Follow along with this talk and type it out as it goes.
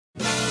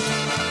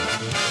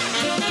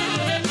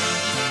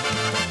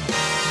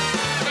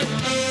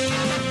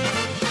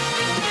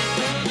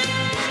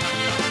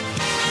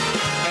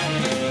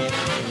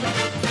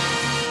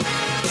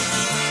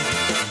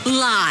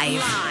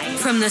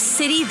from the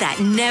city that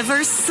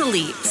never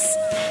sleeps.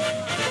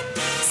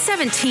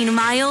 17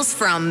 miles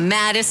from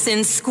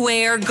Madison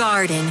Square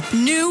Garden,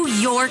 New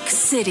York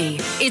City.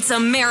 It's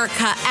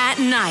America at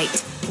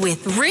Night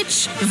with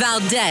Rich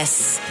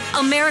Valdez,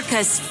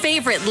 America's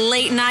favorite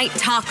late-night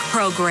talk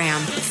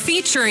program,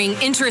 featuring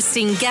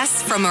interesting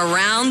guests from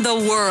around the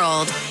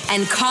world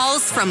and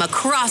calls from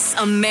across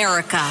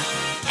America.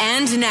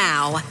 And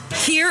now,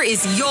 here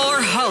is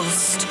your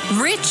host,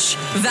 Rich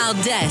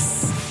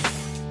Valdez.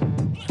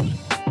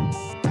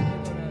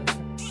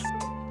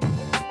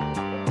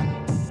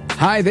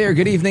 Hi there,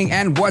 good evening,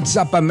 and what's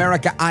up,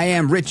 America? I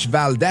am Rich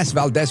Valdez,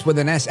 Valdez with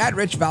an S, at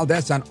Rich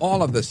Valdez on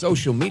all of the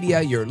social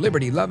media, your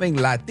liberty-loving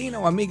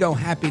Latino amigo.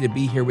 Happy to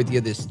be here with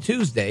you this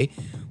Tuesday.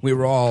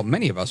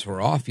 Many of us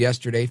were off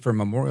yesterday for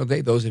Memorial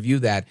Day. Those of you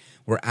that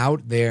were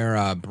out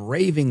there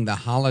braving the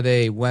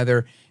holiday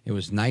weather, it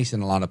was nice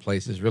in a lot of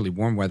places, really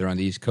warm weather on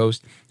the East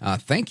Coast.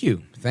 Thank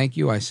you.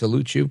 I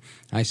salute you.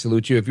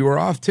 If you were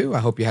off too, I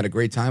hope you had a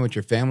great time with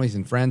your families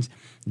and friends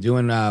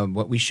doing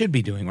what we should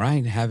be doing,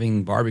 right?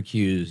 Having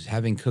barbecues,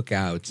 having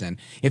cookouts. And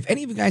if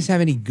any of you guys have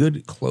any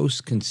good,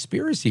 close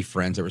conspiracy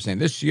friends that were saying,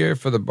 this year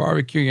for the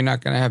barbecue, you're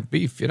not going to have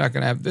beef, you're not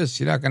going to have this,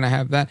 you're not going to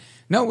have that.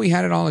 No, we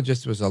had it all. It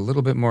just was a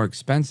little bit more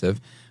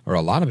expensive, or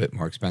a lot of it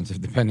more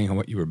expensive, depending on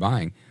what you were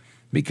buying,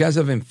 because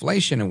of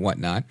inflation and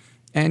whatnot.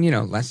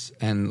 And,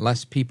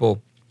 less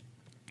people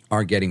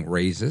are getting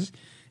raises.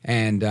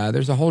 And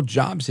there's a whole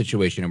job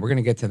situation. And we're going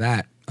to get to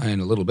that in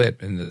a little bit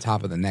in the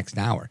top of the next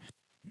hour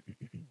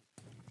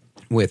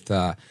with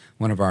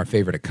one of our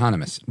favorite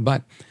economists.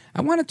 But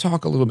I want to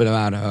talk a little bit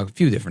about a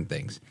few different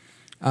things.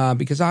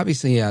 Because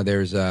obviously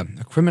there's a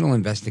criminal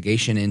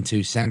investigation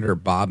into Senator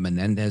Bob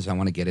Menendez. I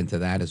want to get into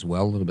that as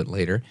well a little bit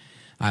later.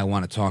 I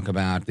want to talk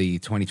about the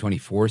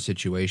 2024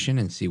 situation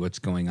and see what's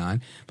going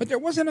on. But there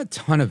wasn't a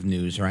ton of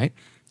news, right?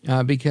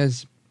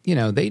 Because,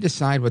 they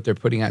decide what they're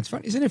putting out. It's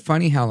fun. Isn't it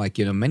funny how,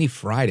 many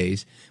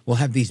Fridays we'll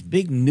have these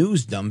big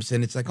news dumps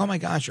and it's like, oh my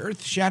gosh,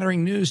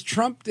 earth-shattering news.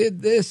 Trump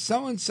did this,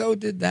 so-and-so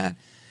did that.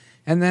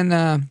 And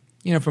then,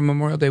 from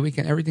Memorial Day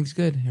weekend, everything's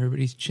good.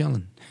 Everybody's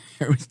chilling.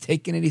 Everybody's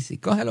taking it easy.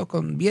 Cógelo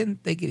con bien,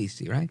 take it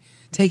easy, right?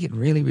 Take it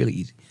really, really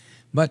easy.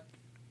 But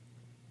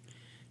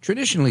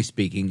traditionally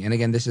speaking, and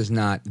again, this is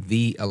not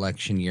the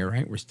election year,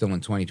 right? We're still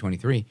in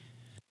 2023.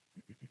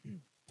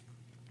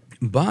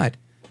 But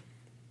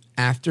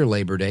after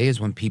Labor Day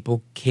is when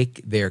people kick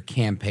their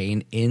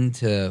campaign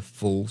into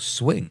full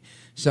swing.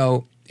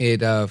 So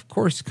it, of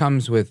course,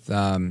 comes with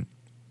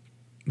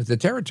the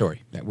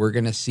territory that we're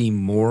going to see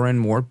more and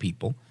more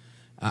people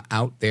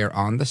out there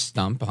on the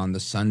stump, on the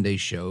Sunday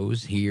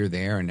shows, here,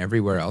 there, and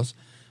everywhere else,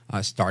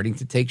 starting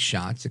to take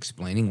shots,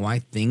 explaining why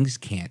things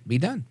can't be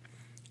done.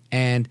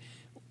 And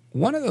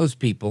one of those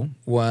people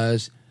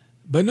was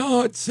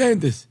Bernard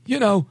Sanders.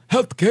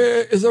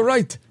 Healthcare is a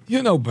right.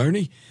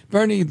 Bernie.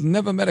 Bernie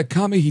never met a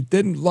commie he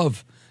didn't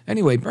love.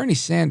 Anyway, Bernie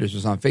Sanders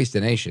was on Face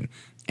the Nation,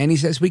 and he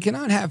says we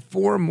cannot have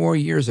 4 more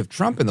years of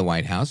Trump in the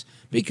White House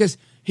because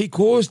he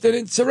caused an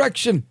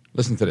insurrection.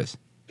 Listen to this.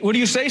 What do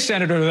you say,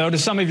 Senator, though, to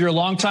some of your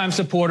longtime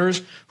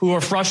supporters who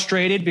are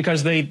frustrated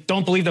because they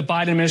don't believe the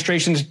Biden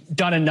administration's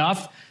done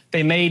enough?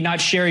 They may not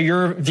share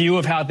your view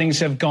of how things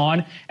have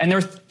gone, and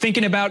they're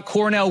thinking about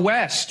Cornel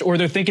West, or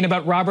they're thinking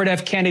about Robert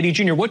F. Kennedy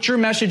Jr. What's your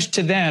message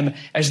to them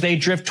as they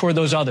drift toward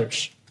those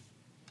others?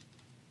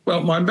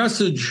 Well, my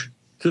message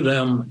to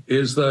them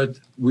is that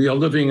we are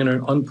living in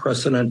an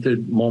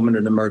unprecedented moment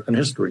in American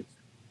history.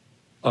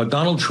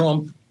 Donald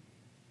Trump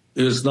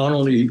is not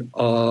only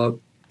a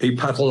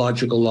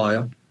pathological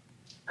liar,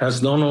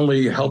 has not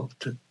only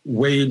helped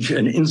wage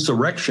an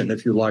insurrection,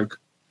 if you like,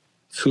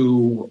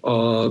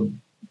 to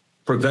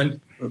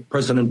prevent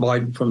President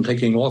Biden from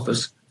taking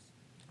office,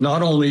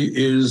 not only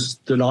is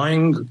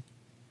denying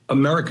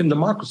American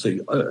democracy,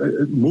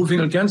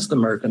 moving against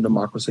American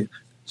democracy.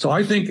 So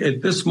I think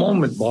at this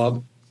moment,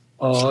 Bob,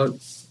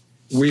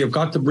 we have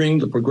got to bring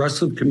the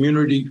progressive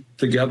community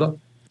together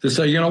to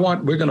say, you know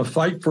what, we're going to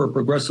fight for a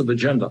progressive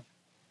agenda,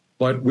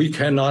 but we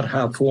cannot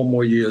have 4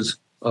 more years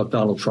of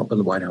Donald Trump in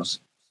the White House.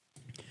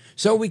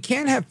 So we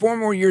can't have 4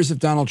 more years of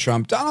Donald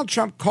Trump. Donald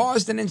Trump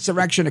caused an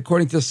insurrection,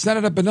 according to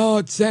Senator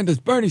Bernard Sanders,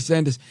 Bernie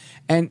Sanders.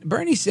 And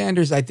Bernie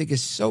Sanders, I think,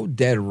 is so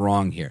dead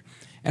wrong here.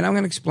 And I'm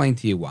going to explain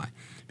to you why.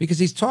 Because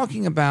he's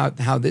talking about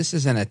how this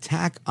is an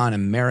attack on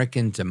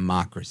American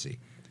democracy.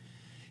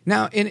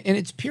 Now, in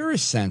its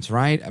purest sense,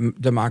 right,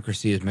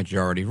 democracy is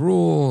majority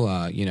rule.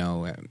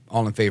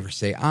 All in favor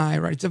say aye,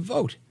 right? It's a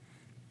vote.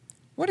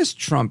 What has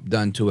Trump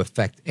done to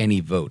affect any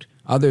vote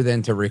other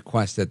than to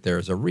request that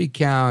there's a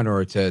recount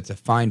or to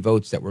find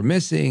votes that were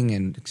missing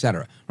and et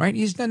cetera, right?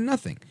 He's done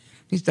nothing.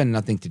 He's done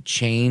nothing to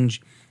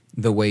change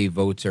the way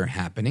votes are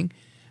happening.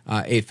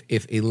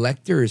 If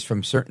electors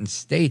from certain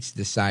states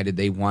decided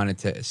they wanted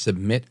to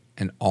submit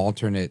an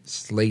alternate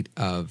slate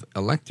of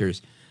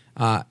electors,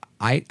 I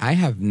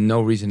have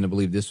no reason to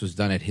believe this was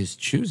done at his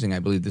choosing. I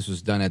believe this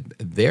was done at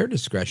their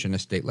discretion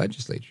as state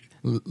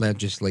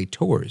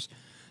legislators.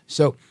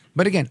 So,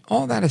 but again,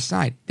 all that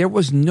aside, there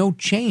was no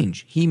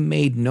change. He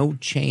made no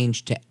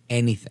change to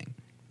anything.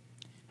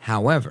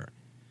 However,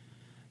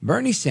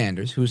 Bernie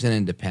Sanders, who's an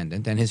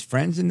independent, and his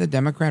friends in the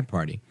Democrat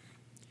Party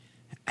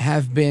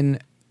have been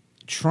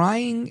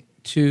trying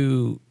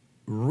to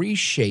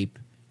reshape,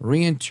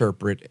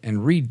 reinterpret, and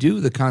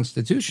redo the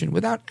Constitution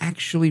without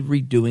actually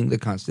redoing the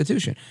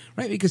Constitution,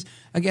 right? Because,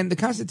 again, the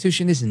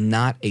Constitution is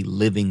not a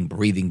living,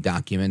 breathing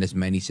document, as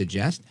many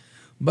suggest,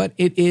 but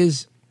it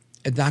is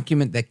a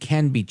document that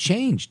can be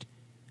changed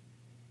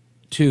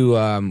to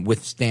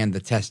withstand the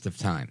test of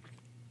time.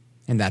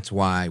 And that's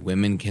why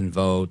women can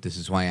vote. This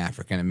is why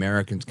African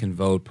Americans can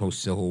vote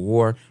post-Civil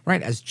War,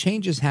 right? As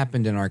changes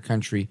happened in our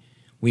country,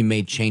 we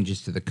made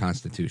changes to the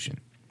Constitution.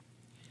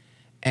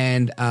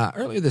 And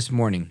earlier this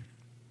morning,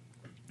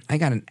 I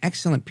got an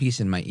excellent piece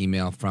in my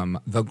email from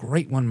the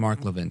great one,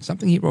 Mark Levin,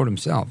 something he wrote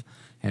himself,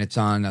 and it's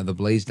on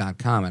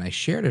theblaze.com, and I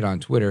shared it on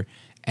Twitter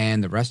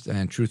and the rest,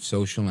 and Truth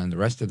Social and the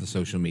rest of the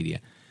social media.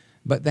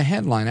 But the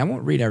headline, I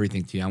won't read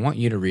everything to you. I want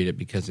you to read it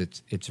because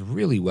it's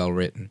really well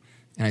written,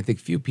 and I think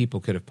few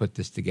people could have put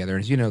this together.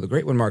 And as you know, the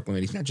great one, Mark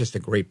Levin, he's not just a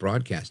great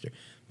broadcaster,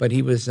 but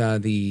he was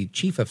the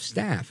chief of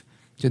staff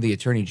to the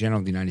Attorney General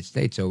of the United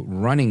States, so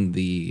running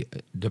the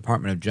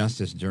Department of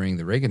Justice during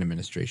the Reagan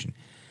administration.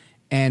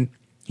 And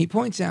he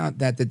points out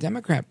that the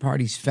Democrat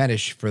Party's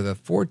fetish for the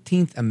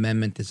 14th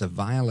Amendment is a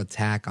vile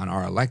attack on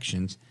our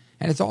elections,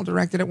 and it's all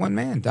directed at one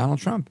man, Donald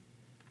Trump.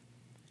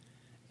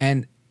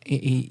 And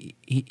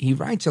he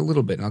writes a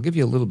little bit, and I'll give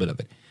you a little bit of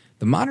it.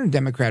 The modern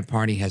Democrat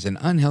Party has an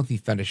unhealthy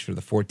fetish for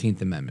the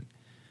 14th Amendment,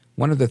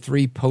 one of the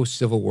three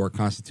post-Civil War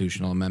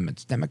constitutional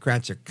amendments.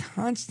 Democrats are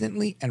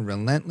constantly and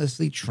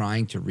relentlessly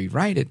trying to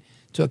rewrite it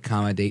to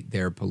accommodate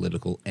their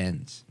political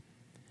ends.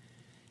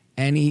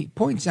 And he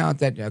points out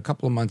that a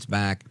couple of months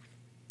back,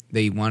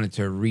 they wanted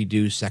to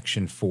redo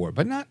Section 4,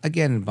 but not,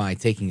 again, by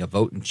taking a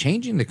vote and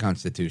changing the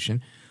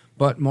Constitution,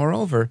 but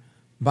moreover,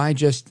 by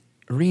just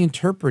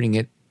reinterpreting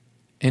it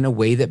in a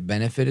way that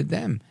benefited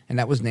them. And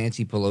that was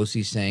Nancy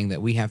Pelosi saying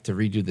that we have to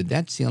redo the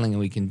debt ceiling, and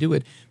we can do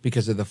it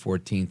because of the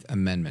 14th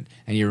Amendment.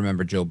 And you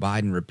remember Joe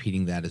Biden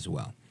repeating that as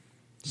well,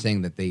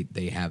 saying that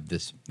they have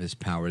this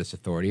power, this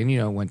authority.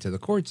 And, went to the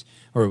courts,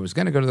 or it was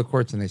going to go to the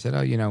courts, and they said,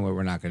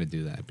 we're not going to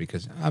do that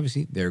because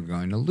obviously they're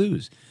going to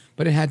lose.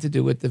 But it had to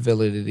do with the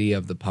validity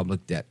of the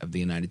public debt of the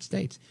United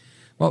States.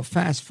 Well,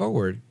 fast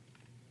forward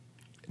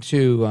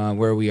to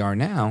where we are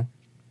now,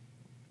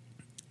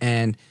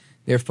 and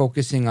they're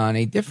focusing on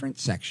a different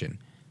section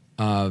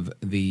of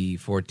the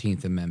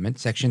 14th Amendment,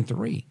 Section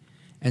 3.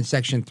 And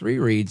Section 3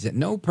 reads that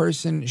no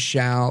person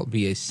shall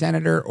be a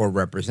senator or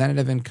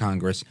representative in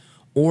Congress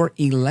or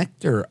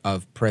elector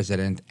of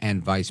president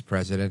and vice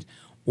president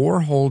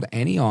or hold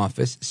any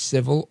office,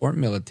 civil or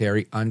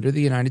military, under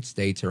the United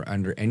States or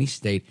under any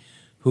state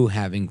who,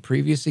 having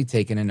previously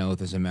taken an oath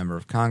as a member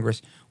of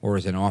Congress or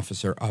as an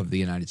officer of the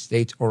United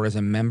States or as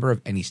a member of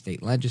any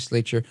state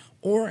legislature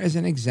or as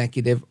an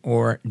executive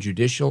or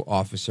judicial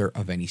officer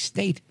of any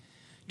state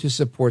to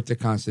support the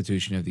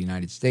Constitution of the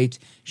United States,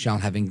 shall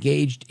have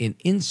engaged in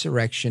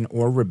insurrection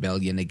or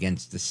rebellion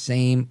against the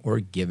same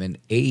or given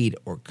aid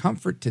or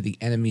comfort to the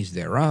enemies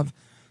thereof,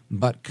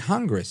 but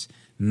Congress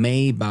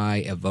may,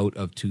 by a vote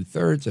of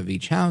 2/3 of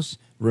each house,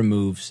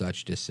 remove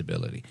such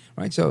disability.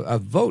 Right? So a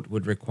vote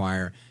would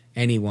require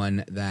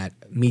anyone that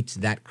meets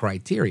that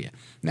criteria.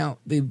 Now,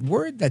 the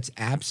word that's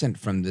absent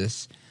from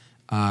this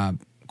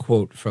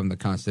quote from the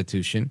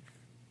Constitution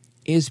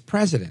is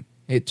president.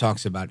 It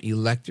talks about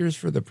electors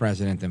for the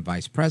president and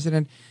vice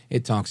president.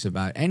 It talks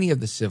about any of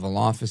the civil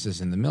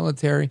offices in the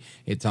military.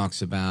 It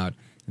talks about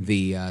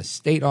the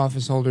state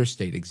office holders,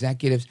 state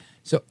executives.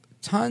 So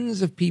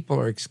tons of people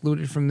are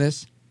excluded from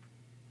this,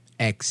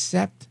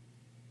 except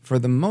for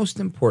the most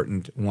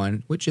important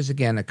one, which is,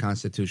 again, a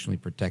constitutionally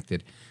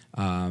protected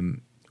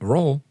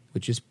role,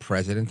 which is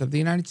President of the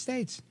United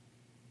States.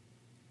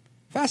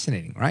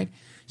 Fascinating, right?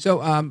 So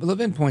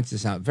Levin points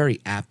this out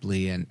very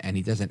aptly, and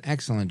he does an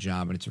excellent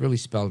job, and it's really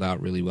spelled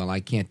out really well. I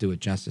can't do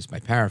it justice by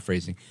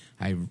paraphrasing.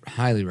 I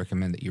highly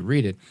recommend that you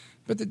read it.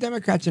 But the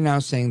Democrats are now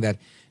saying that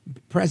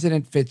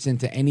president fits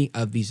into any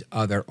of these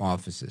other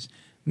offices.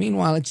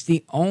 Meanwhile, it's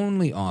the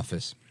only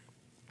office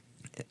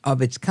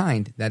of its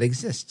kind that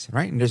exists,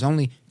 right? And there's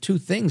only two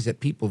things that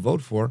people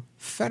vote for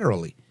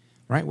federally,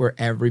 right, where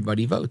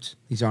everybody votes.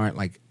 These aren't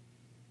like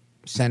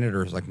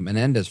senators like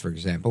Menendez, for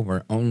example,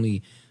 where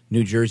only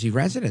New Jersey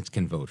residents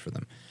can vote for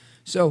them.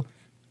 So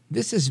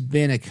this has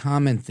been a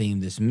common theme,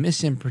 this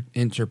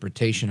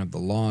misinterpretation of the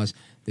laws,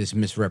 this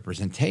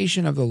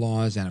misrepresentation of the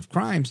laws and of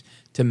crimes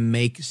to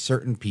make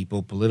certain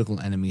people, political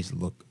enemies,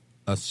 look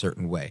a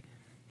certain way.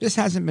 This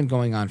hasn't been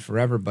going on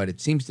forever, but it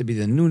seems to be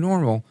the new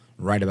normal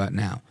right about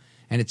now.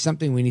 And it's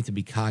something we need to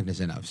be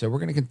cognizant of. So we're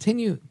going to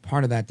continue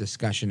part of that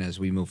discussion as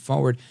we move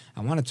forward. I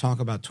want to talk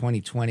about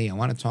 2020. I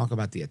want to talk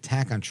about the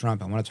attack on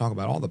Trump. I want to talk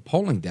about all the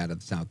polling data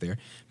that's out there,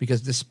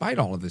 because despite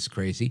all of this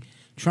crazy,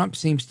 Trump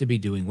seems to be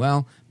doing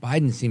well.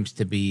 Biden seems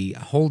to be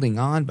holding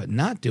on, but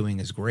not doing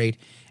as great.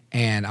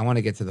 And I want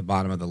to get to the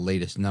bottom of the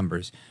latest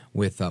numbers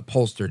with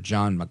pollster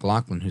John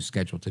McLaughglin, who's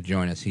scheduled to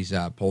join us. He's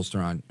a pollster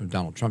on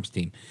Donald Trump's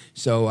team.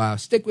 So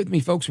stick with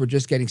me, folks. We're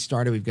just getting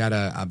started. We've got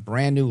a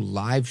brand new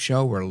live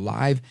show. We're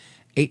live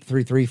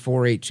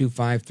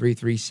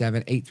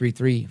 833-482-5337,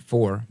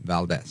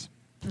 833-4-VALDEZ.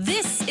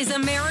 This is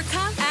America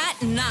at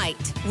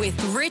Night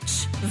with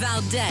Rich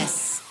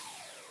Valdez.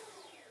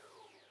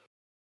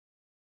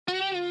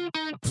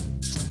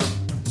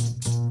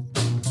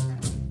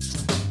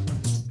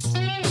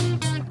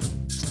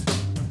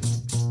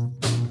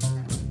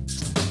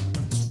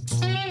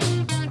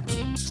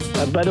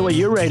 By the way,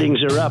 your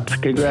ratings are up.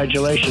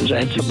 Congratulations.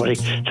 I had somebody.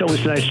 It's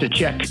always nice to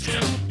check.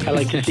 I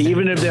like to see,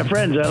 even if they're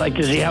friends, I like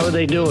to see how are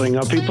they doing.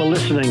 Are people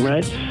listening,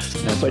 right?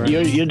 But right.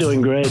 You're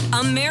doing great.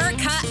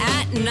 America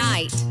at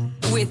Night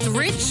with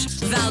Rich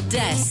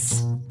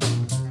Valdez.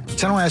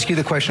 So I want to ask you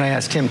the question I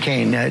asked Tim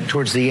Kaine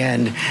towards the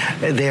end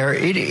there.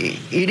 It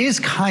is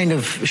kind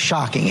of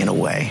shocking in a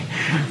way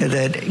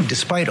that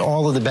despite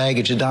all of the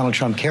baggage that Donald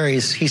Trump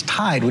carries, he's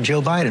tied with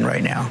Joe Biden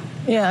right now.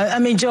 Yeah, I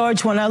mean,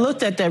 George, when I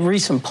looked at that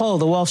recent poll,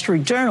 the Wall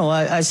Street Journal,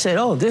 I said,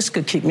 oh, this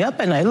could keep me up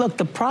at night. Look,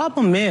 the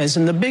problem is,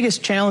 and the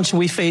biggest challenge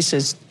we face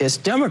as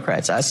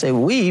Democrats, I say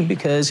we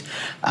because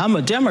I'm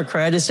a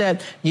Democrat, is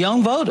that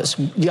young voters,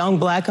 young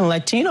Black and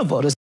Latino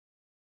voters.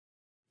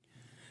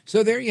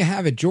 So there you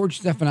have it.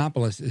 George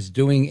Stephanopoulos is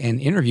doing an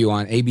interview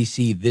on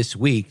ABC this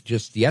week,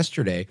 just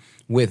yesterday,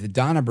 with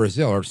Donna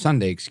Brazile, or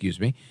Sunday, excuse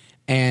me.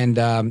 And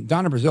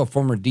Donna Brazile,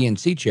 former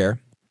DNC chair,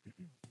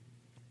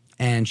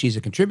 and she's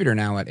a contributor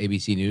now at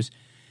ABC News.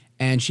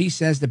 And she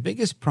says the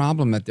biggest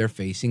problem that they're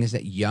facing is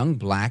that young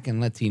Black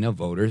and Latino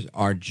voters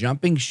are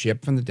jumping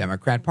ship from the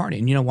Democrat Party.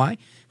 And you know why?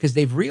 Because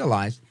they've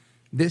realized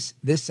this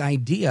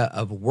idea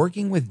of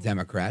working with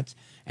Democrats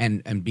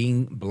and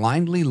being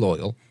blindly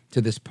loyal to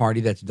this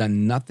party that's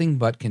done nothing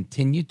but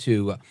continue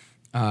to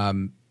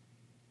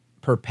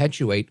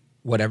perpetuate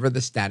whatever the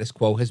status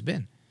quo has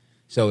been.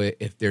 So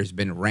if there's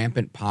been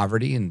rampant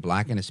poverty in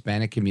Black and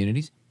Hispanic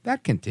communities,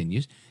 that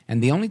continues.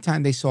 And the only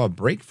time they saw a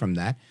break from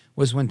that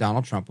was when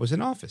Donald Trump was in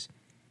office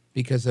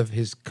because of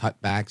his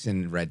cutbacks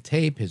in red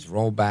tape, his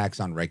rollbacks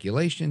on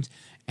regulations,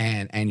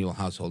 and annual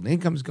household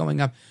incomes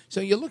going up. So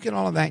you look at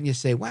all of that and you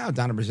say, wow,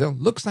 Donna Brazile,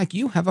 looks like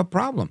you have a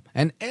problem.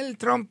 An El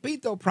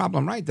Trompito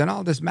problem, right?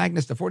 Donaldus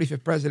Magnus, the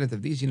 45th president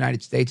of these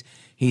United States.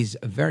 He's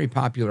very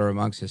popular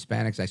amongst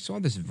Hispanics. I saw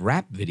this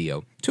rap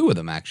video, two of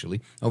them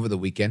actually, over the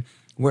weekend,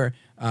 where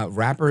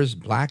rappers,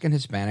 Black and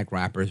Hispanic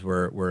rappers,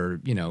 were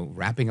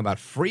rapping about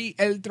free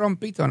El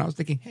Trompito. And I was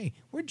thinking, hey,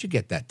 where'd you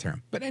get that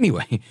term? But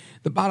anyway,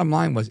 the bottom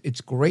line was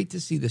it's great to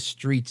see the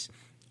streets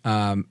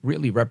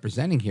really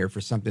representing here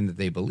for something that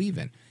they believe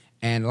in.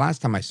 And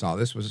last time I saw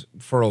this was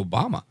for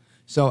Obama.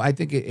 So I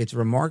think it's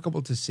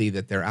remarkable to see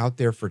that they're out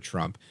there for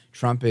Trump.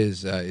 Trump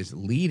is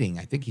leading.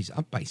 I think he's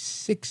up by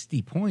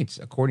 60 points,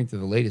 according to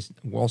the latest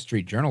Wall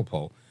Street Journal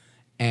poll,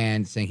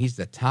 and saying he's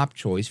the top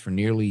choice for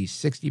nearly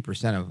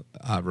 60%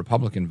 of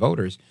Republican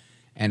voters.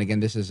 And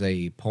again, this is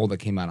a poll that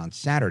came out on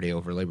Saturday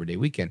over Labor Day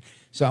weekend.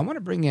 So I want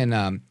to bring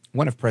in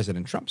one of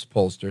President Trump's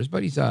pollsters,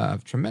 but he's a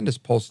tremendous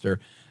pollster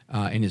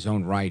in his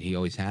own right. He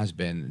always has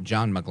been,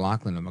 John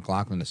McLaughglin of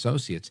McLaughglin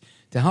Associates,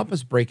 to help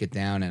us break it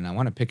down. And I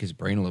want to pick his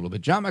brain a little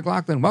bit. John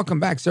McLaughglin, welcome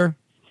back, sir.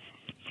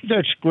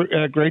 That's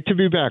great to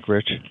be back,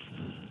 Rich.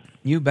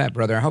 You bet,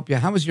 brother.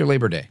 How was your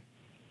Labor Day?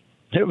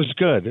 It was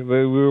good. We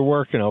were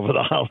working over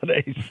the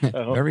holidays.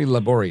 So. Very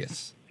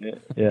laborious. Yes,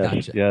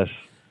 gotcha. Yes.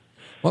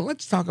 Well,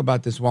 let's talk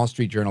about this Wall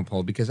Street Journal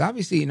poll because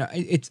obviously,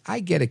 I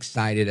get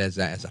excited as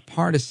a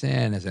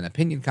partisan, as an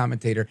opinion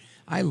commentator.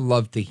 I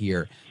love to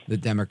hear the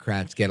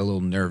Democrats get a little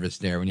nervous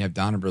there when you have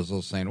Donna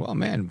Brazile saying, "Well,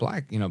 man,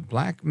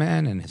 black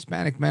men and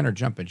Hispanic men are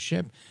jumping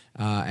ship,"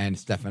 and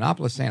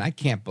Stephanopoulos saying, "I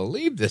can't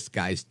believe this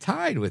guy's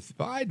tied with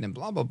Biden," and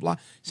blah blah blah.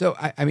 So,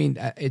 I mean,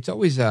 it's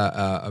always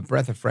a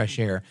breath of fresh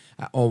air.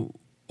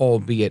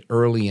 Albeit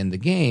early in the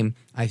game,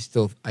 I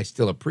still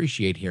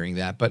appreciate hearing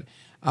that. But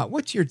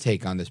what's your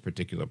take on this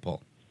particular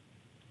poll?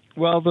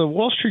 Well, the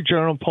Wall Street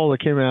Journal poll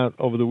that came out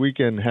over the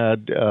weekend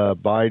had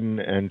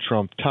Biden and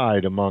Trump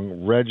tied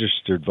among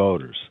registered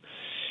voters.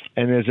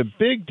 And there's a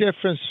big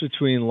difference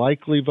between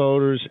likely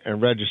voters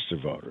and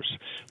registered voters.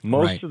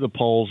 Most of the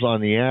polls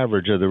on the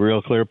average of the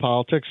Real Clear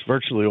Politics,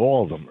 virtually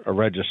all of them are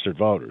registered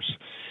voters.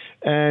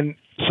 And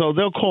so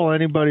they'll call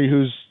anybody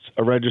who's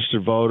a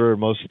registered voter.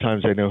 Most of the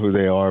times they know who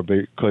they are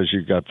because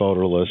you've got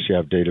voter lists, you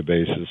have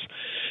databases.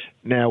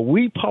 Now,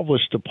 we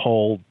published a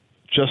poll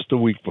just the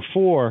week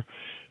before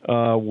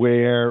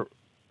where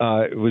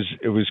it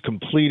was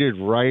completed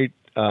right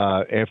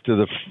after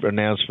the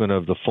announcement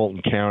of the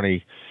Fulton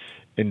County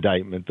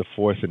indictment, the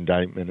fourth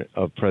indictment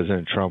of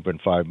President Trump in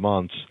 5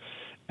 months.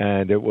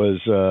 And it was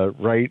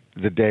right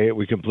the day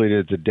we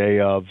completed the day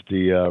of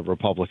the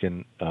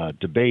Republican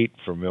debate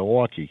from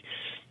Milwaukee.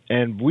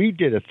 And we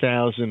did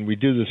 1,000, we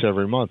do this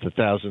every month,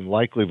 1,000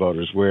 likely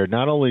voters, where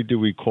not only do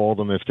we call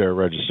them if they're a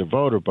registered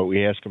voter, but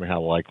we ask them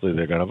how likely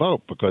they're going to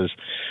vote, because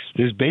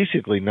there's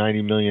basically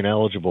 90 million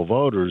eligible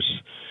voters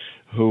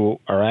who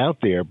are out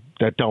there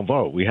that don't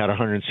vote. We had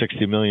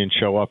 160 million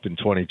show up in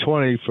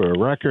 2020 for a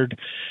record,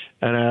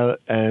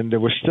 and there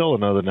were still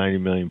another 90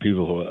 million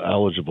people who are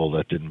eligible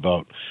that didn't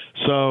vote.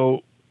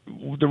 So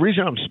the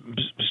reason I'm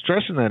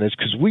stressing that is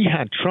because we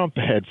had Trump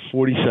ahead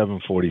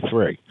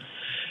 47-43.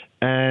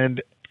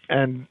 And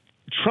and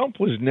Trump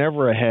was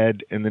never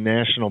ahead in the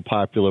national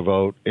popular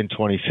vote in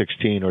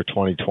 2016 or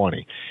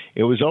 2020.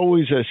 It was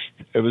always a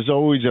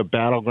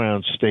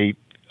battleground state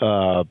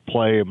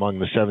play among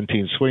the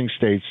 17 swing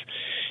states,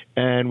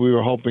 and we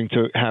were hoping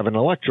to have an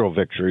electoral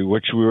victory,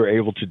 which we were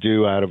able to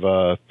do out of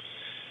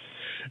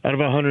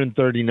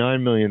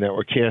 139 million that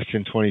were cast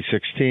in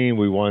 2016.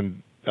 We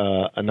won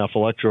enough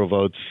electoral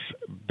votes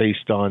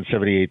based on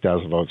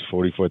 78,000 votes,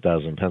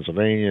 44,000 in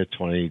Pennsylvania,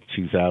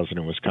 22,000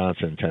 in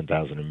Wisconsin,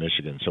 10,000 in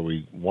Michigan. So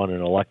we won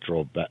an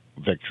electoral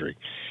victory.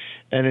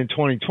 And in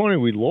 2020,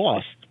 we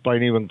lost by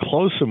an even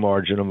closer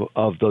margin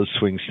of those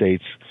swing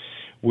states,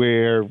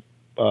 where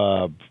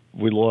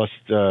we lost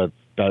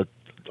about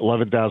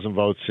 11,000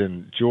 votes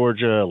in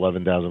Georgia,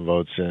 11,000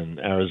 votes in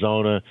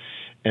Arizona,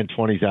 and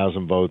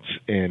 20,000 votes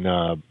in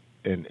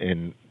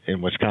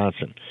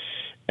Wisconsin.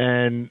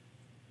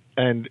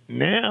 And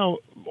now,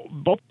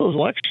 both those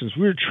elections,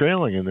 we were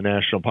trailing in the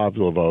national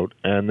popular vote,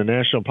 and the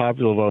national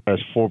popular vote has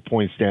 4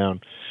 points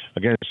down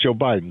against Joe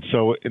Biden.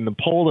 So in the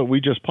poll that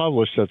we just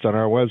published that's on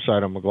our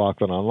website on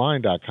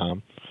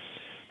McLaughlinonline.com,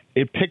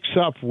 it picks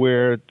up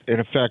where, in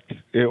effect,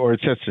 or it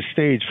sets the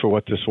stage for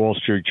what this Wall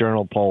Street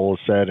Journal poll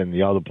has said and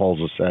the other polls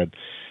have said,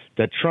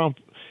 that Trump,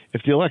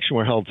 if the election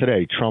were held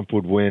today, Trump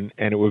would win,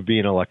 and it would be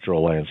an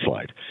electoral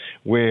landslide,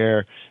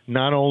 where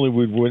not only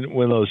would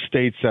win those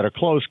states that are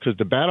close, because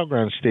the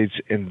battleground states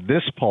in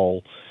this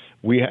poll,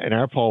 in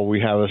our poll,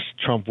 we have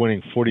Trump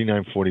winning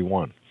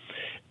 49-41.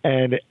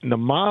 And in the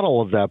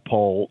model of that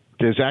poll,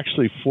 there's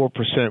actually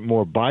 4%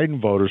 more Biden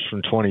voters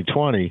from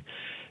 2020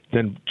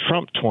 than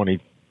Trump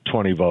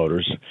 2020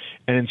 voters,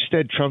 and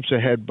instead Trump's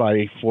ahead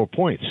by 4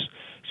 points.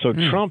 So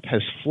Trump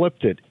has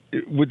flipped it.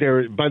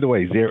 By the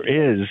way, there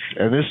is,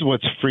 and this is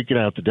what's freaking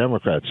out the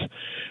Democrats,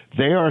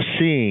 they are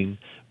seeing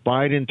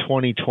Biden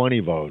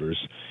 2020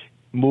 voters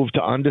move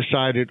to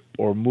undecided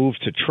or move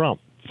to Trump.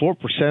 4%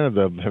 of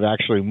them have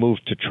actually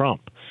moved to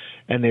Trump,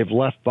 and they've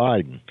left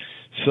Biden.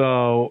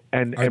 So,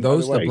 and are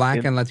those the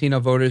black and Latino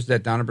voters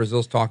that Donna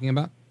Brazil's talking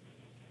about?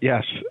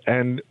 Yes,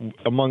 and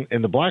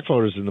in the black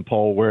voters in the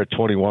poll, we're at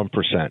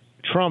 21%.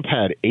 Trump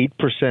had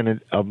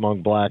 8%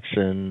 among blacks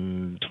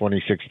in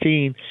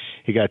 2016.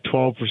 He got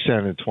 12%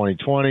 in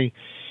 2020,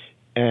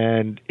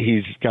 and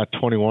he's got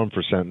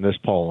 21% in this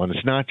poll. And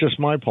it's not just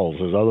my polls.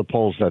 There's other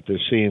polls that they're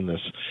seeing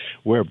this,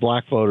 where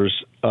black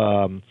voters,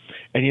 and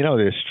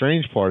the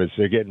strange part is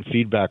they're getting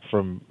feedback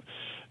from,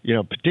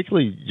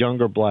 particularly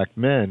younger black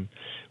men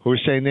who are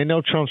saying they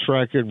know Trump's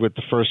record with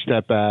the First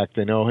Step Act.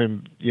 They know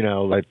him,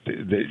 like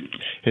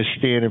his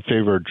stand in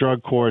favor of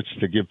drug courts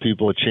to give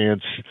people a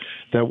chance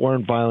that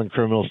weren't violent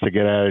criminals to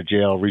get out of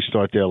jail,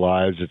 restart their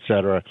lives, et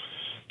cetera.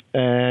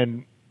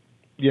 And,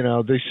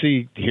 they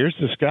see, here's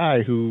this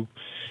guy who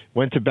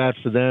went to bat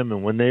for them,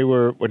 and when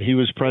he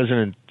was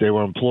president, they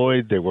were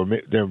employed, their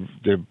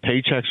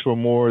paychecks were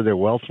more, their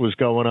wealth was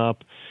going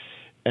up,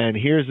 and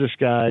here's this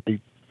guy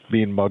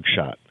being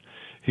mugshot.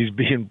 He's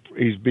being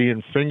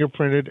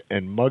fingerprinted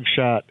and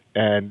mugshot,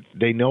 and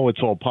they know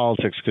it's all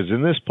politics, because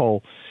in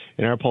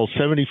our poll,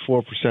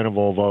 74% of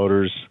all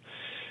voters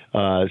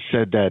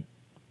said that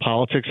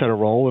politics had a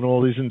role in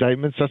all these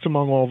indictments. That's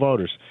among all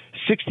voters.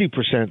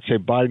 60% say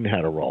Biden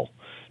had a role,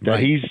 that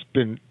right. He's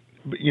been,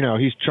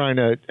 he's trying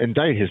to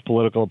indict his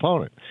political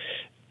opponent.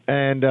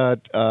 And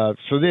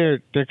so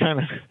they're kind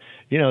of,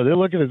 they're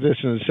looking at this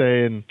and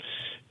saying,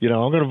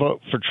 I'm going to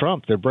vote for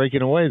Trump. They're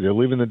breaking away. They're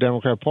leaving the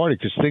Democrat Party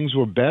because things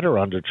were better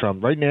under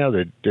Trump. Right now,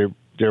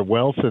 their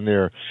wealth and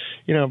their,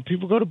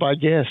 people go to buy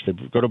gas, they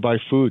go to buy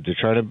food.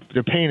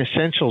 They're paying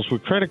essentials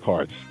with credit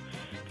cards.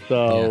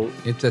 So yeah,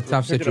 it's a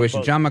tough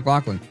situation. John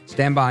McLaughlin,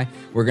 stand by.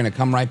 We're going to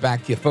come right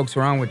back to you, folks.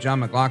 We're on with John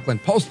McLaughlin,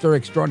 pollster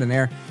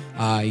extraordinaire.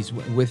 He's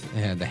with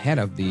the head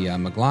of the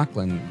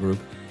McLaughglin Group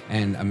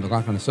and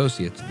McLaughlin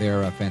Associates.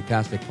 They're a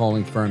fantastic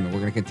polling firm, and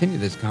we're going to continue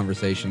this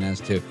conversation as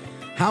to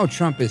how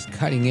Trump is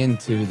cutting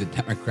into the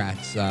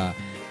Democrats'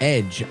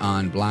 edge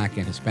on black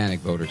and Hispanic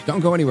voters.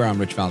 Don't go anywhere. I'm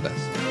Rich Valdez.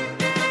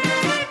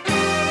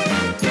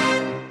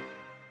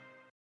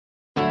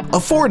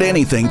 Afford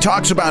Anything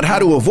talks about how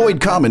to avoid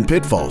common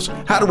pitfalls,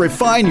 how to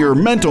refine your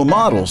mental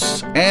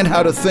models, and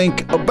how to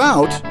think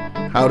about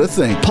how to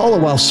think. Paula,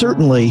 while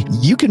certainly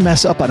you can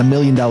mess up on $1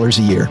 million a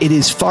year, it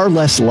is far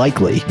less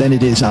likely than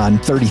it is on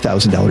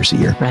 $30,000 a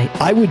year. Right.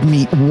 I would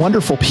meet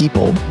wonderful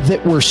people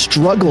that were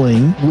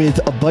struggling with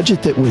a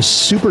budget that was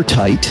super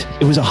tight.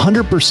 It was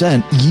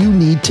 100%. You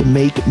need to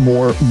make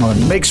more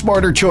money. Make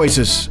smarter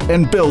choices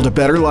and build a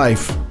better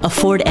life.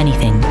 Afford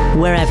Anything,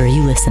 wherever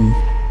you listen.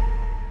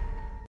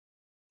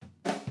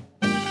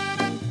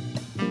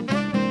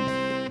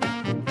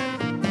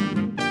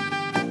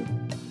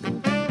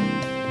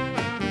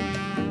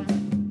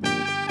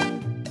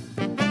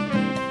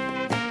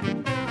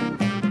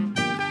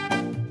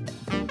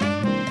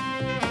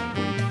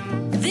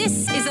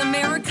 This is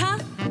America.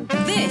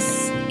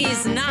 This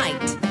is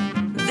Night.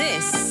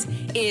 This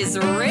is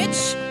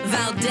Rich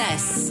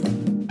Valdez.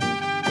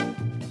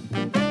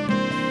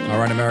 All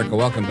right, America,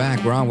 welcome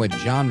back. We're on with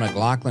John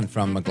McLaughglin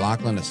from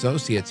McLaughglin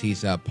Associates.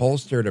 He's a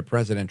pollster to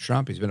President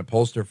Trump. He's been a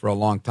pollster for a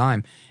long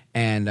time,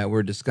 and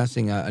we're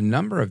discussing a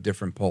number of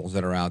different polls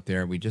that are out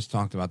there. We just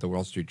talked about the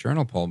Wall Street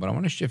Journal poll, but I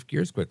want to shift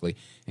gears quickly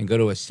and go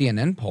to a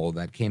CNN poll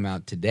that came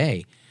out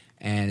today,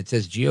 and it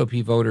says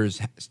GOP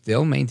voters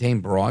still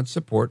maintain broad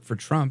support for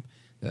Trump.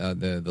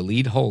 The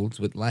lead holds,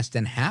 with less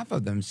than half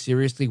of them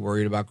seriously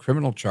worried about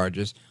criminal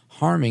charges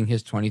harming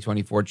his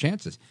 2024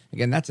 chances.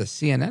 Again, that's a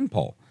CNN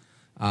poll.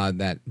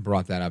 That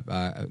brought that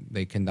up.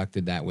 They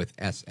conducted that with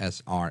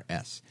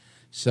SSRS.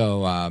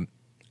 So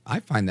I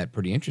find that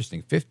pretty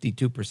interesting.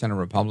 52% of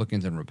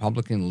Republicans and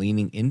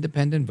Republican-leaning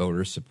independent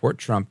voters support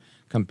Trump,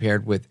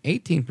 compared with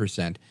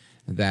 18%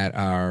 that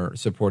are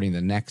supporting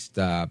the next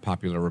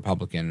popular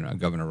Republican,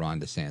 Governor Ron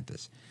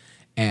DeSantis.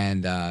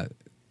 And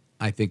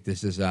I think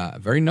this is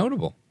very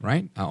notable,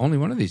 right? Only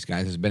one of these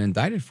guys has been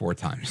indicted 4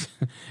 times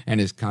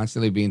and is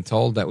constantly being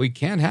told that we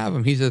can't have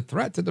him. He's a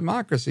threat to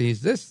democracy.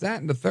 He's this,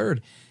 that, and the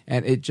third.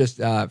 And it just,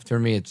 for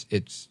me,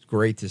 it's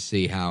great to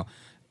see how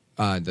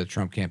the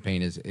Trump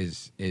campaign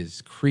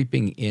is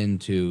creeping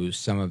into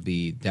some of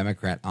the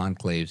Democrat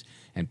enclaves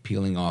and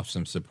peeling off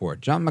some support.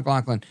 John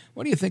McLaughglin,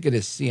 what do you think of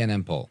this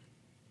CNN poll?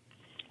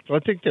 Well,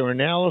 I think their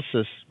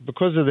analysis,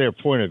 because of their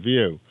point of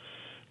view,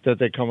 that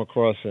they come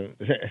across, and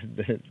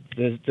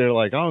they're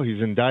like, oh,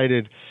 he's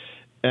indicted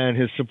and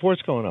his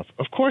support's going up.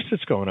 Of course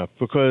it's going up,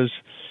 because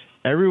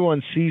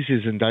everyone sees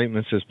his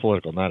indictments as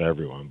political. Not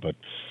everyone, but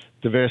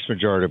the vast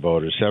majority of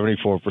voters,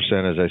 74%,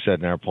 as I said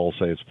in our poll,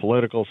 say it's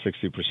political.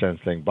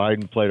 60% think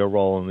Biden played a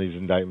role in these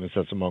indictments.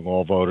 That's among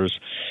all voters.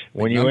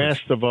 When you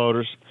ask the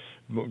voters,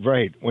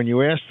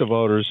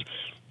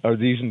 are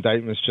these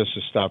indictments just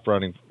to stop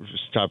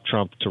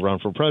Trump to run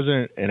for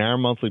president? In our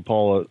monthly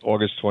poll,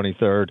 August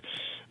 23rd,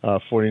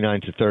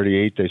 49 to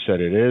 38, they said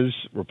it is.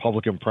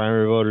 Republican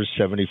primary voters,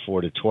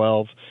 74 to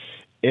 12.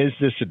 Is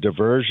this a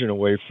diversion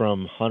away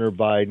from Hunter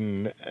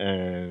Biden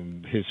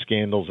and his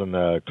scandals and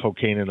the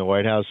cocaine in the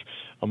White House?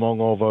 Among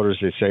all voters,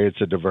 they say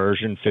it's a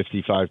diversion,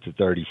 55 to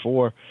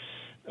 34.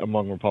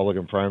 Among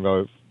Republican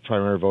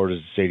primary voters,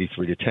 it's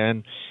 83 to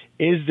 10.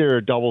 Is there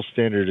a double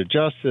standard of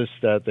justice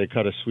that they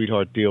cut a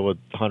sweetheart deal with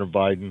Hunter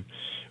Biden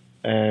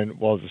and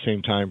while at the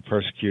same time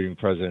persecuting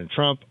President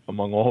Trump?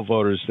 Among all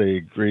voters, they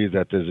agree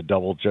that there's a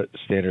double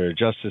standard of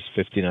justice,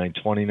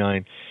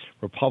 59-29.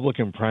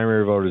 Republican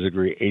primary voters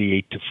agree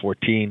 88 to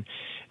 14.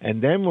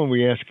 And then when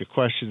we ask a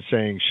question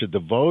saying, should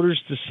the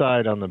voters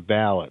decide on the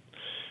ballot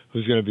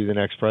who's going to be the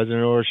next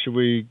president, or should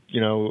we,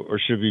 or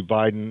should it be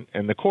Biden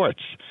and the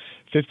courts?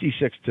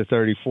 56 to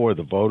 34,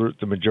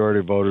 the majority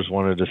of voters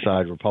want to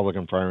decide.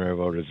 Republican primary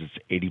voters, it's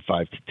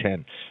 85 to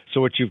 10.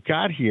 So what you've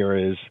got here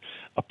is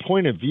a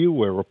point of view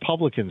where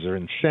Republicans are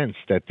incensed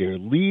that their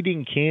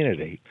leading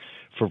candidate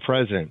for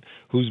president,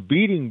 who's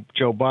beating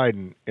Joe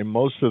Biden in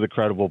most of the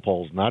credible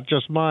polls, not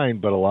just mine,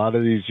 but a lot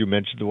of these, you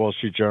mentioned the Wall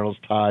Street Journal's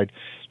tied.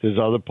 There's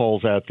other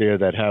polls out there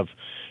that have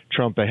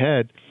Trump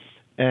ahead,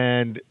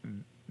 and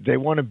they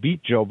want to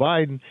beat Joe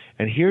Biden.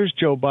 And here's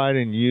Joe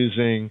Biden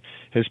using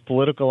his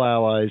political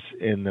allies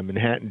in the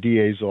Manhattan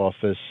DA's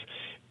office,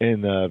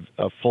 in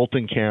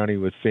Fulton County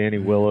with Fannie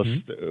Willis,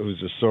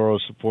 who's a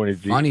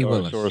Soros-supported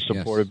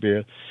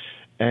beer,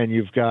 and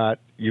you've got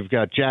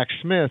Jack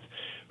Smith,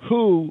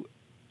 who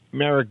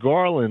Merrick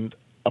Garland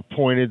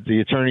appointed the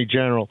Attorney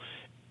General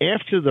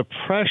after the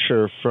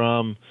pressure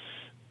from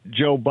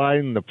Joe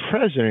Biden, the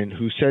president,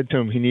 who said to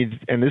him he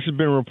needed, and this has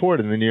been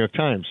reported in the New York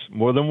Times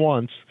more than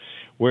once,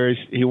 where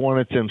he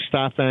wanted him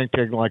stop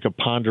acting like a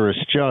ponderous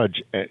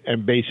judge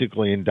and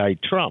basically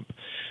indict Trump.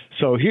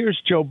 So here's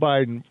Joe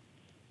Biden,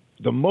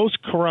 the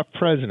most corrupt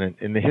president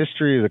in the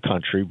history of the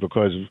country,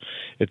 because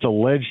it's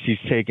alleged he's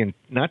taken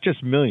not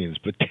just millions,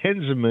 but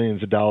tens of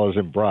millions of dollars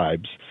in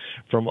bribes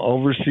from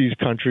overseas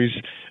countries,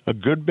 a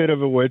good bit of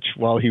which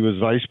while he was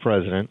vice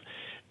president,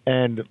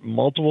 and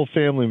multiple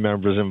family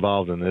members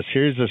involved in this.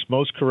 Here's this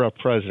most corrupt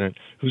president,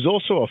 who's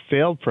also a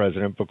failed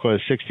president,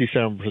 because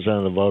 67%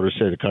 of the voters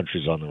say the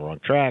country's on the wrong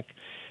track.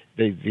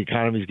 The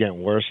economy's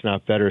getting worse,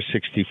 not better,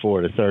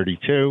 64 to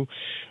 32.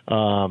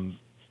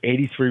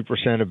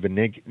 83% have been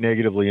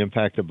negatively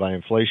impacted by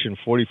inflation,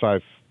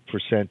 45%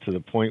 to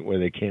the point where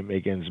they can't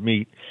make ends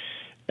meet.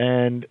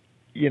 And,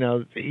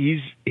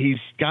 he's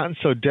gotten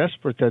so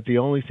desperate that the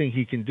only thing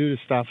he can do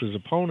to stop his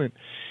opponent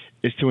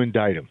is to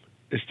indict him,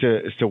 is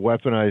to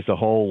weaponize the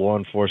whole law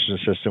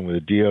enforcement system with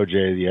the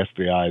DOJ,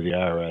 the FBI, the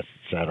IRS,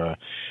 et cetera.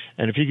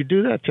 And if he could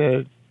do that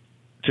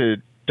to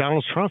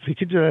Donald Trump, he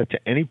could do that to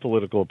any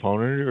political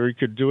opponent, or he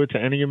could do it to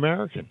any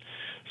American.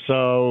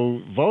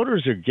 So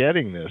voters are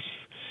getting this.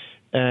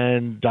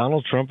 And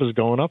Donald Trump is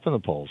going up in the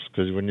polls,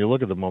 because when you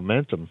look at the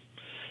momentum,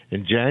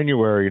 in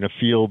January, in a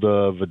field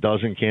of a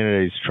dozen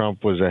candidates,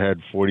 Trump was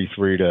ahead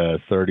 43 to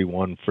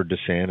 31 for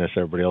DeSantis,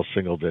 everybody else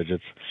single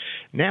digits.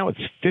 Now it's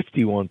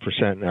 51%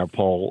 in our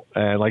poll.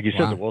 And like you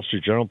said, the Wall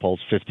Street Journal poll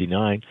is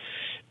 59.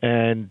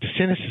 And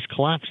DeSantis has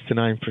collapsed to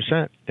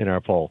 9% in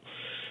our poll.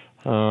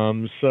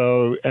 And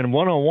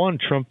one-on-one,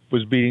 Trump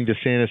was beating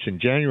DeSantis in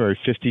January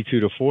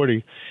 52 to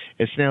 40.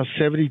 It's now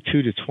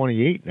 72 to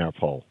 28 in our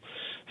poll.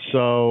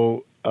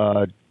 So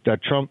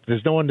that Trump,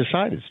 there's no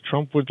undecideds.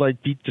 Trump would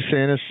beat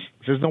DeSantis.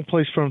 There's no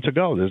place for him to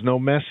go. There's no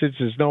message.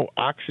 There's no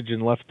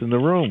oxygen left in the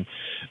room.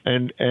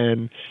 And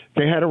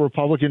they had a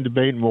Republican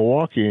debate in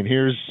Milwaukee, and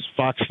here's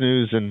Fox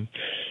News and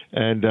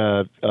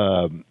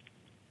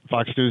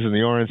Fox News and the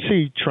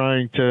RNC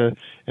trying to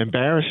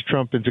embarrass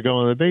Trump into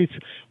going on the debates.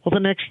 Well, the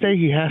next day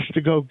he has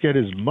to go get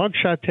his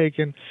mugshot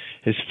taken,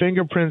 his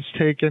fingerprints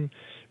taken,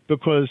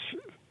 because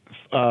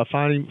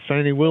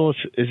Fani Willis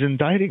is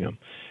indicting him.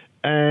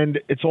 And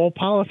it's all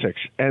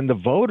politics. And the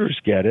voters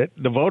get it.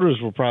 The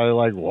voters were probably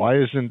like, why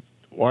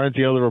aren't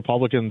the other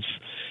Republicans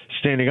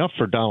standing up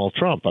for Donald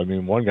Trump? I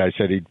mean, one guy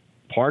said he'd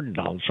pardon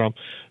Donald Trump.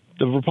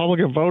 The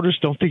Republican voters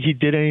don't think he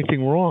did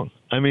anything wrong.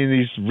 I mean,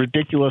 these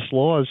ridiculous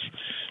laws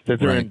that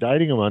they're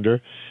indicting him under.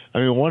 I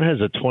mean, one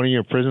has a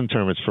 20-year prison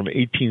term. It's from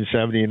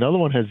 1870. Another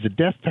one has the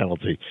death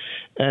penalty.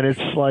 And it's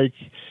like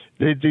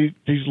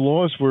these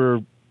laws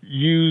were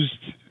used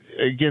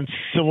against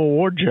Civil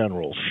War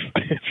generals.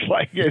 It's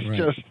like just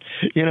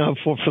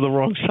for the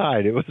wrong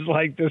side. It was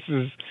like this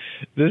is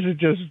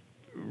just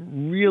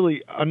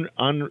really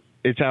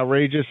it's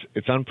outrageous.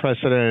 It's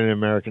unprecedented in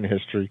American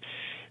history.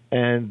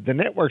 And the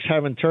networks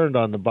haven't turned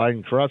on the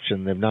Biden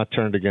corruption. They've not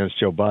turned against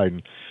Joe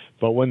Biden.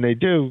 But when they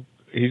do,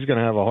 he's going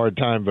to have a hard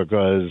time,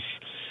 because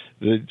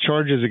the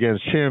charges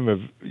against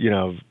him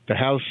the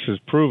House has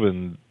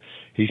proven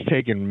he's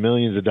taken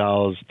millions of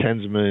dollars,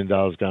 tens of millions of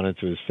dollars gone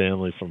into his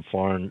family from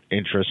foreign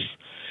interests,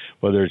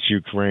 whether it's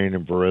Ukraine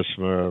and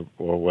Burisma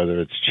or whether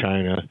it's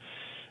China.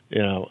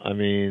 I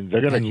mean,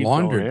 they're going to keep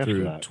laundered going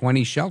through after that.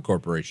 20 shell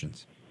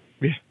corporations.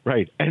 Yeah,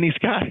 right. And he's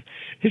got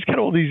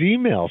all these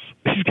emails.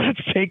 He's got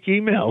fake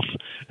emails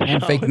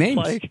and fake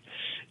names.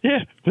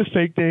 With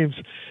fake names.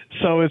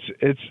 So it's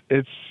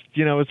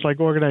like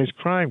organized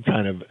crime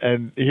kind of.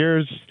 And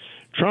here's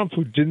Trump,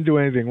 who didn't do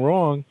anything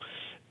wrong,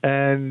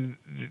 and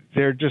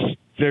they're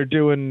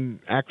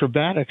doing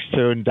acrobatics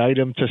to indict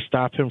him to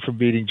stop him from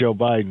beating Joe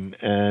Biden.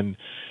 And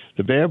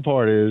the bad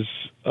part is,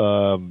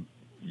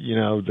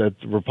 that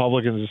the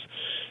Republicans,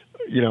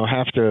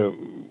 have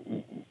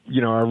to,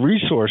 our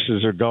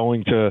resources are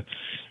going to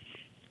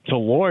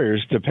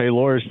lawyers, to pay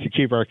lawyers to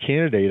keep our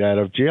candidate out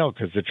of jail,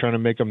 because they're trying to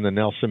make him the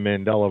Nelson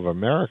Mandela of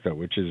America,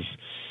 which is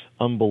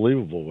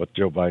unbelievable what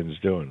Joe Biden's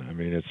doing. I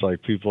mean, it's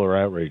like people are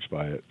outraged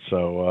by it.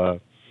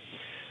 So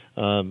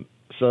the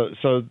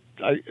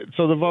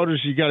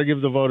voters, you got to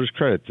give the voters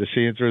credit. To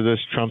see through this,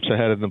 Trump's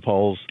ahead in the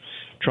polls.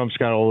 Trump's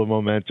got all the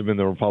momentum in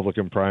the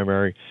Republican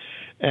primary.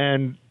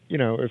 And,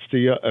 if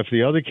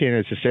the other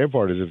candidates, the sad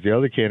part is if the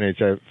other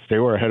candidates, if they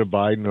were ahead of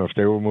Biden or if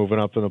they were moving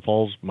up in the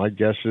polls, my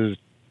guess is,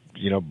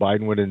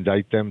 Biden would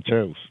indict them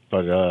too.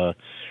 But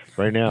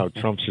right now,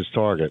 Trump's his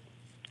target.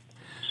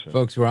 So.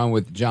 Folks, we're on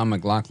with John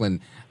McLaughlin,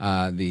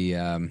 the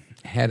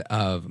head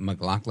of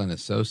McLaughglin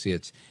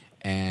Associates,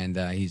 and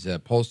he's a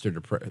pollster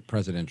to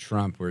President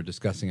Trump. We're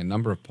discussing a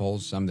number of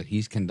polls, some that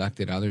he's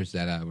conducted, others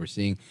that we're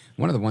seeing.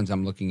 One of the ones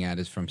I'm looking at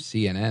is from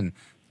CNN,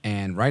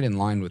 and right in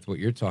line with what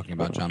you're talking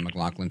about, John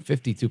McLaughlin,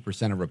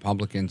 52% of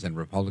Republicans and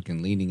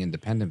Republican-leaning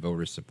independent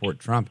voters support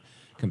Trump,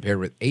 compared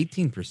with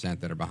 18%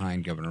 that are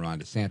behind Governor Ron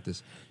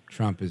DeSantis.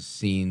 Trump is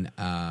seen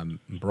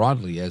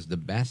broadly as the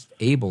best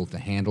able to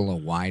handle a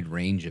wide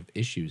range of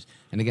issues.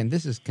 And again,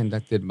 this is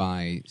conducted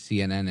by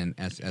CNN and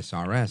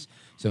SSRS,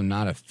 so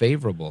not a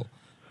favorable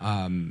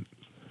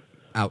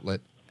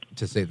outlet,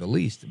 to say the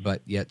least,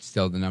 but yet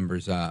still the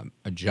numbers a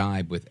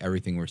jibe with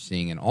everything we're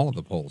seeing in all of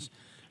the polls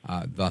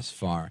thus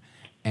far.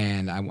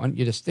 And I want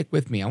you to stick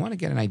with me. I want to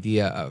get an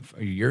idea of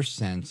your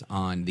sense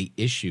on the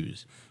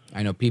issues.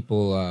 I know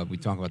people, we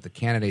talk about the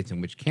candidates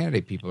and which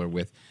candidate people are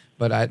with,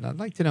 but I'd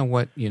like to know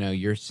what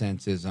your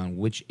sense is on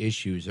which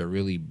issues are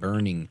really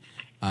burning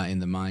in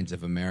the minds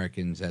of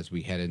Americans as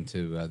we head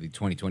into the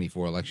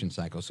 2024 election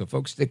cycle. So,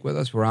 folks, stick with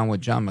us. We're on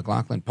with John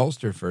McLaughlin,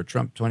 pollster for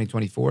Trump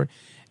 2024,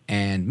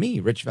 and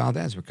me, Rich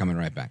Valdez. We're coming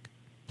right back.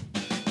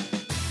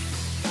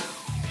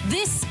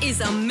 This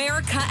is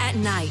America at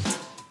Night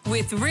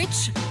with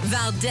Rich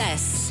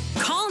Valdez.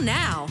 Call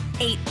now,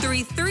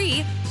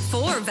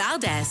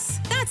 833-4-VALDEZ.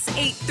 That's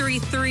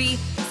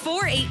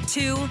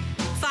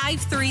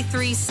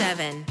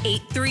 833-482-5337.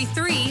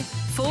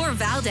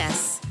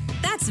 833-4-VALDEZ.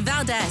 That's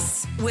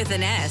Valdez with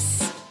an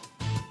S.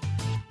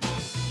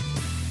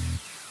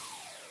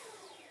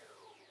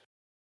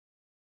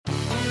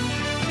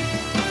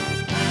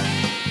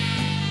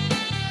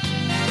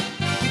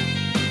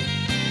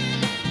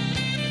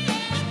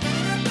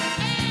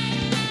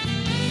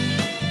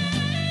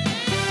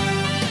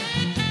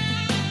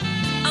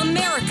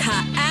 America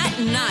at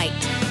Night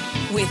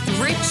with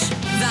Rich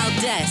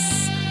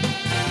Valdez.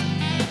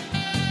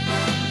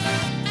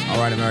 All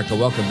right, America,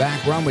 welcome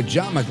back. We're on with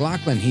John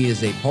McLaughlin. He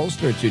is a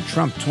pollster to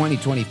Trump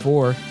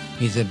 2024.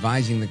 He's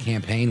advising the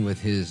campaign with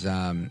his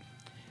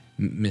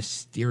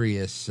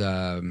mysterious,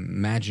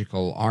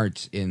 magical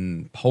arts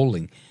in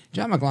polling.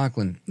 John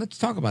McLaughlin, let's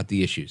talk about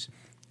the issues.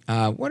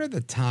 What are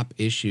the top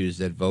issues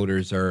that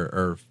voters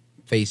are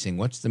facing?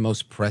 What's the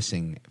most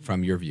pressing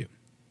from your view?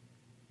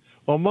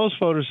 Well, most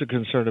voters are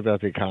concerned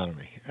about the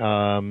economy.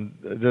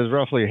 There's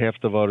roughly half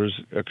the voters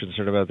are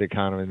concerned about the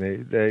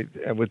economy,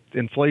 and with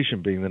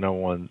inflation being the number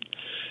one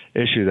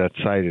issue that's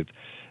cited.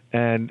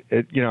 And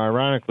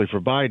ironically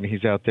for Biden,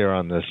 he's out there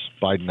on this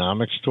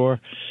Bidenomics tour.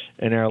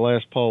 In our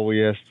last poll,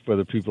 we asked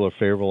whether people are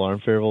favorable or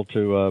unfavorable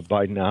to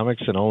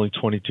Bidenomics, and only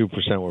 22%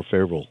 were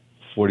favorable,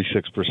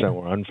 46%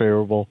 were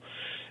unfavorable.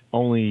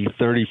 Only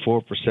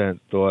 34%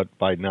 thought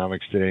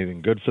Bidenomics did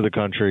anything good for the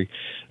country.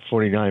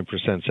 49%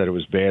 said it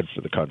was bad for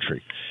the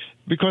country.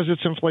 Because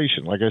it's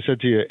inflation. Like I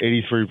said to you,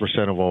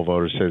 83% of all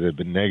voters say they've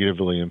been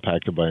negatively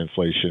impacted by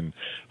inflation,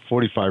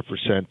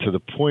 45% to the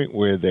point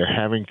where they're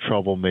having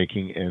trouble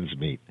making ends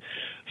meet.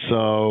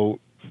 So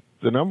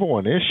the number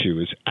one issue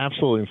is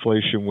absolute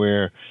inflation,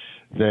 where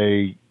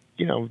they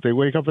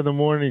wake up in the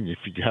morning, if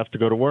you have to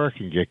go to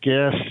work and get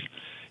gas,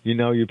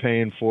 you're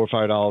paying $4 or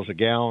 $5 a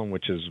gallon,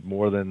 which is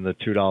more than the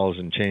 $2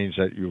 and change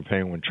that you were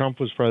paying when Trump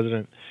was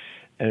president.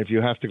 And if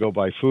you have to go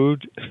buy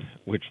food,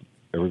 which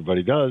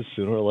everybody does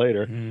sooner or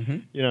later,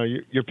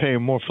 you're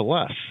paying more for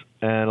less.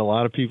 And a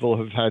lot of people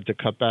have had to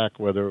cut back,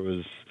 whether it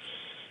was,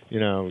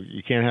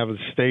 you can't have a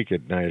steak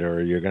at night,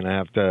 or you're going to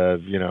have to,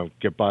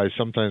 get by.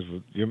 Sometimes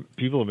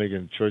people are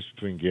making a choice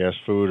between gas,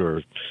 food,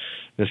 or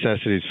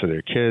necessities for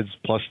their kids.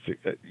 Plus,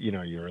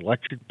 your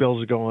electric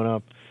bills are going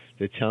up.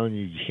 They're telling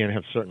you can't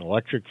have certain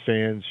electric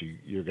fans.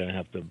 You're going to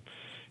have to,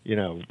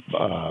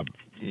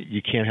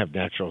 you can't have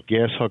natural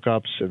gas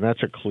hookups, and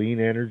that's a clean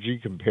energy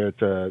compared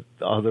to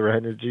other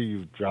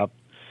energy.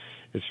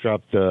 It's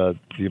dropped the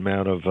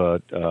amount of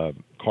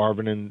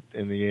carbon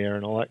in the air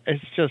and all that.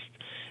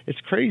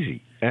 It's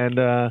crazy. And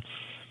and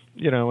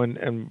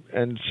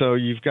so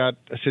you've got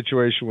a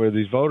situation where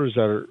these voters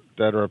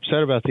that are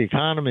upset about the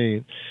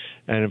economy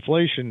and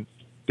inflation,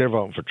 they're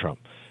voting for Trump.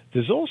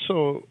 There's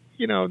also,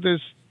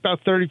 there's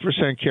about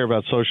 30% care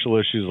about social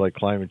issues like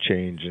climate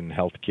change and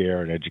health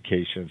care and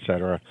education, et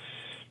cetera.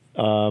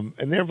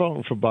 And they're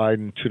voting for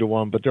Biden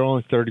 2-1, but they're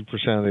only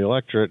 30% of the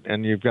electorate.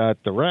 And you've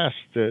got the rest,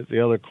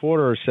 the other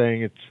quarter, are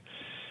saying it's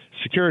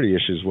security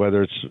issues,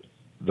 whether it's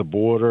the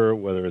border,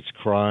 whether it's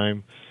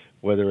crime,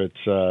 whether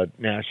it's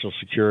national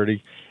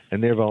security,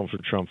 and they're voting for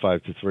Trump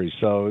 5-3.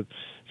 So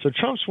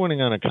Trump's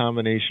winning on a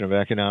combination of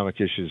economic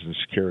issues and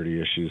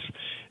security issues,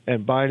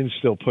 and Biden's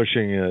still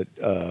pushing a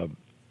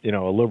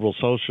liberal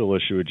social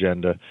issue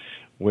agenda,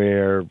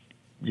 where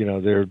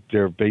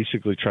they're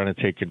basically trying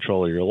to take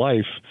control of your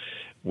life,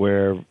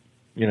 where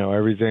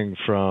everything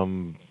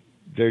from,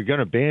 they're going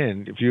to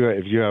ban, if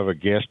you have a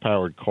gas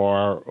powered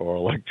car or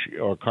electric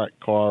or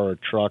car or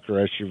truck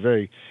or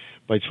SUV,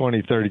 by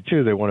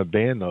 2032 they want to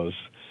ban those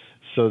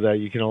so that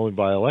you can only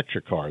buy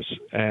electric cars,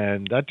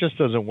 and that just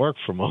doesn't work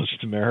for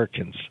most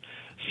Americans.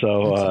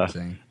 So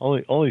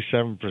only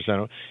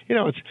 7%.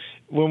 It's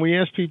when we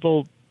ask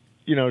people,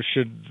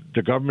 should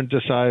the government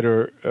decide,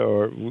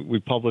 or we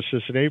published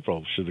this in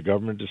April, should the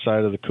government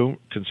decide or the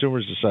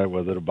consumers decide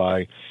whether to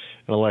buy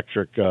an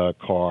electric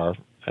car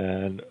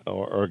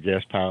or a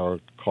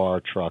gas-powered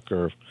car, truck,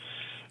 or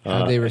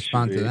how do they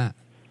respond SUV? to that?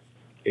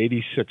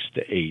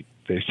 86-8.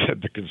 They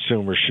said the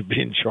consumer should be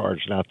in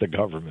charge, not the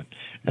government.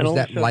 And is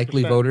that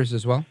likely voters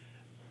as well?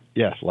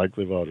 Yes,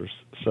 likely voters.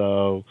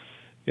 So,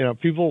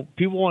 people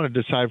want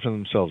to decide for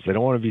themselves. They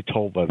don't want to be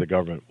told by the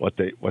government what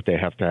they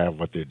have to have,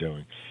 what they're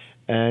doing.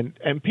 And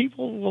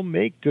people will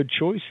make good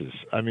choices.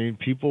 I mean,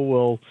 people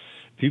will,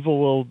 they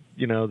will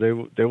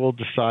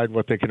decide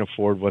what they can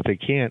afford, what they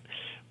can't,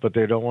 but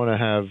they don't want to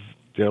have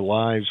their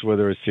lives,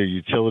 whether it's their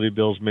utility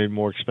bills made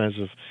more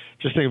expensive.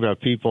 Just think about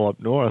people up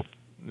north,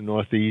 the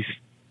Northeast,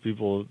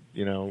 people,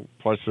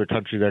 parts of the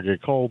country that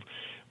get cold.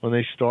 When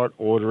they start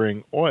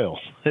ordering oil,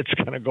 it's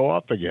going to go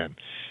up again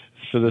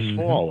for this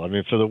fall. I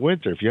mean, for the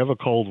winter, if you have a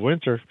cold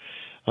winter,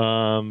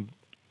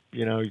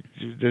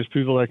 there's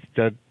people that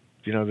they're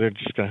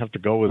just going to have to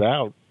go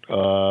without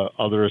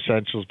other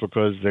essentials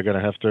because they're going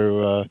to have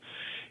to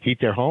heat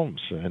their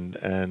homes. And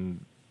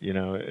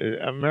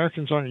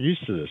Americans aren't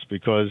used to this,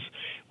 because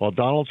while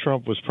Donald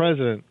Trump was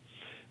president,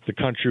 the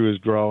country was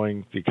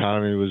growing, the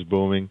economy was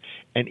booming,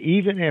 and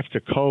even after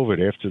COVID,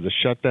 after the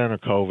shutdown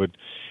of COVID,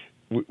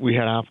 we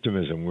had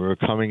optimism. We were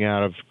coming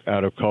out of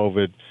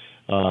COVID.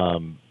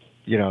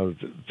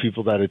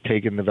 People that had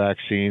taken the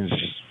vaccines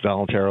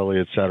voluntarily,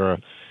 et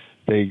cetera,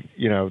 they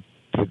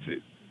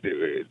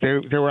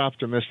were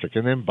optimistic.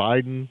 And then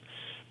Biden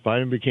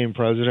became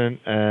president,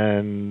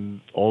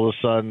 and all of a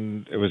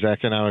sudden it was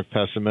economic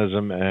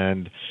pessimism,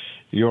 and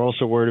you're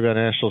also worried about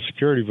national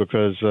security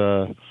because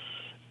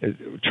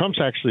Trump's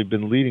actually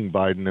been leading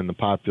Biden in the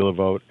popular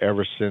vote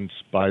ever since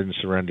Biden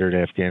surrendered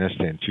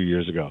Afghanistan 2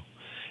 years ago.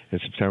 In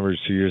September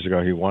 2 years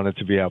ago, he wanted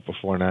to be out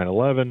before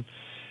 9/11,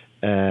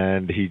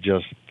 and he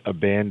just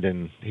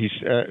abandoned.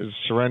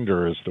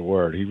 Surrender is the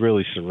word. He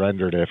really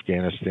surrendered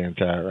Afghanistan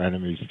to our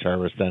enemies,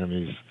 terrorist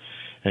enemies,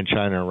 and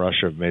China and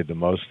Russia have made the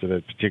most of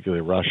it,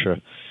 particularly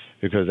Russia,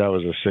 because that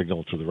was a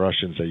signal to the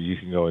Russians that you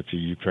can go into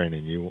Ukraine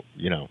and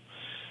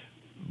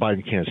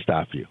Biden can't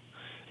stop you.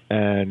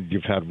 And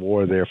you've had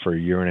war there for a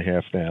year and a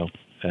half now,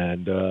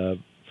 and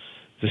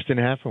this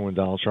didn't happen when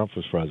Donald Trump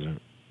was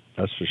president.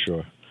 That's for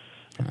sure.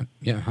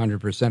 Yeah,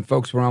 100%.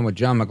 Folks, we're on with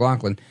John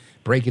McLaughglin,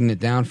 breaking it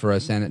down for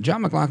us. And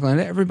John McLaughglin,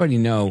 let everybody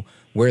know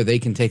where they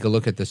can take a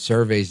look at the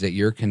surveys that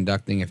you're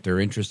conducting if they're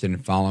interested in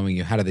following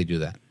you. How do they do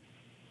that?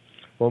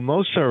 Well,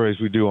 most surveys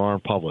we do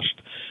aren't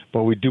published,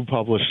 but we do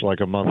publish like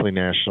a monthly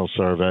national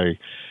survey,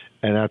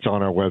 and that's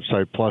on our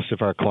website. Plus,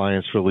 if our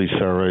clients release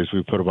surveys,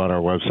 we put them on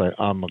our website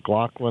on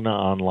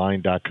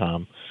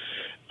McLaughlinonline.com.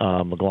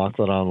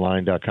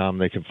 McLaughlinonline.com.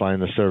 They can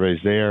find the surveys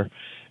there.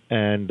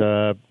 And,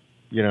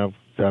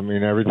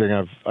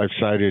 everything I've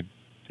cited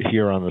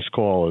here on this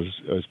call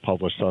is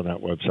published on that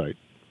website.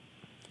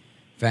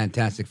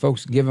 Fantastic.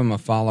 Folks, give him a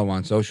follow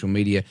on social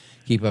media.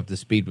 Keep up to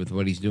speed with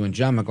what he's doing.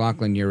 John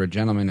McLaughglin, you're a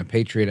gentleman, a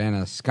patriot, and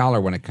a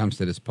scholar when it comes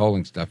to this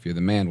polling stuff. You're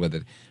the man with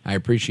it. I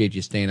appreciate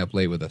you staying up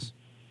late with us.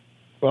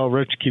 Well,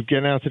 Rich, keep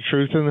getting out the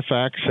truth and the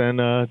facts,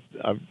 and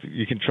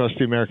you can trust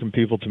the American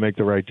people to make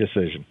the right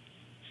decision.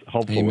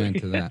 Hopefully. Amen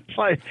to that.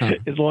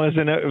 As long as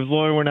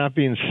we're not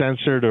being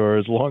censored, or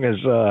as long as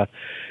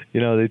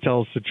they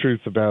tell us the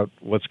truth about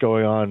what's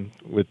going on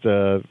with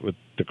the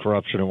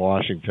corruption in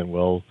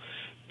Washington,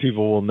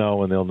 people will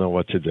know, and they'll know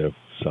what to do.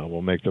 So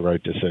we'll make the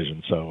right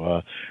decision.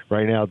 So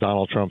right now,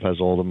 Donald Trump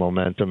has all the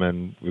momentum,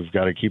 and we've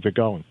got to keep it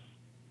going.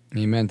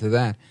 Amen to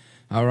that.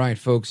 All right,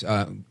 folks.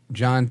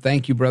 John,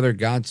 thank you, brother.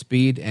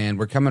 Godspeed. And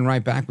we're coming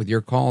right back with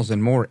your calls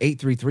and more.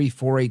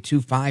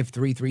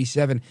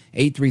 833-482-5337,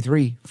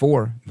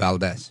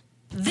 833-4-VALDEZ.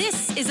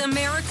 This is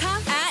America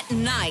at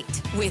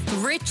Night with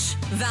Rich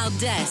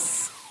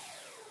Valdez.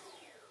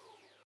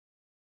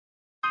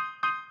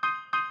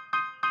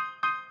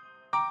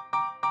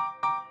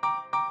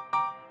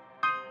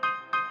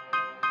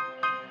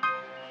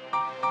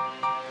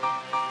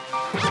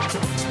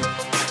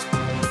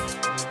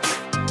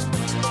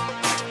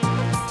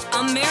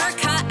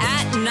 America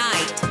at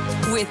Night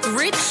with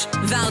Rich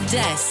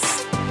Valdez.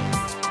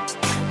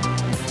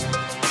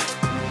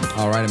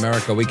 All right,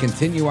 America, we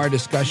continue our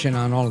discussion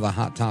on all of the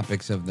hot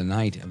topics of the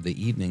night, of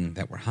the evening,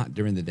 that were hot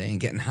during the day and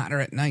getting hotter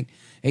at night.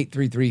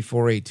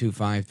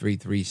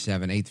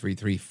 833-482-5337,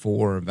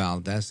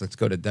 833-4-VALDEZ. Let's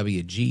go to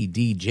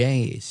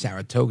WGDJ,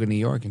 Saratoga, New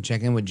York, and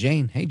check in with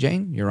Jane. Hey,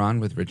 Jane, you're on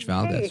with Rich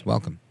Valdez. Hey.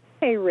 Welcome.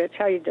 Hey, Rich,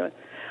 how you doing?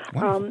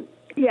 Mr.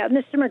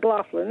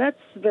 McLaughglin, that's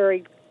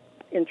very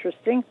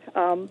interesting.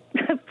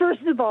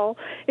 First of all,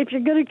 if you're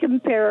going to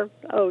compare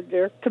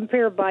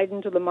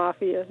Biden to the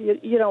mafia,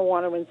 you don't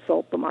want to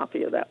insult the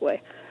mafia that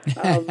way.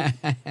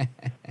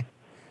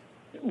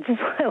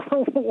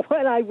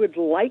 What I would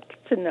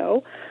like to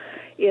know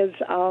is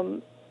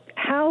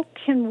how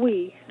can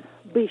we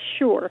be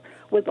sure,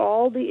 with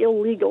all the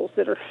illegals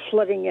that are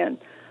flooding in,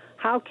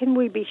 how can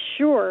we be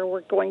sure we're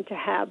going to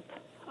have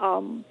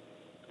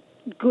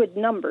good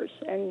numbers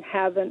and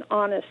have an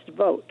honest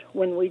vote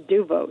when we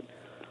do vote?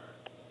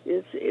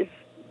 Is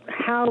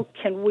how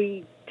can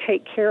we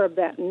take care of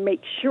that and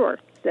make sure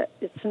that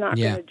it's not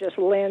going to just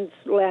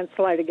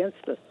landslide against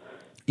us?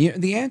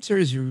 The answer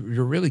is you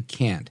really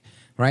can't,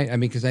 right? I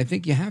mean, because I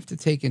think you have to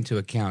take into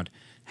account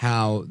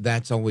how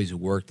that's always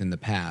worked in the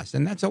past,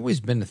 and that's always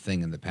been a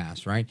thing in the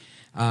past, right?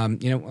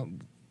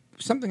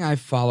 Something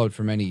I've followed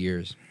for many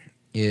years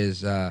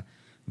is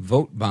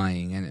vote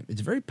buying, and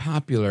it's very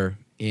popular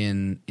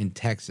in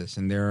Texas,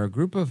 and there are a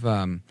group of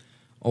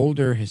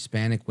older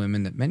Hispanic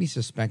women that many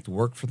suspect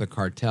work for the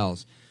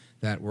cartels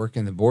that work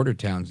in the border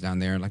towns down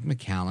there, like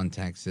McAllen,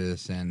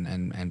 Texas,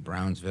 and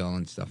Brownsville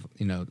and stuff,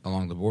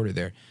 along the border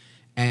there.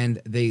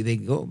 And they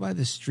go by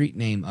the street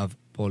name of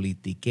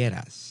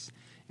politiqueras.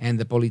 And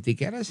the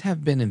politiqueras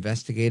have been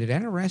investigated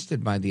and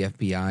arrested by the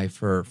FBI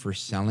for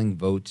selling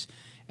votes.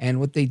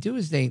 And what they do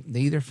is they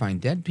either find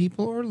dead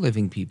people or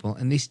living people,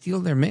 and they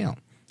steal their mail.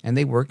 And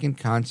they work in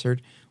concert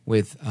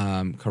with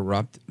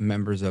corrupt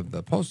members of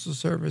the Postal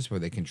Service, where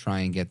they can try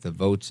and get the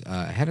votes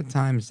ahead of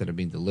time instead of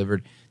being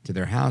delivered to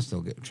their house.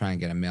 They'll try and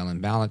get a mail-in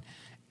ballot,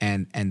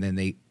 and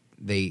then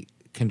they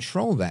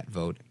control that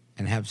vote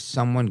and have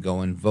someone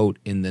go and vote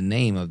in the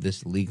name of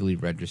this legally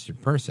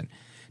registered person.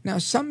 Now,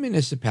 some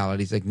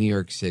municipalities like New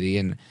York City,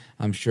 and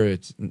I'm sure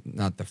it's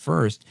not the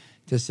first,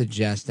 to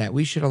suggest that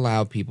we should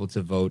allow people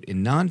to vote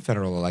in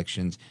non-federal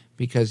elections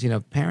because,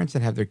 parents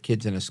that have their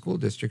kids in a school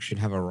district should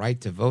have a right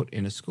to vote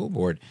in a school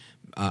board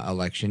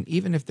election,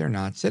 even if they're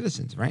not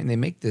citizens, right? And they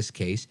make this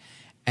case.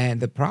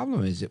 And the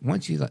problem is that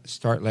once you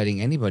start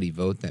letting anybody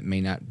vote that may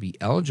not be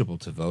eligible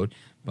to vote,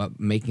 but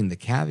making the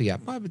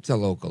caveat, well, if it's a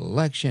local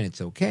election,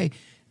 it's okay,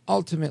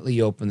 ultimately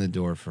you open the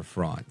door for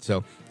fraud.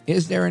 So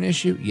is there an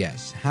issue?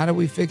 Yes. How do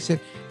we fix it?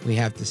 We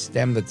have to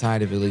stem the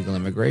tide of illegal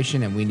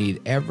immigration, and we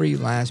need every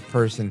last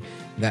person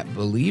that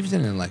believes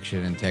in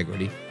election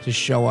integrity to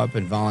show up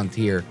and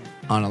volunteer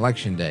on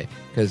Election Day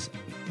because,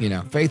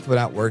 faith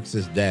without works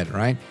is dead,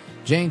 right?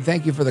 Jane,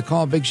 thank you for the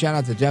call. Big shout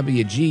out to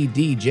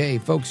WGDJ.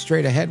 Folks,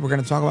 straight ahead, we're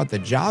going to talk about the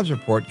jobs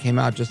report came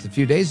out just a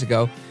few days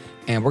ago,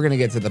 and we're going to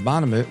get to the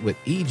bottom of it with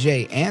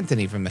E.J.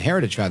 Antoni from the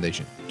Heritage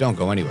Foundation. Don't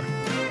go anywhere.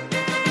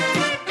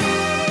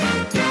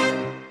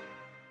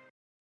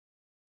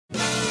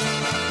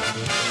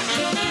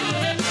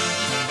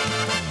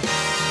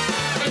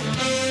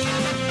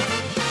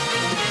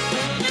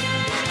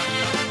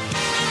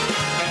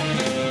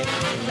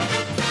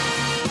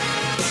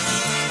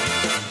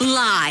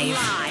 Live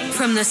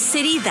from the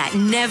city that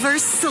never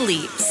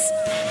sleeps.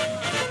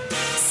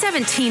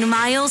 17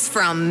 miles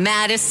from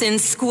Madison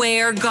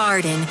Square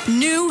Garden,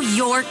 New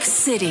York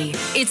City.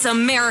 It's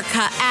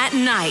America at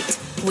Night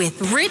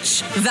with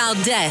Rich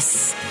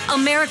Valdez,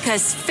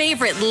 America's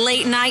favorite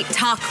late night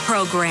talk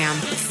program,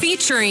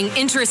 featuring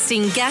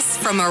interesting guests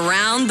from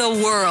around the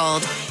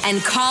world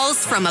and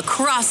calls from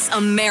across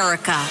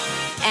America.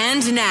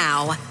 And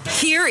now,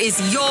 here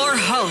is your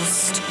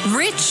host,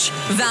 Rich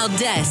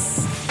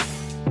Valdez.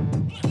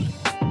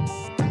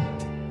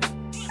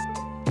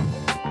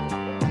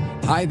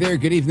 Hi there,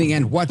 good evening,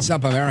 and what's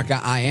up, America?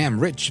 I am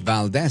Rich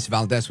Valdez,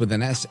 Valdez with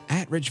an S,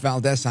 at Rich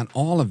Valdez on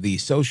all of the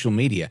social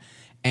media.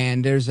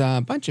 And there's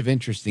a bunch of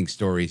interesting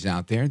stories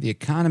out there. The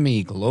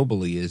economy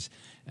globally is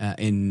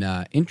in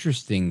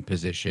interesting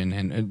position.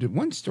 And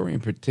one story in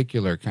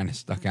particular kind of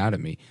stuck out at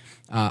me.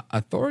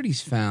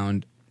 Authorities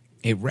found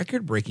a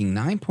record-breaking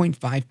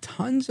 9.5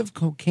 tons of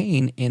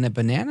cocaine in a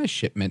banana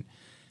shipment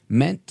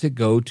meant to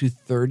go to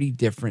 30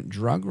 different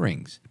drug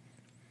rings.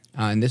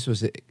 And this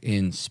was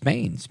in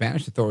Spain.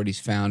 Spanish authorities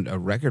found a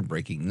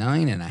record-breaking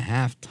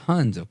 9.5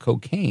 tons of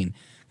cocaine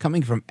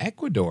coming from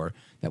Ecuador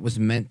that was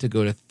meant to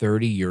go to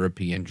 30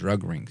 European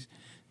drug rings.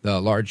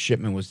 The large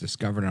shipment was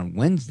discovered on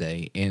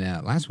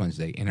last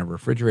Wednesday, in a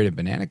refrigerated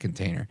banana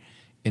container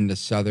in the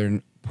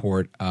southern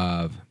port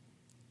of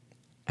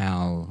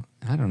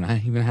I don't know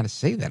even how to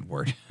say that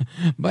word.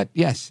 But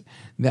yes,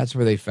 that's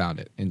where they found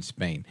it, in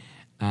Spain.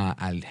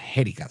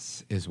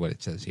 Algéricas is what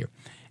it says here.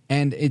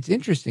 And it's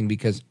interesting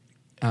because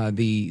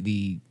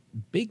the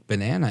big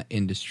banana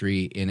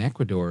industry in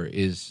Ecuador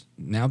is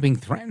now being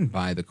threatened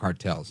by the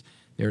cartels.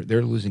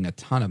 They're losing a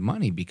ton of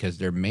money because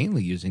they're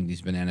mainly using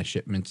these banana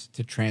shipments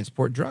to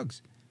transport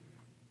drugs.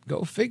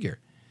 Go figure.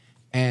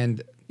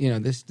 And,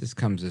 this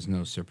comes as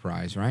no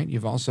surprise, right?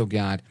 You've also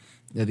got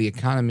the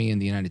economy in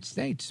the United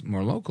States,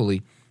 more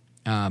locally.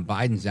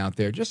 Biden's out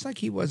there, just like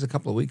he was a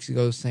couple of weeks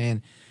ago,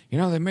 saying,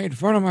 they made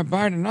fun of my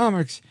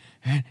Bidenomics,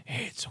 and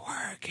it's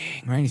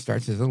working, right? He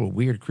starts this little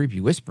weird,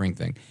 creepy whispering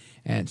thing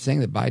and saying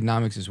that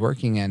Bidenomics is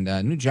working, and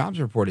a new jobs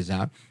report is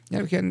out.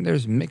 Again,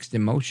 there's mixed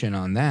emotion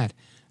on that.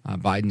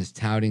 Biden is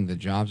touting the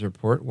jobs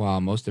report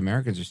while most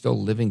Americans are still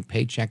living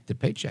paycheck to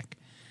paycheck.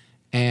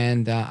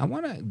 And I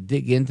want to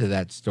dig into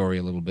that story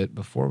a little bit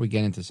before we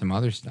get into some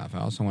other stuff. I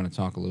also want to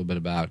talk a little bit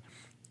about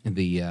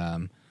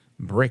the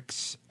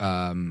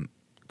BRICS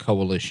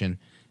coalition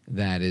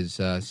that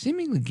is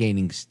seemingly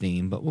gaining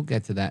steam, but we'll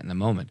get to that in a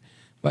moment.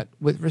 But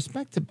with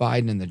respect to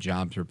Biden and the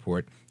jobs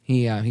report,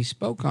 he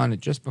spoke on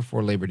it just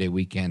before Labor Day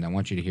weekend. I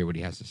want you to hear what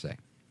he has to say.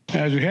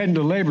 As we head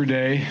into Labor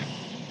Day,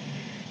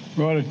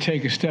 we ought to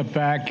take a step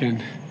back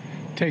and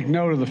take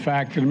note of the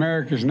fact that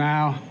America is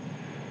now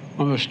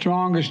one of the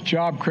strongest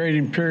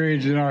job-creating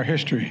periods in our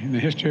history, in the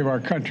history of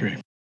our country.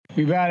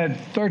 We've added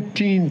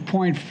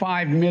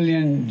 13.5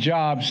 million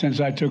jobs since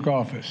I took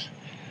office,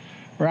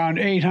 around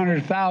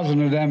 800,000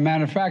 of them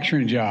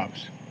manufacturing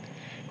jobs.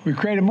 We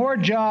created more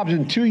jobs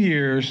in 2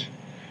 years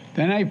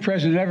than any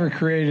president ever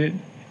created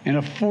in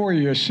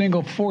a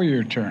single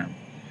four-year term.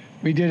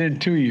 We did it in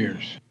 2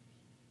 years.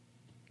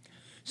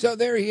 So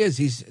there he is.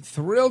 He's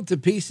thrilled to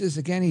pieces.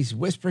 Again, he's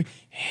whispering,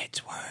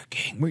 it's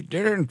working. We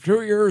did it in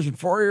 2 years and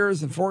 4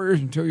 years and 4 years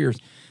and 2 years.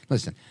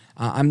 Listen,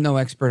 I'm no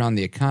expert on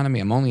the economy.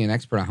 I'm only an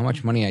expert on how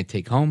much money I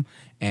take home.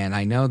 And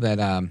I know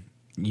that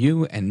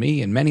you and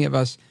me and many of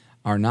us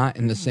are not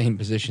in the same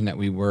position that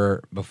we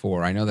were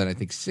before. I know that I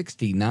think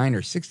 69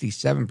 or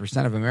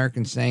 67% of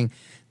Americans saying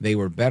they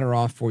were better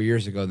off 4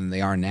 years ago than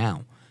they are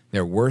now.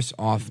 They're worse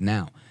off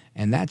now.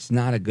 And that's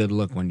not a good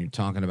look when you're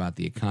talking about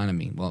the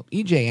economy. Well,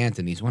 E.J.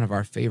 Antoni is one of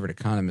our favorite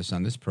economists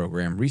on this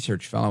program,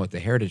 research fellow at the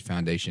Heritage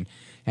Foundation,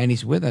 and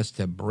he's with us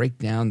to break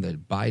down the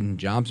Biden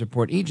jobs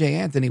report. E.J.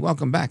 Antoni,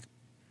 welcome back.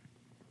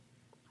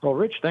 Well,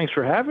 Rich, thanks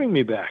for having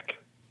me back.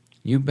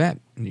 You bet.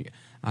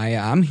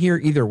 I'm here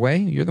either way.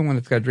 You're the one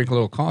that's got to drink a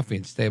little coffee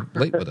and stay up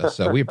late with us,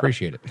 so we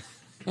appreciate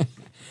it.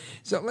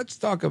 So let's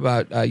talk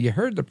about, you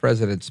heard the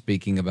president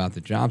speaking about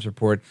the jobs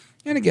report,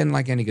 and again,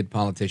 like any good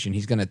politician,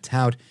 he's going to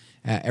tout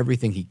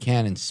everything he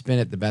can and spin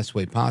it the best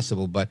way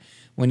possible. But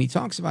when he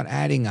talks about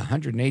adding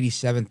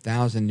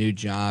 187,000 new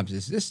jobs,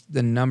 is this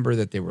the number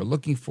that they were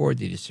looking for?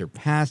 Did he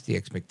surpass the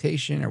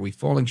expectation? Are we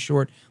falling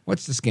short?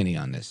 What's the skinny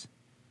on this?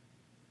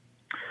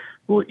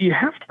 Well, you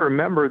have to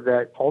remember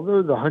that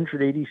although the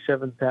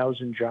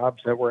 187,000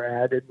 jobs that were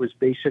added was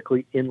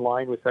basically in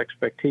line with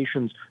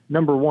expectations,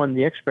 number one,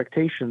 the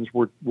expectations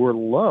were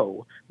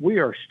low. We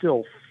are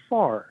still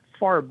far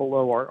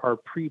below our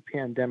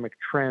pre-pandemic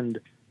trend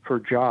for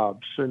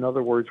jobs. So in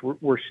other words,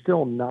 we're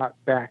still not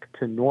back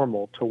to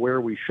normal, to where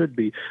we should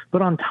be.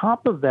 But on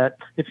top of that,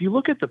 if you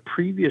look at the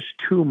previous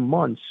 2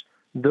 months,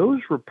 those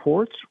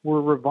reports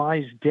were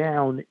revised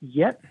down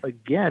yet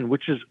again,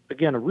 which is,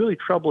 again, a really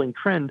troubling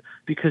trend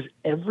because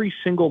every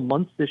single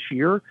month this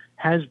year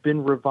has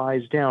been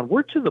revised down.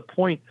 We're to the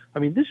point, I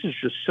mean, this is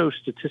just so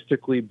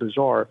statistically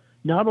bizarre.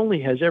 not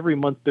only has every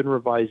month been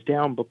revised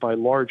down, but by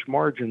large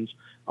margins.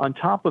 On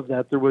top of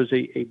that, there was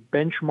a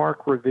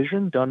benchmark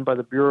revision done by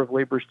the Bureau of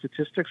Labor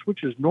Statistics,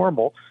 which is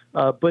normal,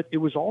 but it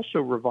was also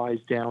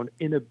revised down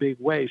in a big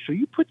way. So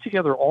you put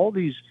together all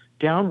these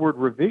downward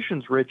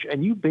revisions, Rich,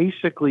 and you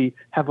basically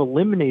have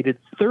eliminated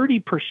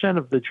 30%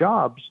 of the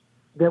jobs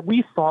that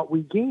we thought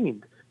we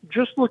gained.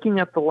 Just looking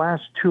at the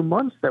last 2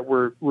 months that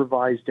were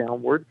revised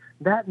downward,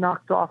 that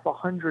knocked off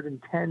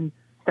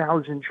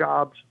 110,000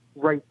 jobs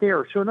right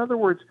there. So in other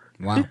words,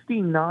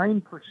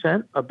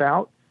 59%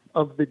 about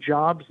of the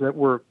jobs that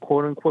were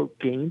quote unquote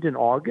gained in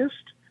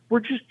August were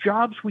just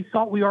jobs we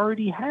thought we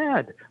already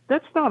had.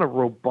 That's not a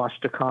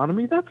robust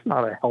economy. That's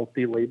not a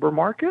healthy labor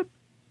market.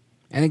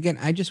 And again,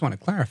 I just want to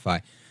clarify,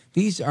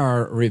 these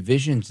are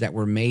revisions that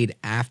were made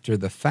after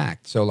the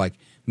fact. So like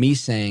me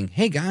saying,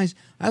 hey guys,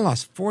 I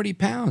lost 40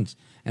 pounds.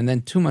 And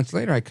then 2 months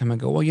later I come and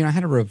go, well, I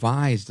had to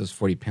revise those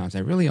 40 pounds. I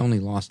really only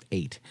lost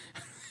 8,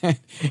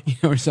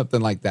 or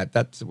something like that.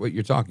 That's what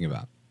you're talking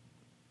about.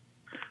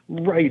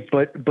 Right,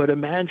 but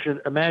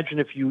imagine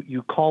if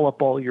you call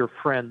up all your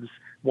friends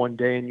one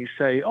day and you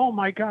say, oh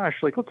my gosh,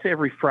 like let's say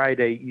every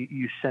Friday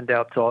you send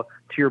out to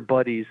your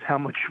buddies how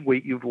much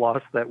weight you've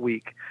lost that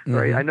week,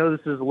 right? Mm-hmm. I know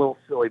this is a little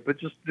silly, but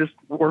just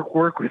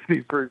work with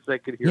me for a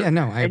second here. Yeah,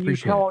 no, I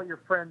appreciate it.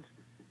 And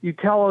you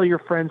tell all your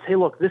friends, hey,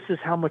 look, this is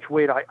how much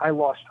weight I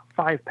lost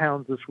 5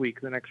 pounds this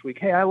week. The next week,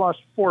 hey, I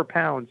lost 4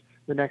 pounds.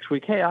 The next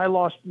week, hey, I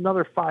lost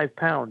another 5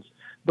 pounds.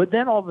 But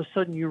then all of a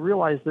sudden you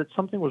realize that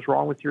something was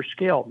wrong with your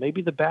scale.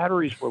 Maybe the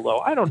batteries were low.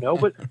 I don't know.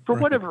 But for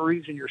whatever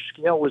reason, your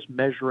scale was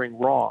measuring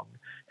wrong.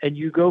 And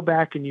you go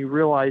back and you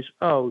realize,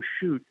 oh,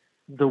 shoot,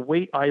 the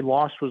weight I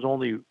lost was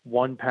only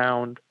 1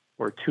 pound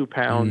or 2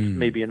 pounds,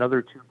 maybe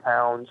another 2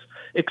 pounds.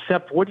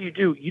 Except what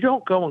do? You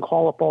don't go and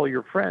call up all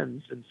your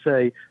friends and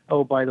say,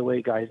 oh, by the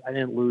way, guys, I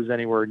didn't lose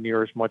anywhere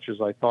near as much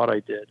as I thought I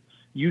did.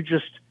 You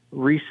just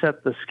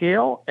reset the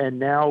scale, and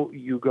now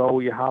you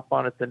hop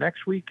on it the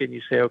next week, and you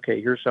say, okay,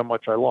 here's how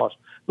much I lost.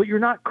 But you're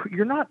not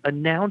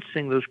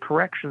announcing those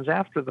corrections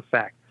after the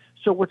fact.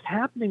 So what's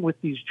happening with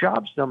these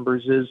jobs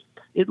numbers is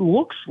it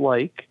looks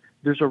like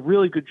there's a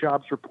really good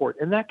jobs report,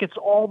 and that gets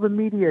all the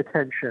media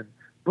attention.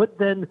 But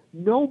then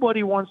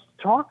nobody wants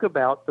to talk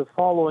about the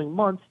following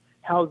month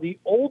how the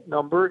old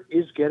number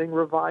is getting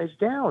revised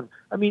down.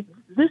 I mean,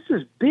 this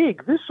is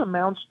big. This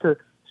amounts to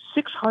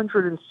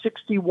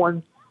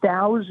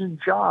 661,000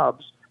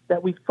 jobs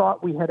that we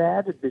thought we had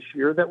added this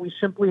year that we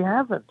simply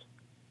haven't.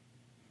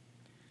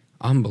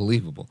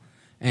 Unbelievable.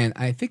 And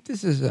I think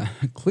this is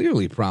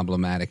clearly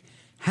problematic.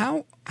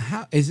 How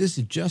is this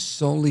just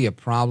solely a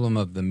problem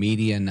of the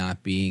media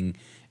not being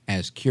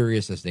as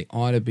curious as they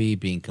ought to be,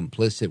 being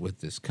complicit with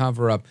this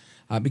cover-up?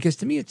 Because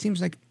to me it seems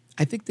like,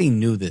 I think they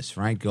knew this,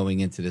 right, going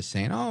into this,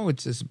 saying, oh,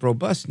 it's this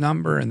robust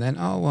number, and then,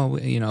 oh, well,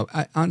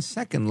 on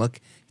second look,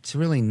 it's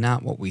really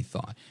not what we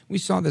thought. We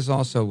saw this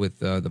also with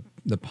the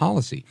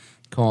policy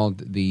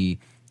called the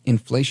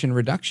Inflation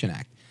Reduction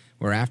Act,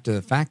 where after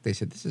the fact they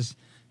said this is,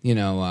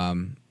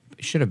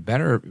 should have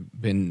better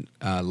been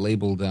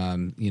labeled, a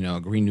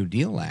Green New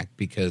Deal Act,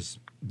 because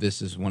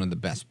this is one of the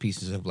best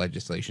pieces of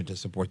legislation to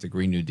support the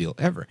Green New Deal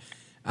ever.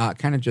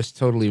 Kind of just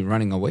totally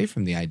running away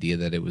from the idea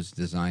that it was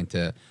designed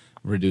to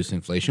reduce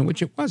inflation,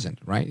 which it wasn't,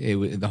 right?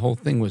 The whole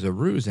thing was a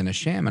ruse and a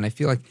sham, and I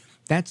feel like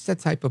that's the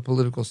type of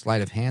political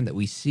sleight of hand that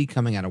we see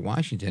coming out of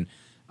Washington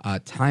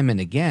time and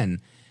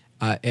again.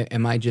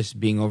 Am I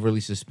just being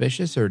overly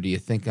suspicious, or do you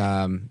think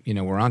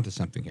we're onto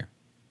something here?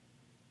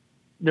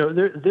 No,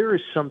 there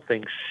is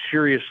something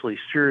seriously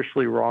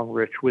wrong,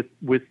 Rich, with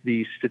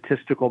the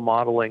statistical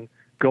modeling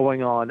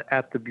going on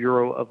at the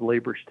Bureau of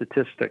Labor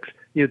Statistics.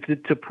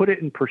 To put it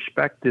in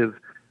perspective,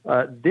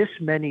 this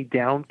many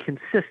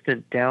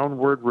consistent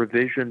downward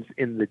revisions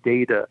in the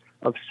data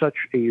of such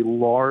a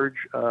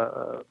large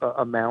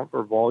amount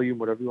or volume,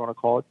 whatever you want to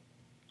call it,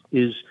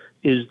 is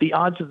the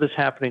odds of this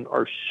happening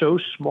are so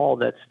small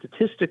that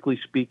statistically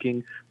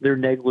speaking, they're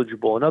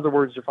negligible. In other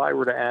words, if I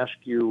were to ask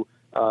you,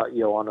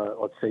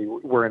 let's say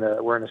we're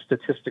in a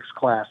statistics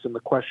class, and the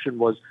question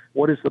was,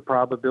 what is the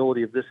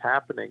probability of this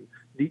happening?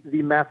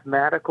 The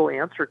mathematical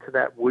answer to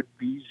that would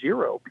be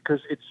 0,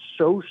 because it's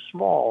so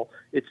small,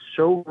 it's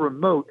so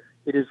remote,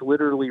 it is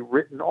literally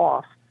written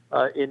off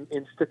in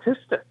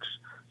statistics.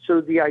 So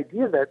the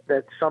idea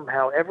that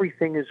somehow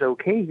everything is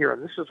okay here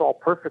and this is all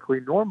perfectly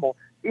normal,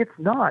 it's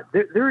not.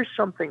 There is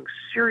something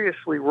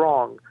seriously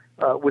wrong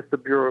with the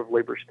Bureau of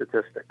Labor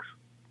Statistics.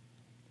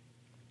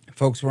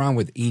 Folks, we're on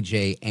with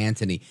E.J.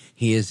 Antoni.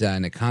 He is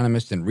an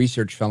economist and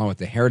research fellow at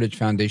the Heritage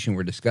Foundation.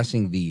 We're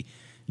discussing the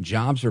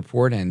jobs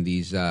report and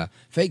these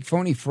fake,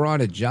 phony,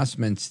 fraud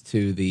adjustments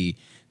to the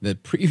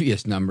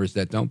previous numbers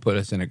that don't put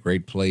us in a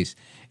great place,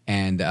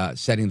 and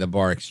setting the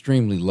bar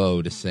extremely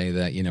low to say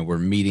that, we're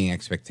meeting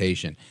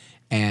expectation.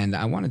 And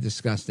I want to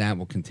discuss that.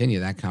 We'll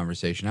continue that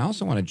conversation. I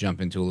also want to jump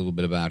into a little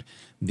bit about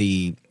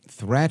the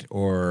threat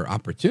or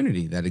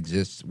opportunity that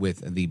exists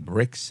with the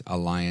BRICS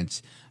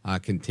alliance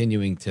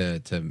continuing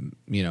to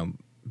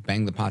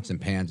bang the pots and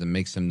pans and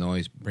make some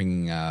noise,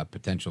 bringing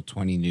potential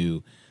 20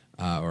 new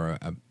or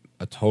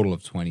a total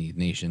of 20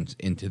 nations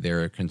into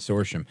their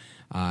consortium.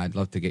 I'd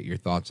love to get your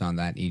thoughts on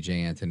that,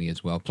 EJ, Antoni,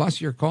 as well.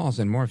 Plus your calls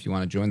and more if you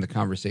want to join the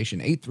conversation.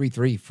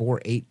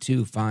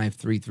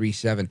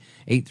 833-482-5337,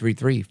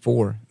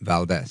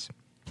 833-4-VALDEZ.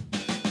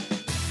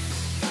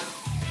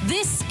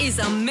 This is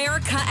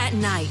America at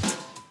Night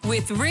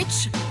with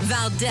Rich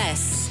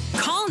Valdez.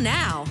 Call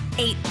now,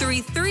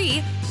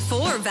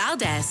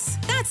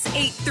 833-4-VALDEZ. That's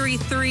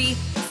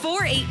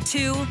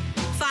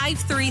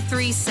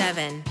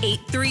 833-482-5337.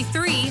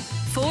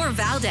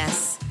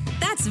 833-4-VALDEZ.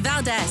 That's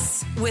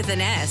Valdez with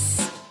an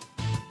S.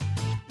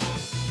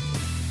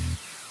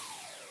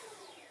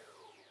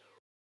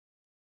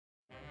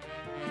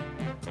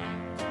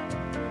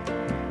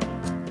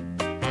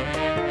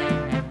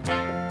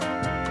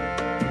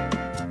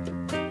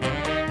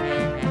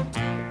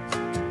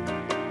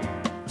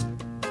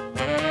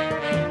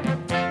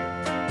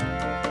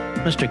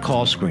 Mr.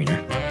 Call Screener,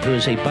 who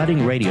is a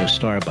budding radio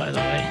star, by the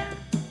way.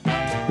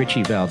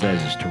 Richie Valdez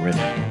is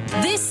terrific.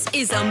 This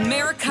is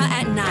America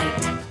at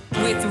Night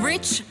with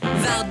Rich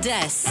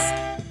Valdez.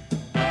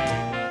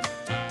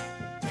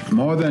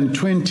 More than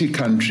 20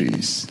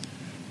 countries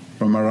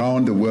from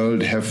around the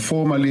world have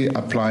formally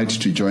applied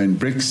to join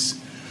BRICS,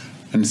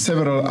 and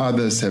several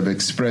others have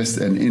expressed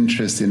an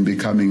interest in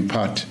becoming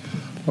part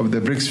of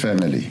the BRICS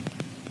family.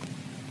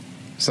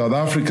 South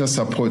Africa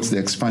supports the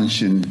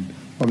expansion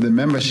of the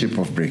membership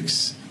of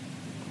BRICS.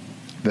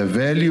 The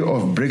value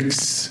of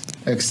BRICS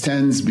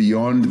extends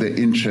beyond the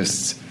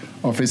interests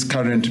of its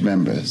current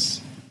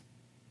members.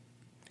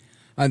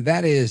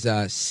 That is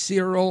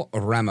Cyril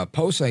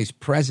Ramaphosa. He's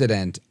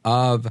president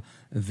of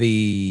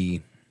the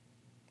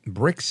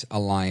BRICS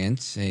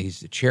Alliance.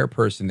 He's the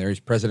chairperson there. He's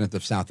president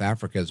of South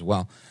Africa as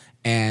well.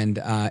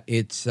 And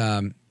it's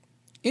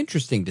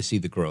interesting to see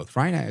the growth,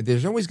 right?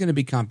 There's always going to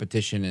be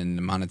competition in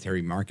the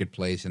monetary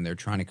marketplace, and they're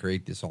trying to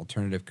create this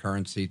alternative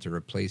currency to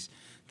replace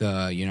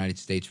the United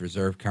States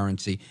reserve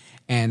currency.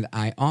 And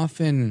I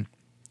often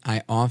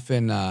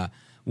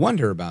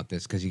wonder about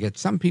this because you get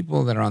some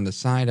people that are on the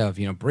side of,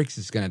 BRICS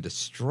is going to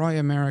destroy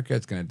America.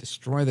 It's going to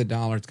destroy the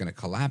dollar. It's going to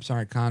collapse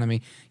our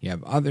economy. You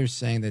have others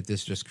saying that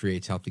this just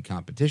creates healthy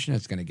competition.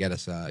 It's going to get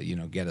us,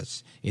 get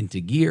us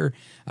into gear.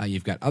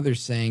 You've got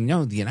others saying,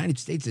 no, the United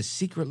States is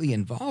secretly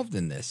involved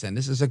in this, and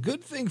this is a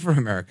good thing for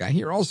America. I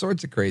hear all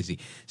sorts of crazy.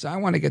 So I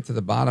want to get to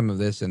the bottom of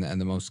this and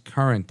the most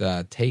current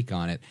take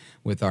on it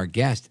with our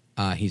guest.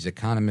 He's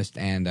economist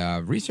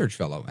and research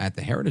fellow at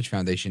the Heritage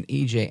Foundation,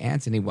 EJ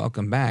Antoni.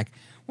 Welcome back.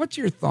 What's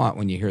your thought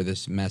when you hear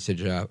this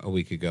message a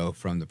week ago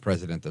from the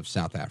president of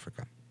South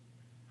Africa?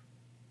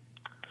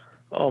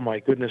 Oh, my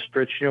goodness,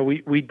 Rich.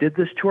 We did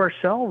this to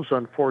ourselves,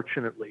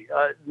 unfortunately.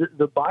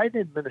 The Biden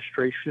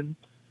administration,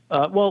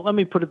 let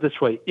me put it this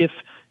way.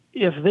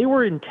 If they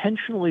were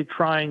intentionally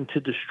trying to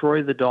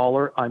destroy the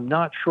dollar, I'm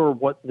not sure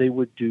what they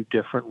would do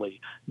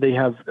differently. They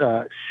have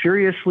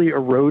seriously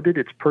eroded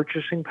its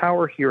purchasing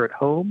power here at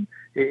home.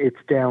 It's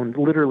down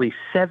literally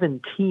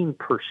 17%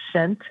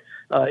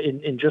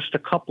 in just a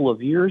couple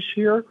of years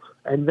here.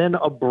 And then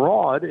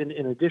abroad,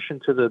 in addition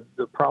to the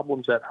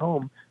problems at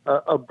home,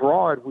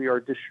 abroad we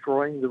are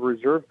destroying the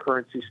reserve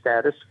currency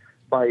status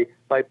by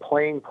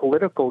playing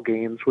political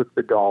games with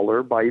the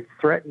dollar, by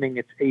threatening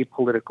its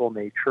apolitical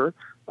nature.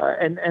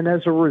 And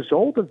as a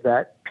result of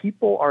that,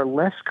 people are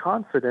less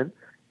confident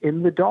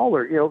in the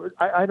dollar.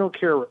 I don't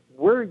care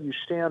where you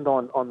stand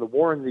on the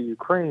war in the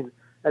Ukraine.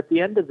 At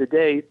the end of the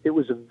day, it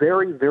was a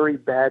very, very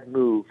bad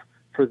move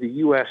for the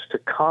U.S. to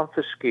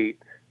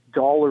confiscate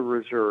dollar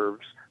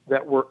reserves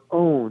that were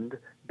owned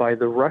by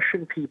the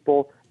Russian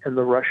people and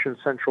the Russian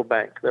central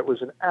bank. That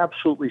was an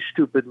absolutely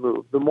stupid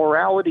move. The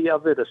morality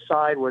of it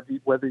aside,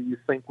 whether you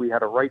think we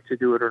had a right to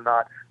do it or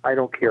not, I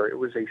don't care. It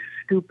was a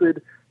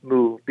stupid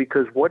move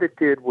because what it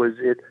did was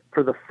it,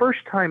 for the first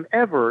time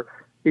ever,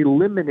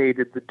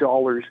 eliminated the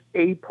dollar's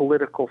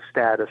apolitical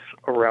status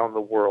around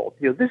the world.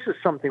 This is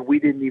something we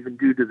didn't even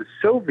do to the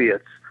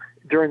Soviets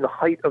during the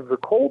height of the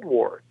Cold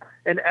War.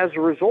 And as a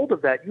result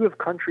of that, you have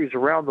countries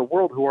around the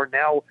world who are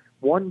now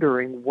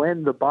wondering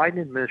when the Biden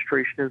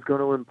administration is going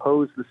to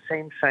impose the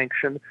same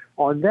sanction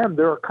on them.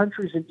 There are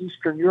countries in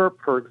Eastern Europe,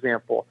 for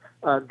example,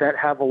 that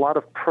have a lot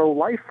of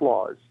pro-life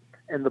laws,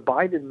 and the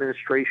Biden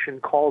administration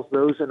calls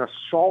those an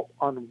assault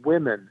on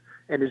women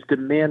and is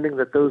demanding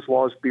that those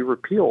laws be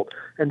repealed.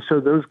 And so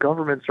those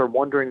governments are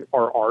wondering,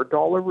 are our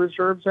dollar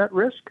reserves at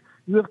risk?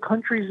 You have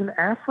countries in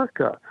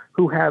Africa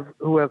who have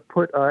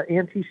put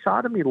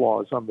anti-sodomy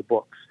laws on the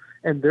books,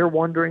 and they're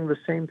wondering the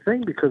same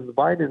thing because the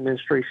Biden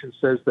administration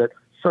says that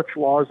such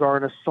laws are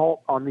an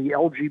assault on the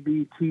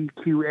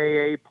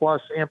LGBTQAA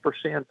plus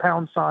ampersand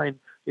pound sign,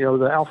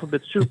 the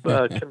alphabet soup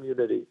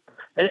community.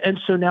 And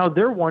so now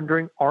they're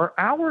wondering, are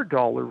our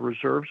dollar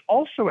reserves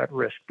also at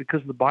risk?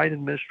 Because the Biden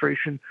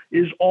administration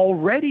is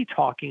already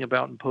talking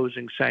about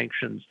imposing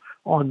sanctions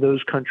on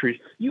those countries.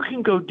 You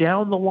can go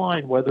down the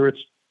line, whether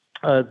it's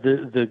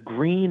the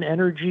green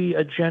energy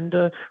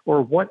agenda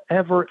or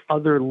whatever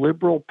other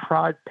liberal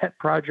pet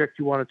project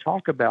you want to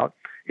talk about.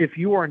 if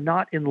you are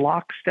not in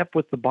lockstep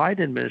with the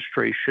Biden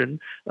administration,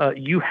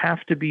 you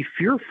have to be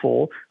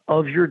fearful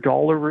of your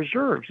dollar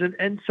reserves.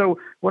 And so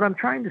what I'm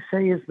trying to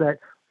say is that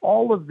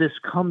all of this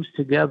comes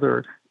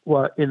together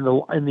in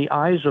the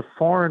eyes of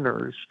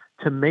foreigners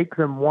to make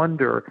them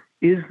wonder,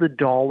 is the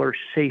dollar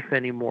safe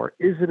anymore?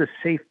 Is it a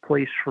safe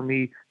place for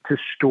me to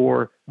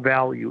store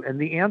value? And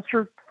the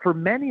answer for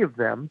many of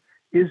them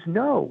is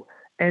no.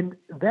 And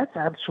that's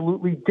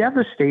absolutely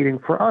devastating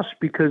for us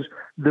because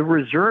the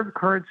reserve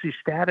currency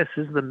status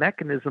is the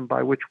mechanism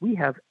by which we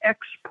have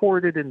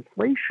exported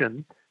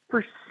inflation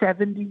for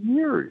 70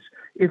 years.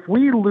 If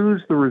we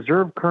lose the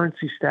reserve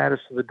currency status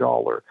of the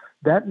dollar,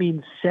 that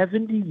means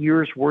 70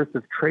 years worth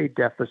of trade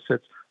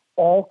deficits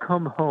all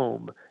come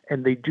home,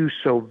 and they do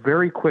so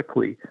very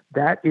quickly.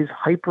 That is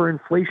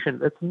hyperinflation.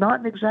 That's not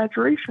an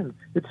exaggeration.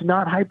 It's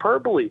not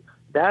hyperbole.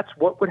 That's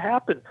what would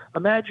happen.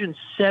 Imagine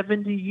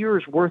 70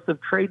 years worth of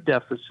trade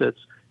deficits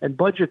and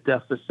budget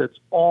deficits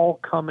all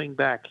coming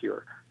back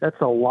here.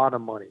 That's a lot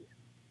of money.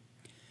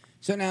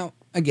 So now,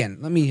 again,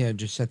 let me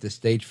just set the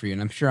stage for you,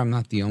 and I'm sure I'm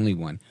not the only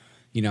one.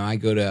 You know, I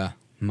go to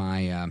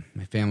my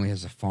family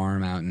has a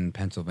farm out in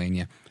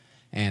Pennsylvania,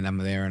 and I'm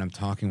there and I'm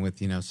talking with,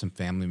 some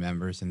family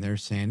members, and they're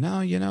saying,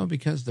 no,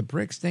 because the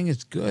BRICS thing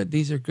is good.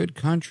 These are good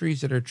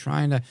countries that are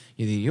trying to,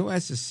 the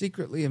U.S. is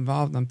secretly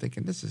involved. And I'm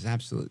thinking, this is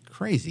absolutely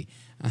crazy.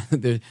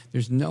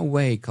 There's no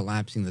way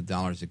collapsing the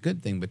dollar is a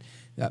good thing. But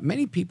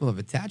many people have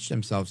attached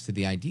themselves to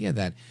the idea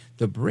that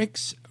the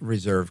BRICS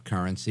reserve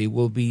currency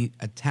will be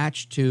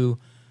attached to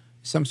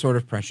some sort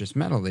of precious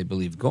metal. They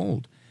believe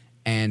gold.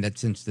 And that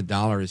since the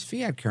dollar is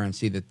fiat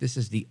currency, that this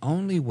is the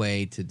only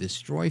way to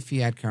destroy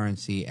fiat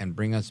currency and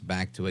bring us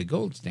back to a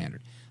gold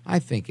standard. I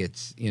think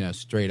it's,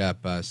 straight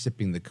up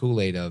sipping the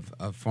Kool-Aid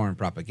of foreign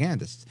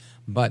propagandists.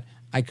 But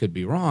I could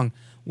be wrong.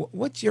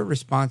 What's your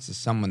response to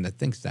someone that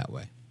thinks that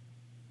way?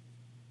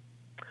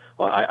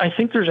 Well, I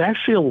think there's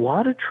actually a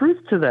lot of truth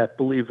to that,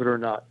 believe it or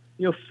not.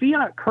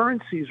 Fiat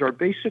currencies are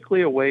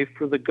basically a way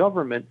for the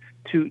government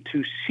to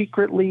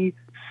secretly,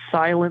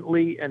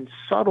 silently, and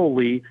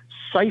subtly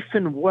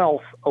siphon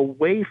wealth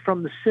away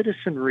from the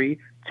citizenry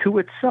to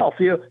itself.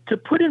 To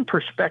put in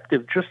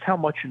perspective just how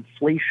much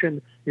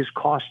inflation is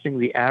costing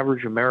the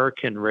average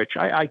American, Rich,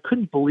 I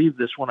couldn't believe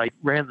this when I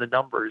ran the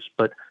numbers,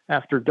 but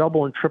after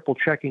double and triple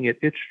checking it,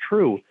 it's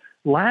true.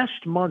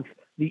 Last month,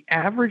 the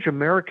average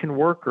American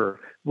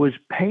worker was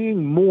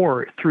paying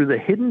more through the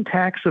hidden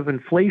tax of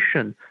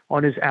inflation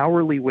on his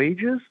hourly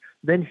wages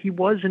than he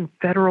was in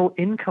federal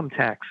income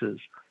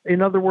taxes.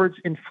 In other words,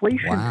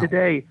 inflation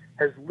today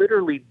has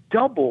literally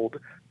doubled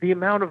the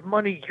amount of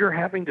money you're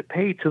having to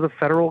pay to the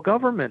federal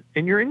government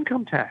in your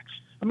income tax.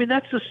 I mean,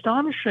 that's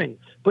astonishing.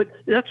 But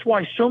that's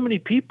why so many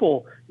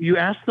people, you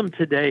ask them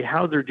today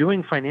how they're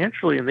doing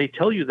financially, and they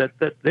tell you that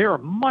they are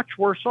much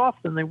worse off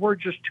than they were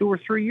just 2 or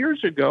 3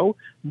 years ago.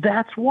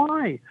 That's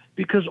why,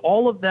 because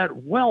all of that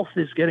wealth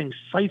is getting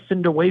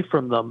siphoned away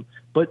from them.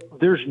 But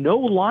there's no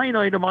line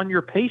item on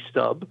your pay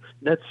stub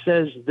that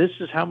says this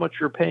is how much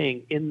you're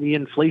paying in the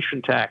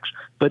inflation tax,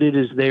 but it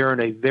is there in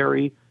a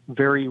very,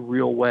 very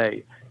real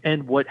way.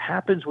 And what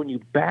happens when you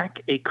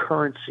back a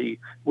currency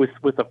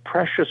with a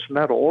precious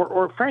metal,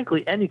 or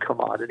frankly any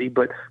commodity,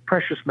 but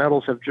precious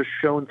metals have just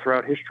shown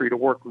throughout history to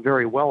work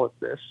very well at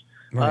this.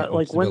 Right,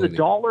 like when the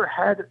dollar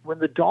had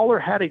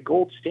a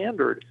gold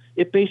standard,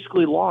 it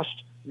basically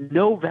lost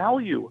no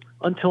value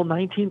until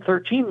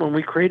 1913 when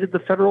we created the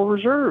Federal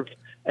Reserve.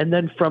 And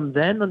then from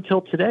then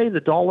until today, the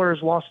dollar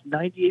has lost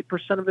 98%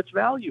 of its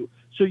value.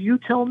 So you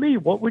tell me,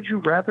 what would you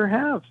rather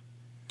have?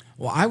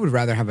 Well, I would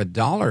rather have a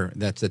dollar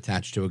that's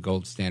attached to a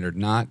gold standard,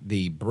 not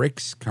the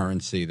BRICS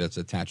currency that's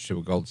attached to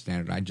a gold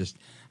standard.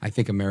 I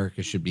think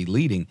America should be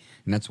leading,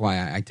 and that's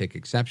why I take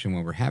exception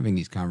when we're having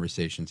these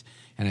conversations.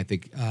 And I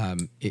think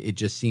it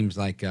just seems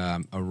like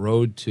a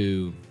road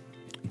to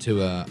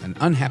an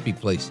unhappy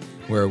place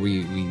where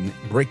we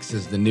BRICS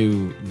is the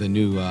new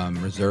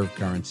reserve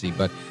currency.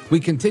 But we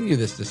continue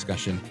this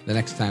discussion the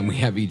next time we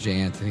have E.J.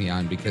 Antoni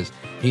on, because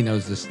he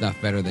knows this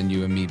stuff better than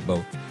you and me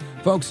both.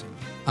 Folks,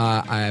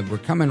 we're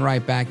coming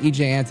right back.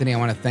 E.J. Antoni, I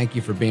want to thank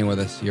you for being with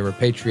us. You're a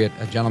patriot,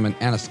 a gentleman,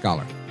 and a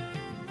scholar.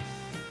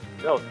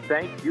 No,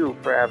 thank you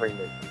for having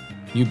me.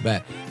 You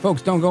bet.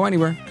 Folks, don't go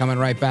anywhere. Coming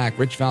right back.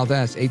 Rich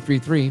Valdez,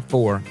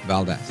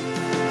 833-4-VALDEZ.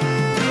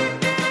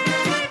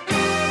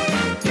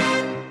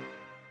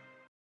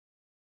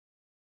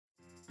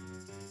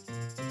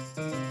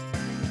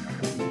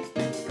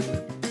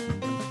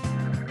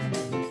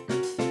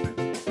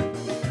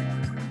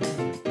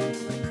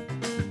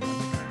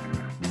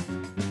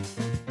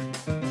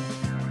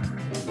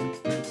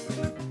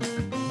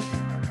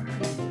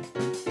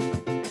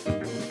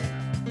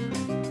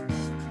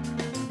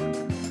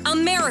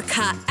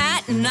 America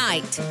at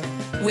Night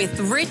with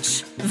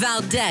Rich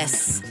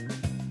Valdez.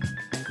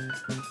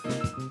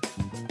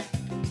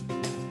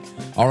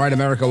 All right,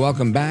 America,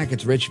 welcome back.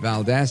 It's Rich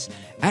Valdez.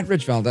 At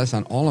Rich Valdez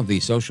on all of the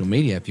social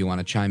media, if you want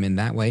to chime in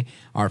that way.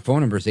 Our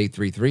phone number is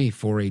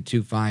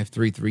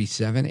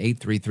 833-482-5337,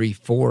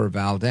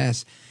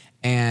 833-4-VALDEZ.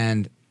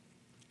 And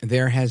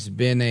there has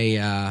been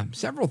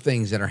several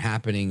things that are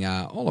happening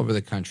all over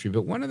the country,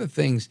 but one of the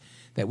things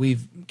that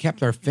we've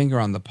kept our finger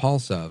on the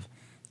pulse of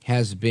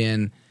has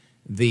been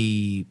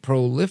the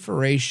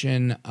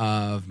proliferation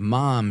of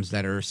moms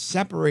that are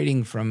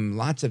separating from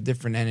lots of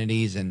different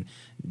entities and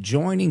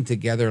joining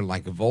together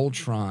like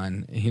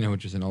Voltron,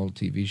 which is an old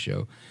TV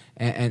show,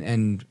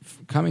 and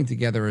coming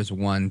together as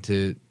one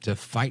to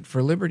fight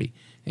for liberty.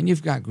 And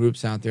you've got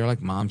groups out there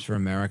like Moms for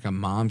America,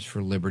 Moms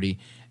for Liberty,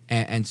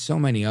 and so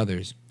many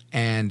others.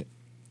 And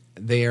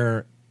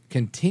they're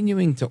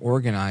continuing to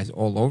organize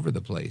all over the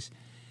place.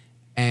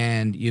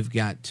 And you've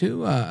got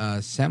two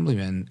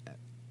assemblymen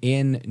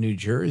in New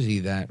Jersey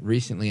that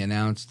recently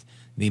announced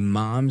the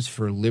Moms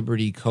for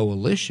Liberty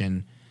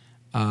coalition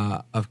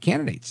of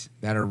candidates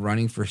that are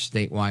running for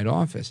statewide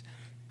office.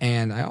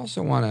 And I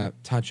also want to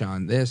touch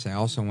on this. I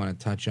also want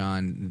to touch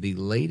on the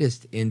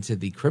latest into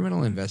the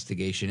criminal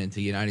investigation into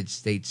United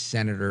States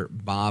Senator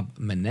Bob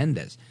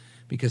Menendez,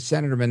 because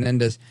Senator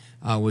Menendez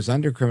was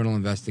under criminal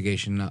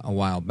investigation a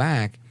while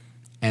back,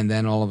 and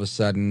then all of a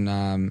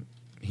sudden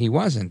he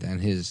wasn't,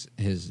 and his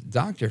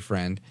doctor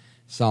friend,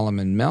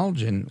 Solomon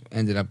Melgen,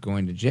 ended up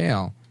going to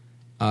jail.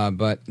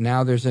 But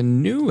now there's a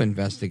new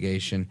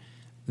investigation.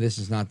 This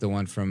is not the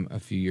one from a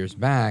few years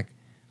back,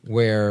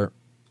 where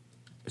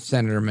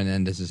Senator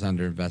Menendez is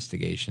under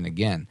investigation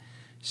again.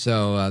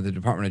 So the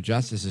Department of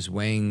Justice is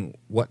weighing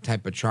what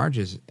type of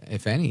charges,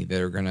 if any,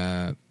 they're going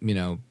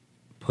to,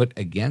 put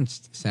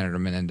against Senator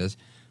Menendez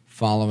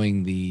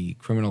following the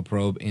criminal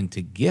probe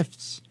into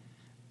gifts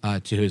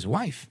to his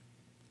wife,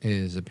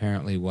 is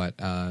apparently what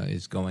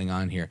is going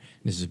on here.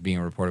 This is being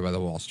reported by the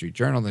Wall Street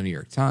Journal, the New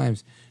York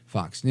Times,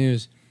 Fox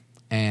News,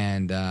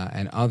 and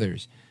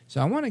others.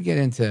 So I want to get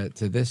into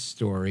this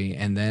story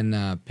and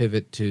then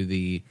pivot to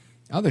the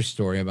other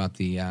story about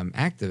the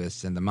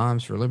activists and the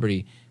Moms for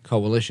Liberty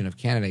coalition of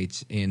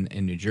candidates in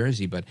New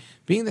Jersey. But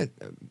being that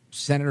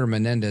Senator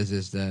Menendez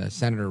is the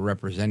senator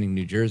representing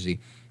New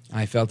Jersey,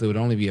 I felt it would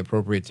only be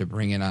appropriate to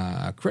bring in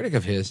a critic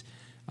of his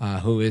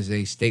who is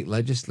a state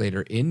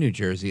legislator in New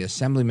Jersey,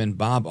 Assemblyman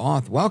Bob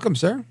Auth. Welcome,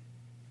 sir.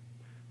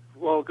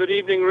 Well, good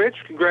evening, Rich.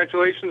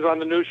 Congratulations on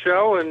the new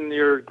show and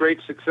your great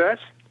success.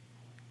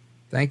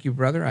 Thank you,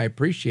 brother. I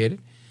appreciate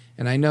it.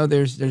 And I know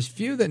there's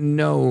few that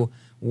know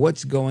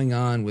what's going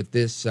on with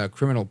this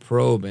criminal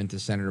probe into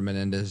Senator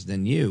Menendez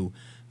than you,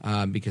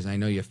 because I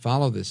know you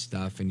follow this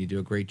stuff and you do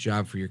a great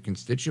job for your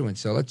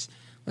constituents. So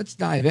let's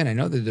dive in. I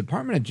know the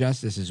Department of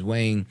Justice is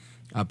weighing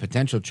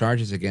potential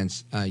charges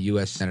against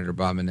U.S. Senator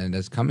Bob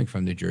Menendez, coming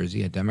from New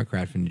Jersey, a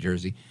Democrat from New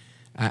Jersey,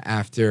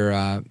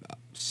 after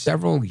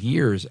several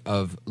years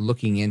of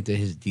looking into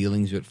his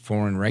dealings with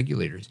foreign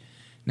regulators.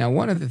 Now,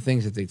 one of the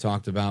things that they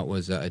talked about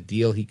was a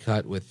deal he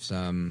cut with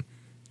some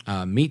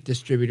meat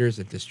distributors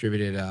that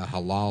distributed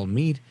halal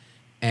meat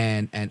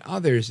and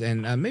others.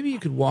 And maybe you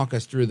could walk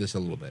us through this a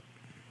little bit.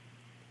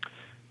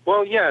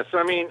 Well, yes.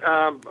 I mean,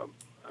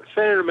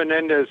 Senator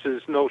Menendez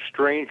is no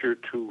stranger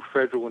to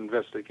federal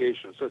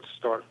investigations. Let's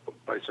start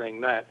by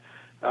saying that.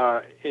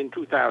 In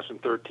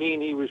 2013,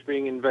 he was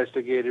being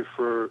investigated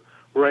for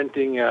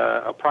renting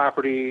a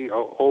property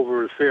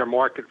over fair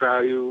market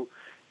value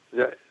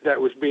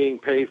that was being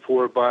paid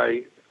for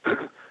by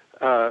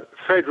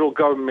federal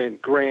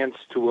government grants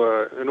to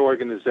an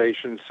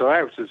organization. So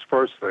that was his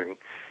first thing.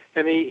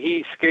 And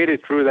he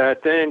skated through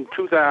that. Then in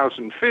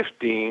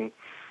 2015,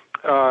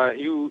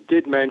 you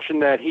did mention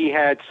that he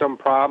had some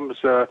problems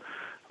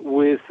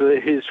with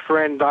his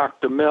friend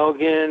Dr.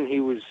 Melgen.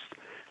 He was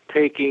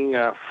taking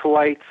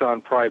flights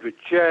on private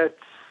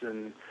jets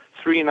and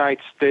 3-night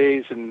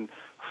stays in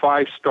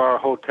 5-star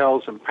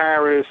hotels in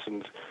Paris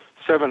and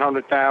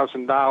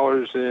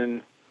 $700,000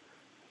 in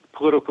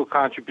political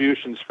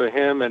contributions for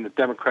him and the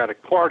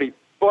Democratic Party.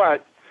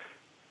 But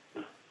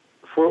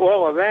for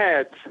all of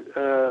that,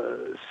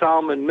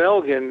 Solomon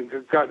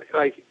Melgen got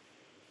like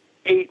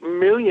 $8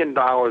 million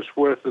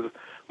worth of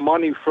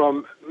money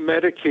from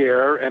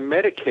Medicare and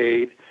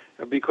Medicaid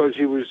because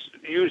he was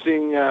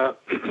using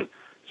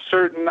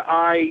certain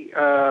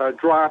eye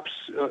drops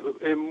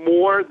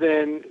more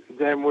than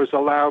was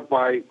allowed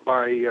by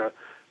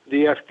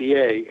the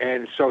FDA,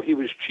 and so he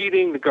was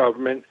cheating the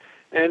government.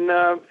 And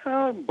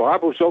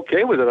Bob was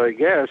okay with it, I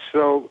guess.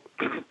 So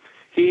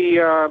he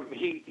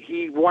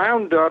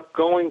wound up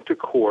going to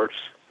court.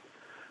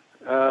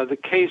 The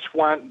case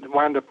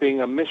wound up being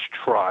a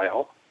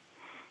mistrial,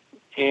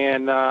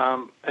 and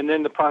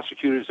then the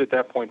prosecutors at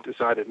that point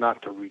decided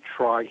not to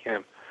retry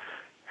him.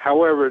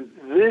 However,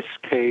 this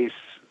case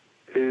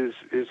is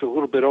a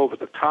little bit over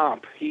the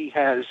top. He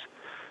has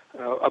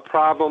a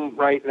problem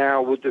right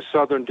now with the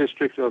Southern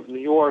District of New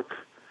York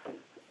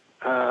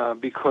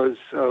because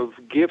of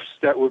gifts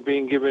that were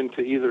being given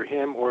to either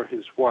him or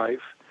his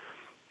wife.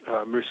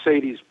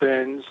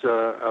 Mercedes-Benz,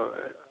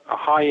 a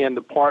high-end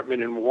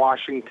apartment in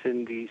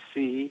Washington,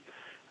 D.C.,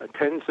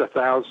 tens of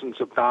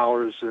thousands of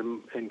dollars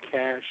in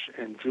cash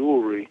and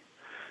jewelry.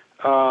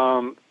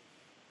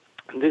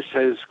 This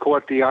has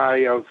caught the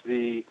eye of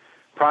the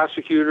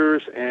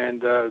prosecutors,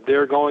 and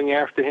they're going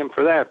after him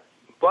for that.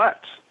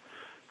 But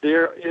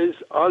there is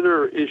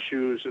other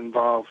issues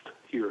involved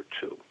here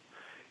too.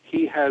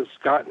 He has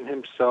gotten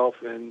himself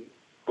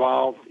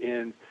involved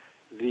in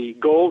the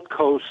Gold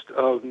Coast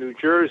of New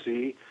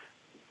Jersey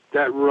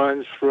that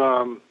runs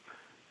from,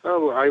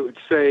 I would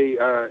say,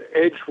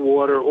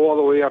 Edgewater all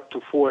the way up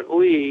to Fort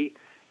Lee,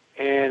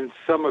 and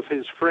some of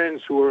his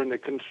friends who are in the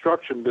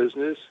construction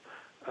business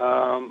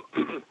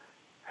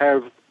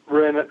have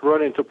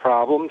run into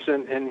problems,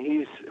 and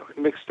he's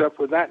mixed up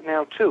with that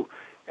now too.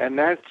 And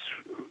that's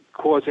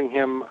causing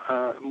him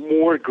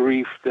more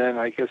grief than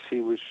I guess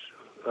he was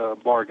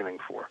bargaining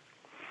for.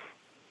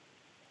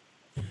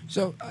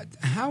 So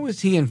how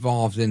is he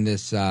involved in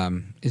this?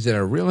 Is it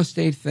a real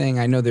estate thing?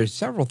 I know there's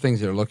several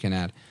things they're looking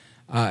at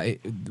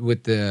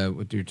with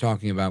what you're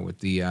talking about with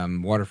the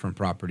waterfront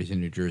properties in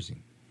New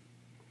Jersey.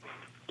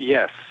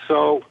 Yes.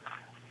 So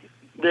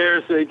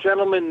there's a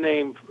gentleman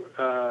named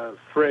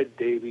Fred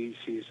Davies.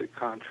 He's a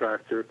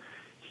contractor.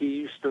 He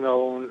used to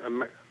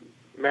own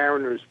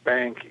Mariners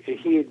Bank.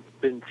 He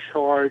had been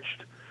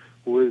charged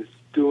with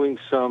doing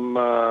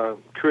some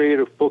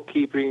creative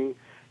bookkeeping,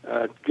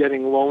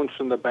 getting loans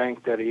from the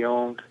bank that he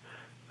owned.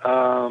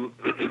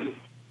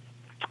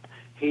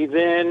 He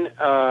then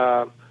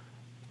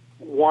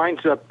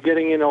winds up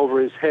getting in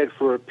over his head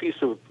for a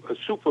piece of a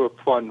super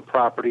fund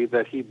property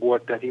that he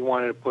bought that he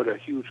wanted to put a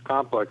huge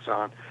complex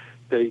on.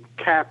 They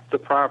capped the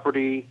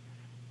property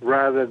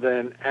rather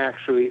than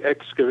actually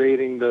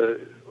excavating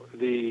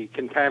the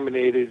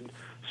contaminated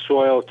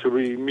soil to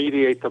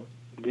remediate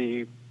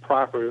the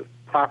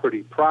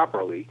property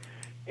properly.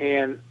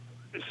 And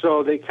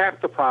so they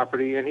capped the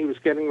property, and he was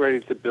getting ready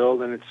to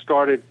build, and it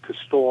started to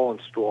stall.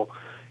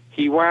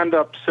 He wound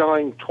up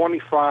selling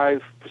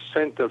 25%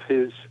 of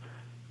his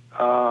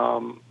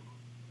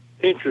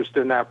interest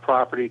in that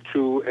property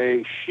to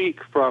a sheik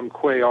from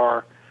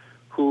Cuellar,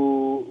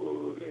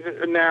 who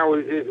now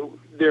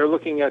they're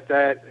looking at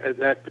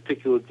that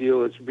particular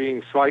deal as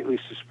being slightly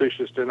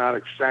suspicious. They're not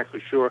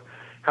exactly sure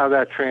how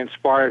that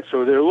transpired,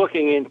 so they're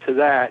looking into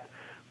that.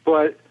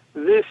 But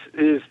this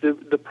is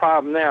the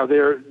problem now.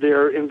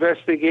 They're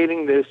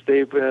investigating this.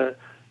 They've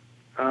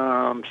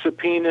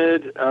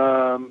subpoenaed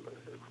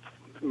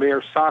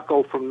Mayor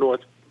Sacco from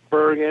North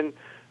Bergen,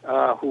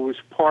 who was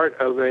part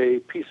of a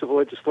piece of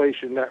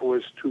legislation that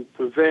was to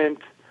prevent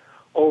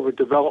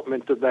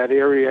overdevelopment of that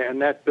area,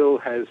 and that bill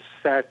has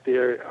sat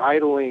there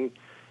idling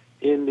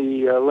in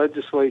the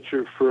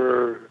legislature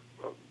for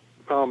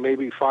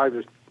maybe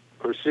 5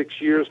 or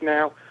 6 years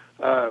now.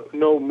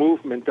 No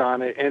movement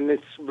on it, and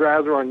it's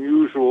rather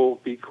unusual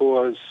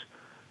because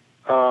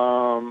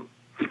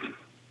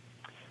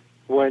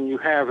when you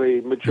have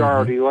a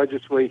majority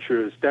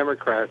legislature as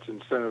Democrats,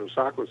 and Senator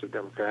Sacco was a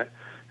Democrat,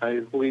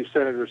 I believe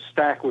Senator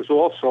Stack was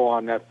also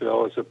on that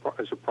bill as a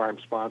prime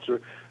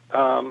sponsor,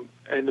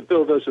 and the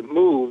bill doesn't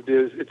move.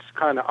 It's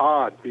kind of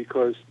odd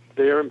because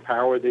they're in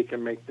power; they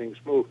can make things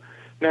move.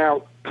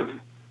 Now,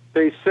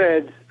 they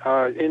said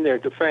in their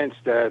defense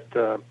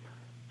that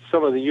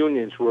some of the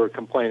unions were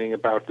complaining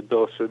about the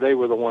bill, so they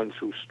were the ones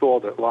who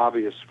stalled it,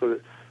 lobbyists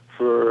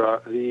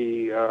for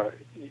the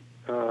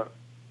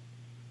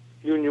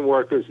union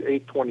workers,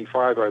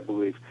 825, I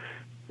believe.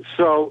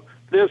 So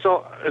there's a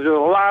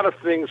lot of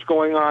things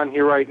going on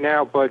here right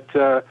now, but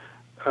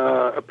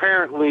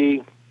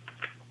apparently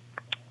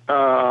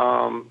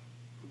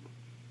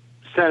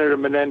Senator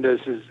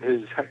Menendez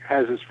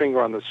has his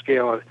finger on the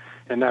scale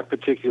in that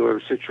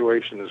particular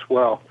situation as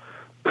well.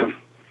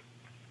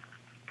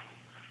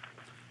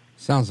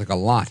 Sounds like a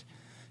lot.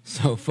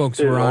 So, folks,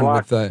 we're on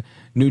with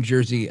New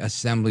Jersey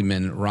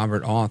Assemblyman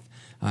Robert Auth.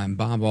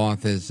 Bob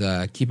Auth is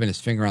keeping his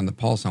finger on the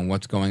pulse on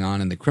what's going on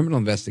in the criminal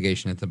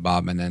investigation into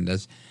Bob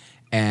Menendez.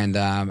 And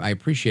I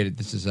appreciate it.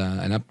 This is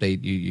an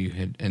update you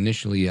had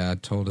initially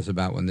told us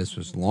about when this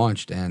was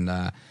launched. And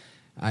I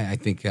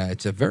think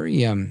it's a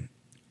very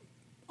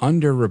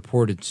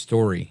underreported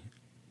story,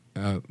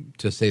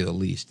 to say the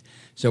least.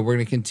 So we're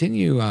going to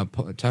continue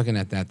tugging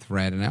at that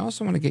thread. And I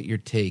also want to get your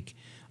take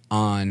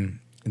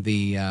on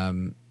the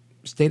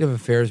state of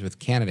affairs with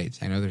candidates.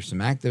 I know there's some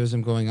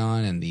activism going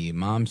on, and the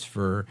Moms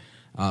for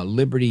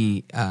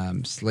Liberty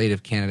slate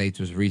of candidates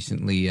was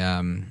recently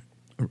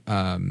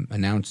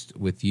announced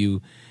with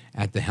you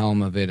at the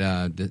helm of it,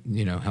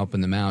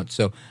 helping them out.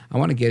 So I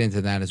want to get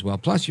into that as well.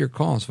 Plus your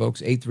calls,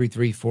 folks,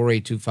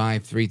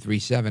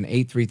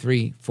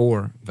 833-4825-337,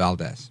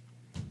 833-4-VALDEZ.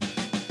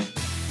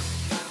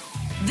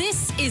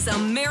 This is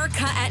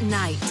America at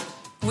Night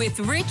with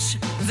Rich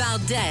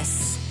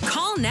Valdez.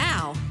 Call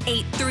now,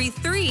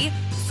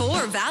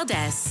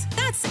 833-4-VALDEZ.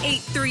 That's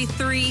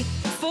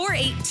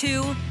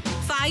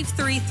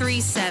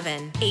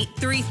 833-482-5337.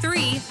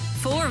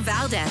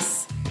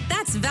 833-4-VALDEZ.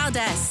 That's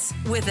Valdez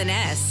with an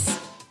S.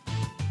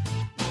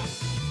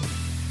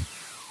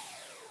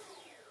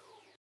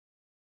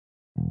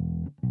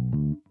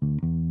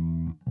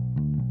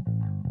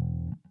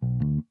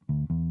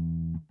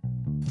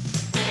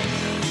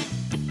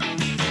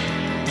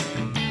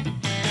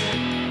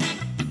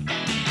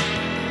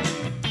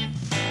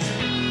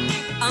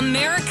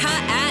 America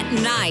at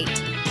Night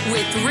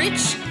with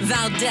Rich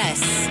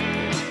Valdez.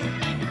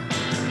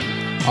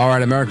 All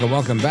right, America,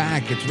 welcome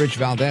back. It's Rich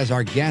Valdez.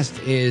 Our guest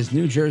is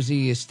New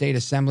Jersey State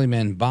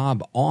Assemblyman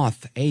Bob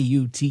Auth,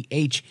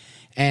 A-U-T-H.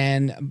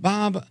 And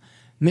Bob,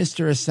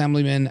 Mr.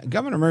 Assemblyman,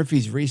 Governor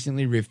Murphy's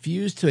recently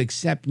refused to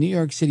accept New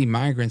York City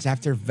migrants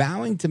after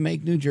vowing to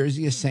make New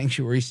Jersey a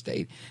sanctuary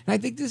state. And I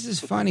think this is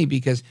funny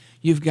because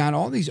you've got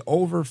all these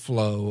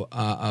overflow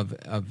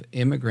of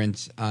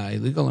immigrants,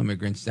 illegal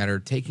immigrants that are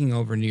taking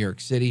over New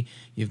York City.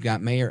 You've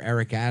got Mayor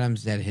Eric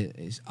Adams that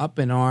is up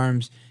in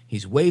arms.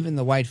 He's waving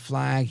the white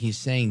flag. He's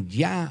saying,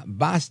 ya,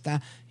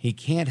 basta. He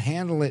can't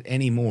handle it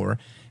anymore.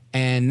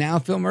 And now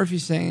Phil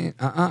Murphy's saying,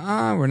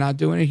 we're not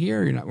doing it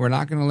here. We're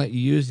not going to let you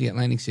use the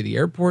Atlantic City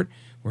Airport.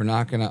 We're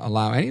not going to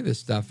allow any of this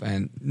stuff.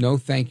 And no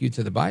thank you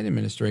to the Biden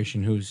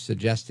administration who's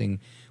suggesting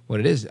what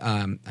it is.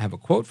 I have a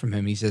quote from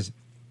him. He says,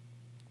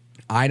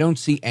 I don't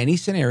see any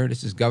scenario,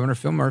 this is Governor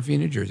Phil Murphy in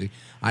New Jersey,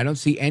 I don't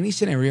see any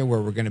scenario where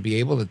we're going to be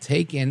able to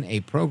take in a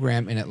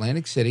program in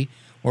Atlantic City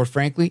or,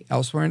 frankly,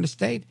 elsewhere in the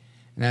state.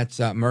 And that's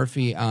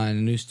Murphy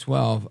on News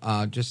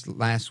 12 just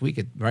last week,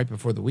 right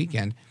before the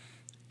weekend.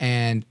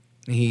 And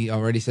he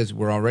already says,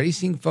 we're already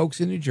seeing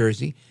folks in New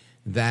Jersey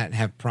that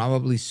have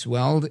probably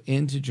swelled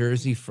into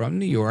Jersey from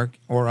New York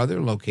or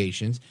other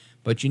locations,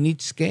 but you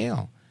need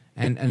scale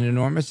and an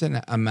enormous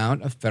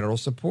amount of federal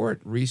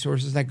support,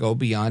 resources that go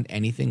beyond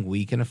anything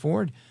we can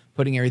afford.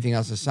 Putting everything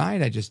else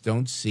aside, I just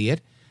don't see it.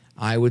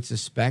 I would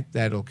suspect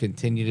that it'll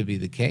continue to be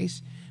the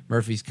case.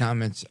 Murphy's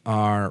comments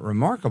are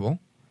remarkable.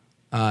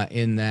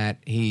 In that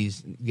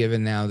he's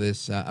given now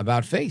this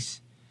about face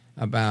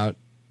about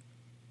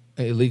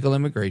illegal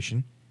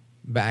immigration.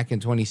 Back in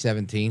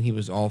 2017, he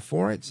was all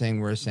for it, saying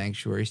we're a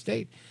sanctuary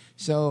state.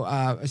 So,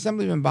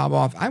 Assemblyman Bob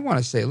Auth, I want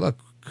to say, look,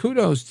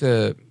 kudos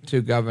to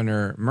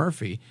Governor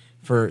Murphy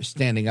for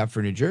standing up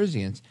for New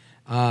Jerseyans.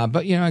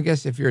 But, I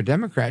guess if you're a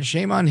Democrat,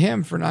 shame on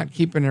him for not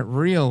keeping it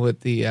real with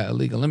the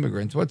illegal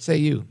immigrants. What say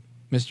you,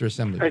 Mr.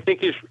 Assemblyman? I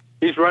think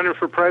he's running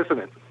for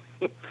president.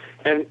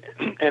 And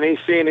he's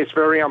saying it's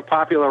very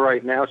unpopular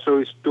right now, so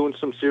he's doing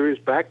some serious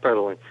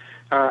backpedaling.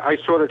 I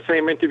saw that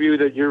same interview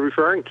that you're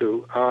referring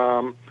to,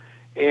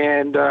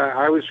 and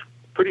I was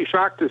pretty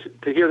shocked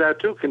to hear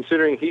that too,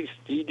 considering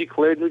he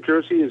declared New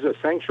Jersey as a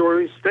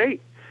sanctuary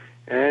state.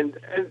 And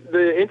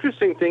the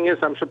interesting thing is,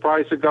 I'm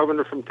surprised the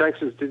governor from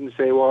Texas didn't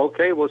say, well,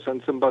 okay, we'll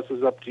send some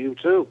buses up to you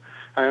too.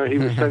 He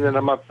was sending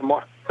them up to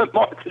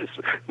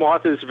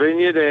Martha's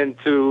Vineyard and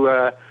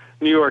to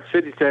New York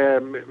City to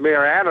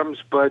Mayor Adams,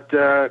 but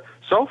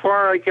so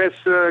far, I guess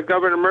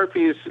Governor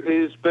Murphy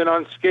has been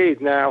unscathed.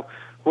 Now,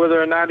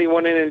 whether or not he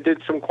went in and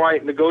did some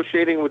quiet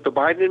negotiating with the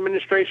Biden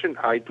administration,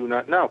 I do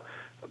not know.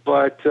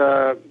 But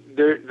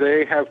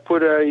they have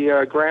put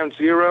a ground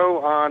zero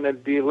on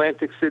the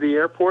Atlantic City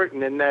Airport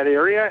and in that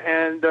area,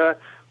 and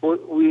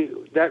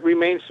that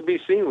remains to be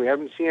seen. We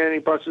haven't seen any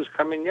buses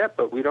come in yet,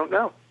 but we don't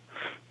know.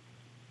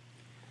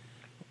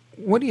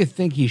 What do you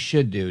think he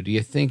should do? Do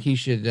you think he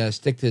should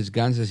stick to his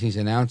guns as he's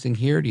announcing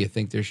here? Do you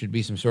think there should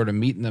be some sort of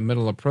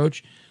meet-in-the-middle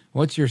approach?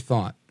 What's your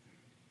thought?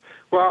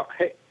 Well,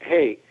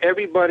 hey,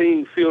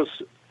 everybody feels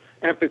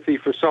empathy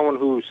for someone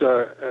who's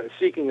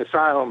seeking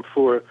asylum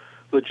for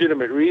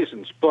legitimate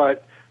reasons.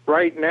 But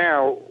right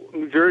now,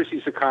 New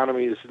Jersey's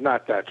economy is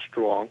not that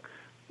strong.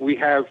 We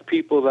have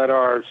people that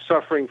are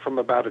suffering from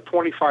about a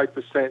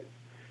 25%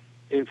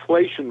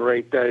 inflation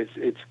rate that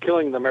it's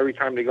killing them every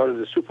time they go to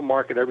the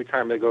supermarket, every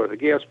time they go to the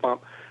gas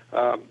pump.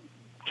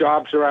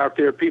 Jobs are out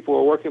there. People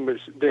are working, but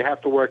they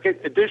have to work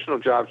additional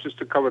jobs just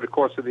to cover the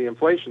cost of the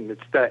inflation.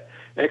 It's that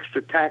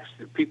extra tax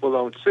that people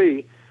don't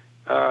see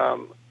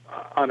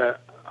on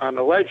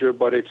a ledger,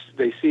 but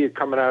they see it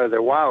coming out of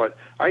their wallet.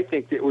 I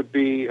think it would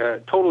be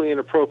totally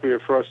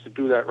inappropriate for us to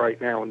do that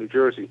right now in New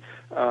Jersey.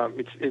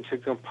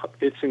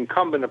 It's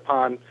incumbent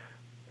upon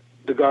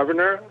the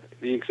governor,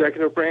 the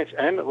executive branch,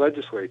 and the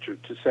legislature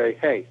to say,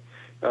 hey,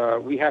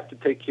 we have to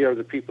take care of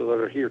the people that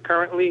are here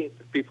currently,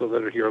 the people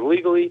that are here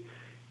legally,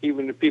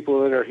 even the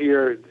people that are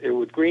here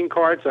with green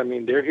cards. I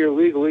mean, they're here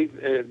legally.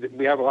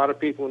 We have a lot of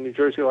people in New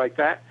Jersey like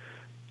that.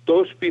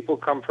 Those people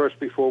come first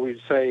before we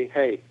say,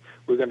 hey,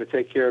 we're going to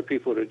take care of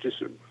people that are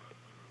just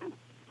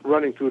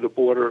running through the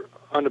border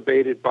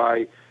unabated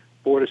by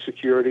border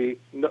security,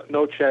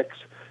 no checks,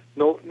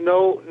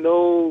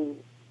 no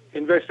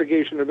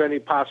investigation of any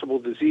possible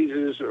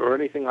diseases or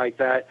anything like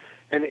that,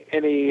 and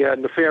any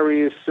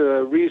nefarious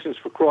reasons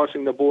for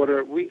crossing the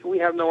border. We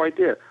have no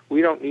idea.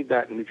 We don't need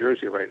that in New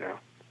Jersey right now.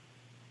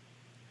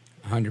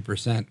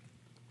 100%.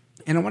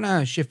 And I want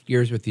to shift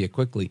gears with you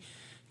quickly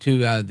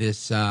to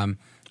this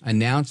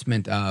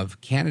announcement of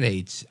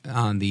candidates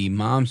on the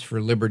Moms for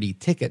Liberty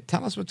ticket.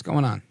 Tell us what's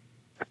going on.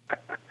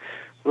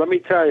 Let me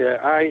tell you,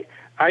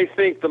 I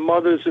think the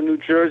mothers in New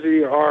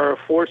Jersey are a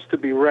force to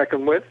be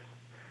reckoned with.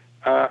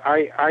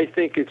 I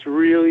think it's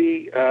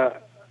really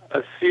a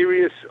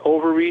serious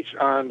overreach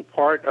on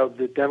part of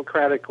the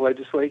Democratic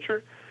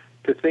legislature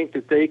to think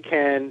that they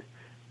can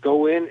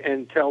go in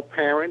and tell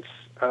parents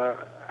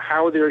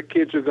how their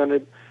kids are going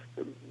to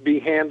be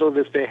handled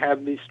if they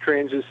have these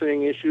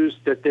transitioning issues,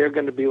 that they're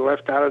going to be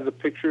left out of the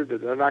picture,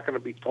 that they're not going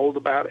to be told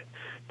about it,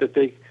 that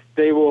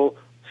they will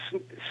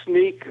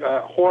sneak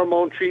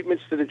hormone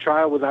treatments to the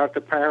child without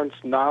the parents'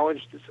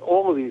 knowledge.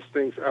 All of these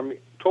things, I mean,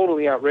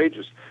 totally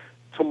outrageous.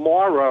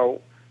 Tomorrow,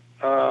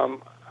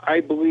 I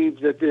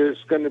believe that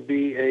there's going to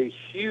be a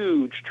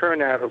huge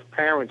turnout of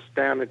parents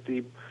down at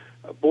the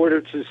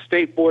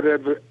State Board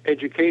of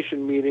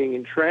Education meeting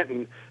in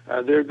Trenton.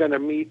 They're going to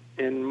meet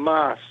en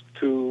masse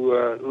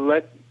to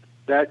let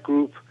that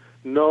group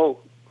know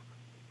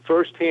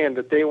firsthand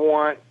that they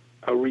want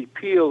a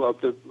repeal of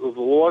the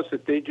laws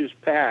that they just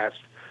passed,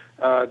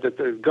 that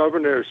the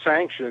governor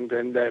sanctioned,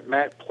 and that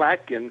Matt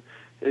Platkin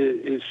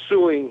is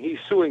suing. He's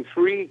suing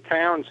 3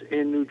 towns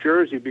in New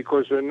Jersey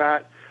because they're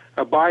not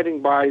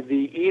abiding by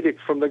the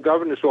edict from the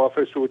governor's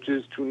office, which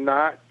is to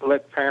not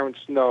let parents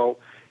know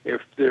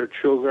if their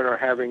children are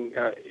having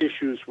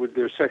issues with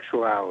their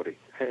sexuality.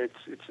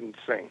 It's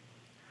insane.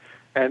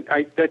 And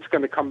that's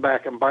going to come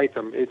back and bite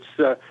them.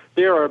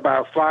 There are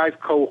about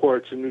 5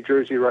 cohorts in New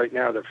Jersey right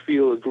now that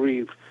feel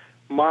aggrieved.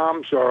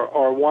 Moms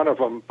are one of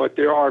them, but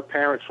there are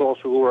parents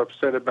also who are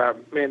upset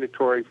about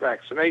mandatory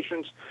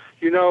vaccinations.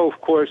 You know, of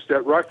course,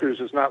 that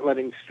Rutgers is not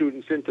letting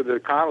students into their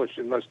college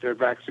unless they're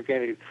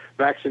vaccinated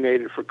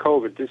for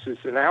COVID. This is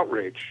an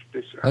outrage.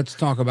 Let's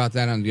talk about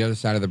that on the other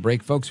side of the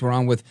break. Folks, we're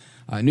on with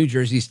New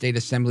Jersey State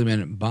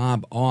Assemblyman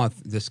Bob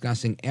Auth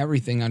discussing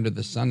everything under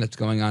the sun that's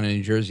going on in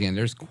New Jersey, and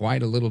there's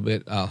quite a lot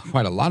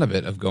of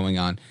it going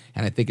on,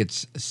 and I think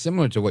it's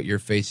similar to what you're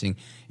facing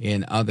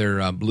in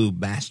other blue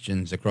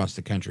bastions across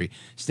the country.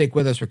 Stick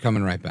with us. We're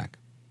coming right back.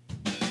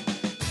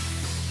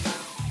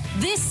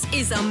 This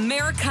is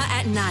America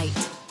at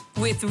Night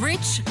with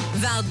Rich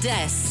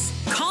Valdez.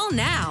 Call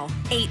now,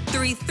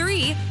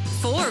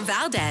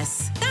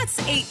 833-4-VALDEZ. That's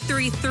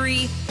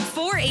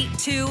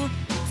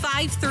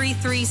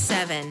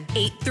 833-482-5337.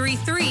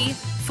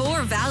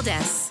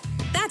 833-4-VALDEZ.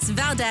 That's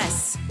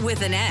Valdez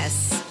with an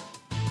S.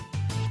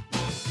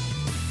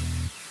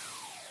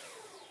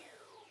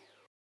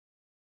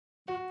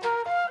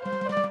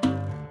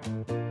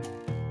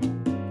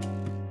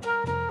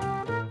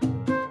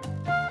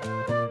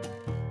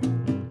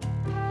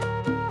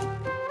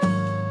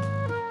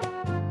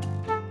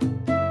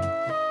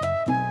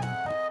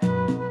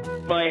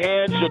 My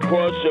hands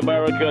across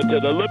America to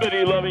the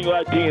liberty-loving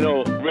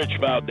Latino, Rich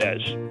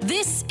Valdez.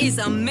 This is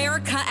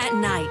America at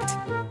Night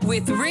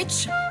with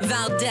Rich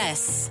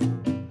Valdez.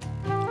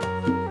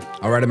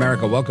 All right,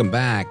 America, welcome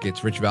back.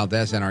 It's Rich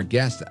Valdez and our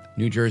guest,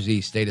 New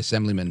Jersey State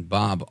Assemblyman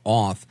Bob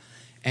Auth.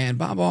 And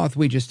Bob Auth,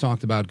 we just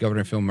talked about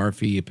Governor Phil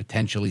Murphy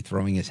potentially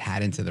throwing his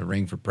hat into the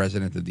ring for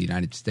President of the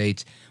United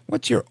States.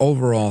 What's your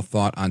overall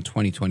thought on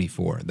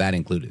 2024, that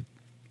included?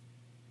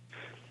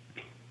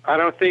 I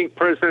don't think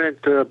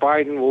President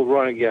Biden will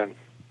run again.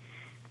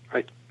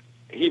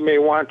 He may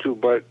want to,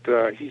 but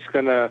the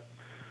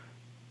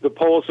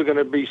polls are going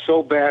to be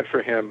so bad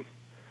for him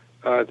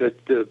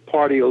that the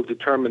party will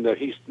determine that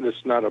he's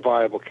not a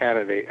viable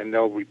candidate, and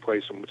they'll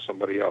replace him with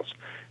somebody else.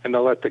 And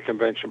they'll let the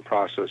convention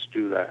process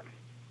do that.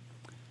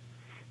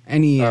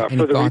 Any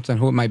thoughts on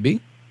who it might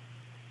be?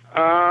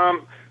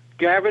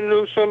 Gavin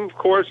Newsom, of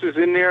course, is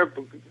in there.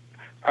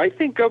 I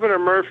think Governor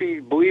Murphy,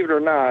 believe it or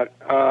not,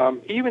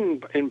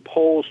 even in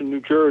polls in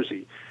New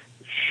Jersey,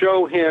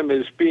 show him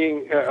as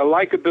being a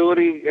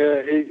likability.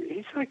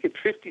 He's like at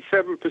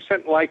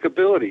 57%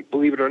 likability,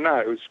 believe it or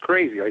not. It was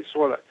crazy. I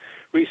saw that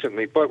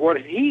recently. But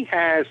what he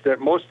has that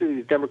most of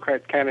the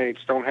Democrat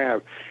candidates don't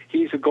have,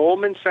 he's a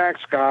Goldman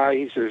Sachs guy.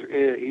 He's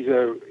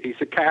a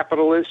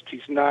capitalist.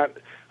 He's not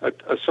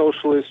a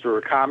socialist or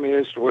a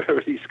communist or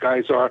whatever these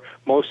guys are,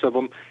 most of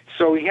them.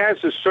 So he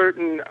has a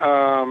certain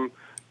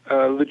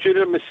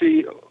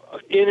legitimacy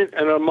in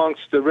and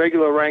amongst the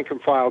regular rank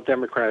and file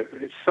Democrat.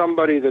 It's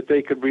somebody that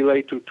they could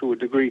relate to a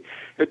degree.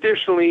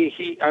 Additionally,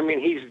 he's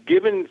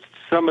given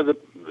some of the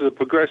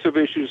progressive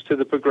issues to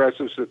the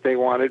progressives that they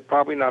wanted,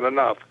 probably not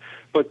enough,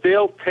 but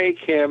they'll take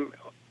him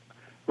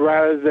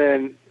rather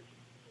than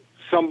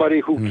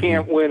somebody who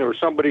can't win or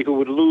somebody who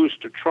would lose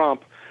to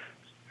Trump.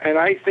 And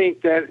I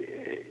think that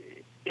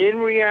in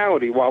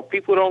reality, while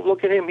people don't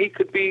look at him, he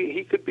could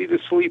be the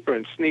sleeper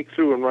and sneak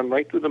through and run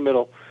right through the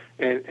middle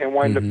and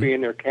wind up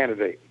being their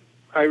candidate.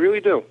 I really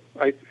do.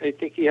 I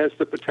think he has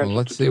the potential. Well,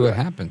 let's see what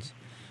happens.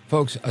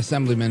 Folks,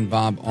 Assemblyman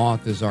Bob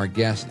Auth is our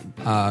guest.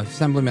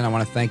 Assemblyman, I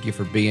want to thank you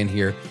for being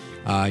here.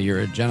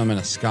 You're a gentleman,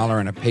 a scholar,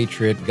 and a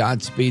patriot.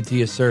 Godspeed to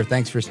you, sir.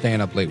 Thanks for staying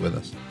up late with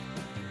us.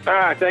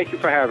 Thank you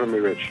for having me,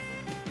 Rich.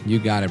 You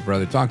got it,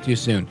 brother. Talk to you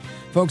soon.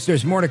 Folks,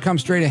 there's more to come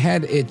straight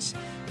ahead. It's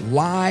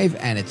live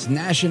and it's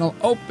national.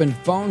 Open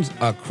phones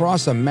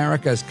across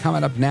America is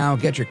coming up now.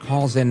 Get your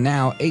calls in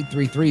now.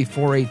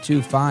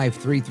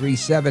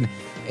 833-482-5337.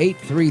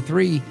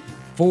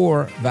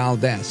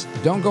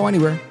 833-4-VALDEZ. Don't go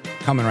anywhere.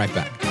 Coming right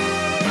back.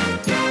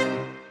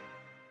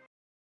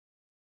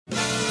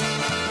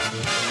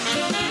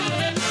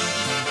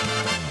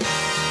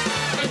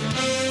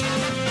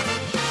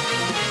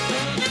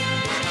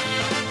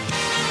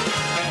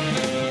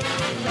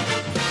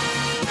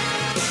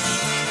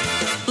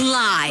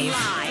 Live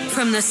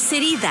from the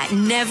city that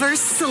never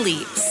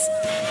sleeps.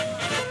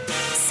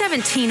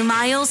 17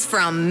 miles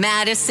from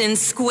Madison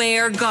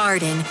Square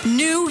Garden,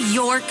 New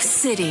York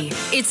City.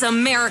 It's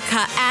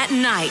America at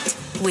Night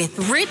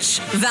with Rich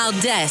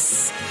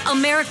Valdez,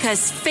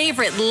 America's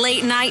favorite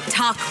late night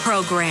talk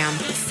program,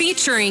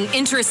 featuring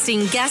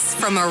interesting guests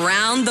from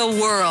around the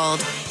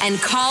world and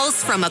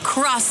calls from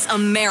across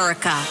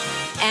America.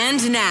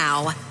 And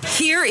now,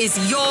 here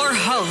is your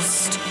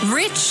host,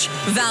 Rich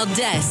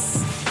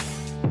Valdez.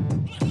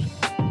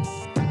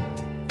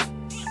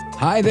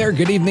 Hi there,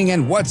 good evening,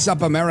 and what's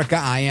up, America?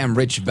 I am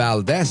Rich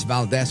Valdez,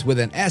 Valdez with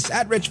an S,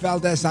 at Rich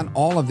Valdez on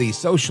all of the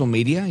social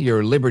media.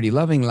 Your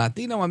liberty-loving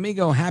Latino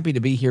amigo, happy to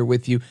be here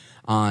with you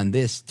on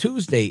this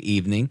Tuesday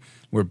evening.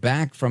 We're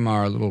back from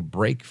our little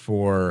break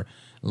for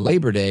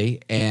Labor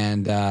Day,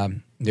 and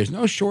there's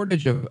no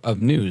shortage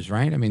of news,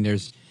 right? I mean,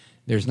 there's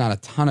not a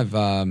ton of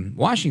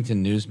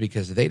Washington news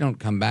because they don't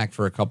come back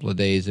for a couple of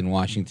days in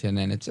Washington,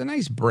 and it's a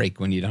nice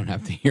break when you don't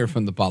have to hear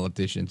from the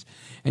politicians,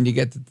 and you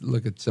get to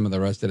look at some of the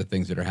rest of the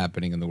things that are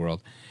happening in the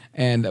world.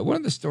 And one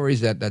of the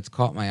stories that's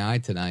caught my eye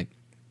tonight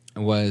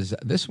was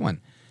this one.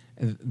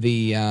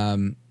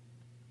 The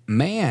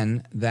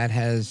man that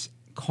has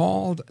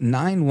called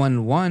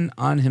 911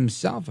 on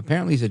himself,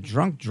 apparently he's a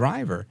drunk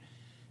driver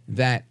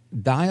that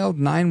dialed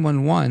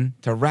 911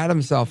 to rat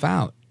himself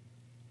out.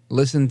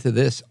 Listen to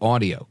this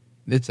audio.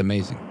 It's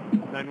amazing.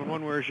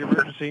 911, where's your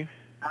emergency?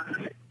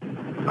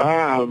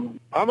 I'm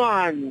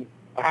on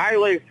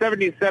Highway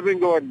 77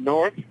 going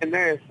north, and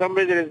there is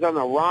somebody that is on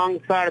the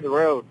wrong side of the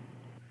road.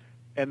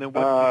 And then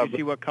did you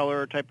see what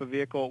color or type of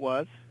vehicle it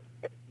was?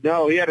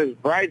 No, he had his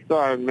brights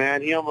on,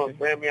 man. He almost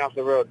ran me off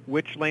the road.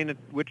 Which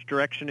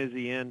direction is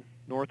he in?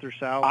 North or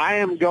south? I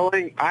am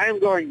going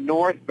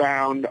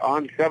northbound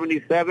on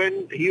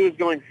 77. He was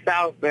going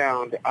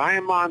southbound. I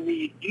am on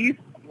the east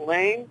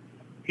lane.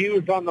 He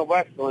was on the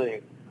west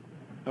lane.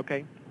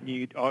 Okay.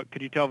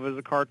 Could you tell if it was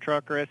a car,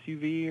 truck, or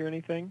SUV or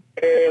anything?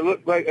 It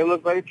looked like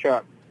a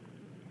truck.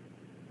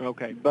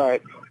 Okay.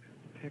 But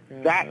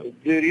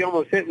dude, he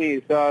almost hit me,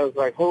 so I was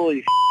like,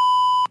 holy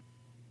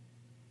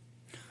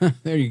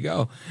There you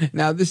go.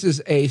 Now, this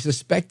is a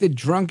suspected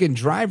drunken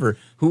driver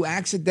who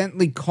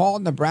accidentally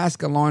called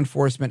Nebraska law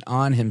enforcement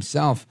on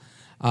himself,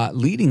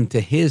 leading to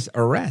his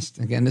arrest.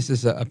 Again, this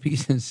is a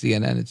piece in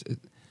CNN.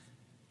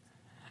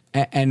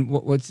 And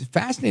what's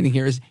fascinating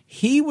here is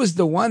he was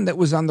the one that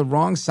was on the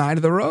wrong side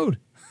of the road.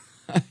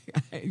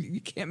 You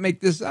can't make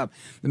this up.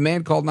 The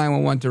man called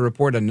 911 to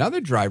report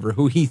another driver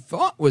who he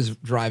thought was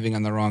driving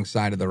on the wrong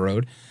side of the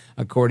road,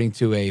 according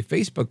to a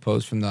Facebook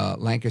post from the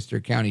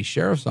Lancaster County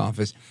Sheriff's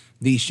Office.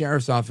 The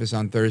Sheriff's Office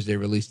on Thursday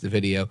released the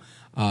video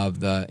of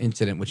the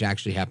incident, which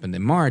actually happened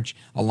in March,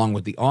 along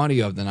with the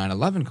audio of the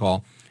 911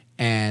 call,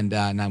 and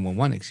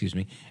 911, excuse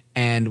me.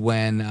 And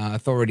when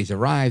authorities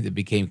arrived, it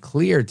became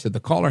clear to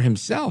the caller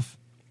himself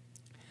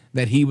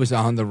that he was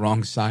on the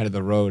wrong side of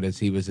the road as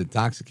he was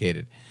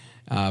intoxicated.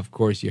 Of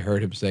course, you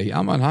heard him say,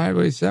 I'm on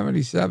Highway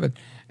 77.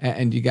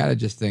 And you got to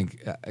just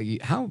think,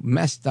 how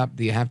messed up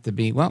do you have to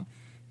be? Well,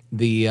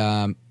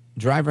 the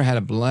driver had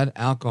a blood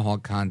alcohol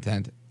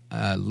content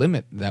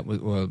limit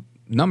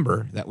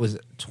number that was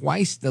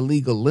twice the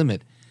legal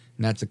limit,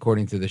 and that's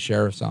according to the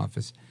sheriff's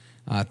office.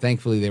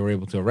 Thankfully, they were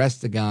able to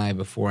arrest the guy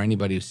before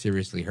anybody was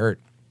seriously hurt.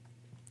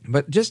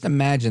 But just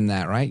imagine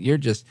that, right? You're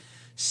just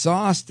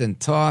sauced and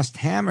tossed,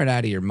 hammered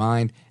out of your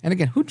mind. And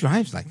again, who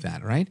drives like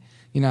that, right?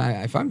 You know,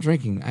 if I'm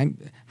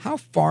drinking, how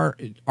far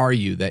are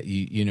you that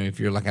you know,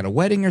 if you're like at a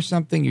wedding or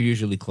something, you're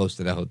usually close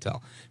to the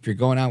hotel. If you're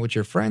going out with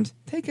your friends,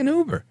 take an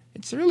Uber.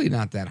 It's really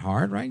not that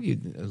hard, right? You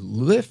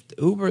Lyft,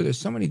 Uber, there's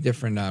so many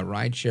different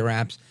rideshare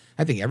apps.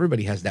 I think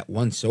everybody has that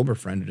one sober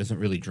friend who doesn't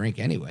really drink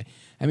anyway.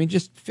 I mean,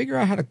 just figure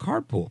out how to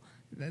carpool.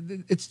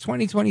 It's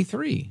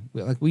 2023.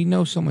 We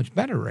know so much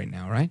better right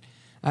now, right?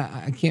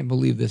 I can't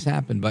believe this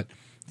happened, but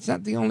it's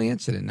not the only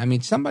incident. I mean,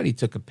 somebody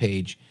took a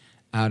page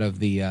out of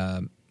the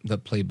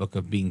playbook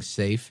of being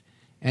safe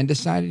and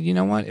decided, you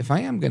know what, if I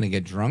am going to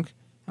get drunk,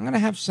 I'm going to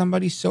have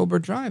somebody sober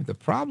drive. The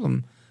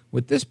problem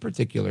with this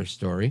particular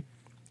story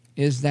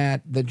is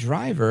that the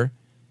driver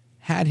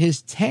had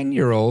his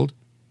 10-year-old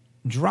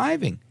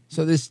driving.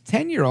 So this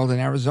 10-year-old in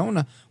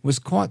Arizona was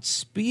caught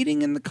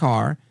speeding in the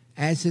car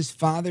as his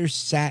father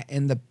sat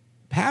in the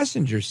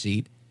passenger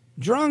seat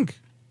drunk.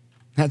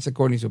 That's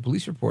according to a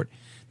police report.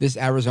 This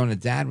Arizona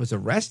dad was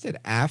arrested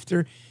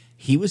after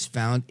he was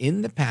found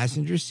in the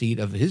passenger seat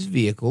of his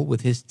vehicle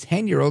with his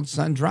 10-year-old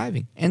son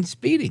driving and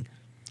speeding.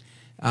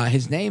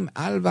 His name,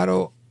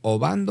 Alvaro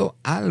Obando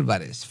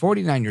Alvarez,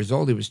 49 years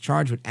old. He was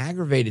charged with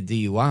aggravated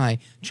DUI,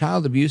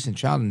 child abuse, and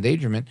child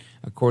endangerment,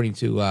 according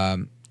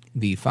to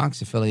the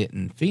Fox affiliate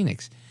in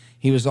Phoenix.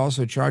 He was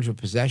also charged with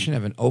possession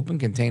of an open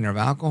container of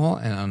alcohol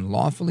and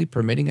unlawfully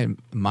permitting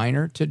a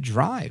minor to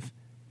drive.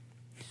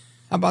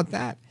 How about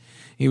that?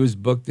 He was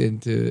booked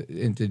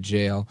into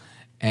jail,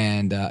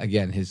 and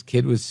again, his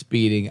kid was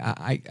speeding.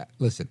 I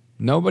listen.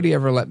 Nobody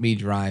ever let me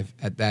drive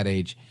at that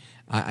age.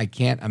 I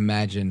can't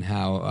imagine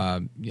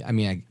how.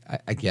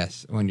 I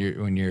guess when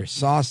you're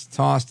sauce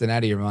tossed and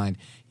out of your mind,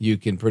 you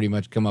can pretty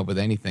much come up with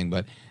anything.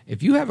 But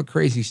if you have a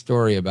crazy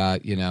story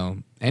about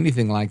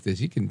anything like this,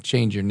 you can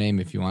change your name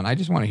if you want. I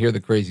just want to hear the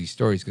crazy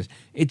stories because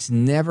it's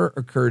never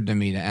occurred to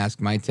me to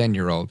ask my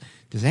 10-year-old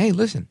to say, "Hey,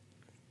 listen,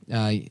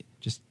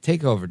 just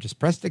take over, just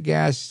press the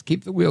gas,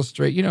 keep the wheel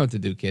straight. You know what to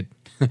do, kid."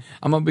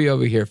 I'm going to be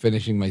over here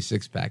finishing my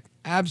six-pack.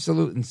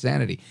 Absolute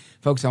insanity.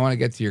 Folks, I want to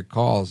get to your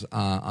calls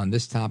on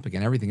this topic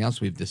and everything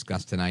else we've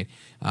discussed tonight.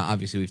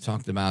 Obviously, we've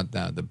talked about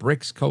the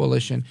BRICS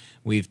coalition.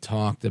 We've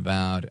talked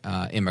about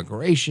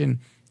immigration.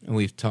 And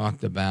we've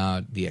talked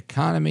about the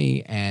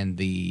economy and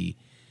the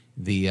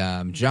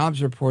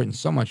jobs report and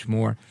so much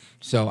more.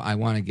 So I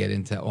want to get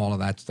into all of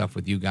that stuff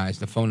with you guys.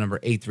 The phone number,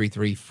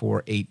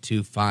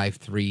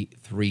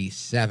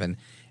 833-482-5337.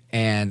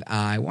 And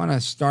I want to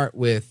start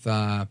with...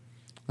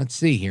 let's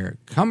see here.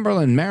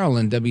 Cumberland,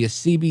 Maryland,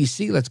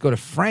 WCBC. Let's go to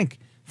Frank.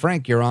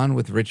 Frank, you're on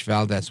with Rich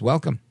Valdez.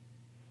 Welcome.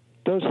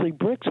 Does the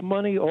BRICS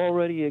money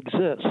already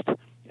exist?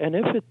 And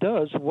if it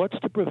does, what's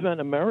to prevent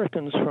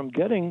Americans from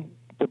getting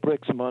the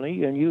BRICS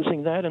money and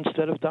using that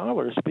instead of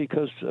dollars?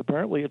 Because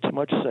apparently it's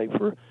much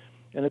safer,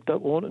 and it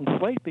won't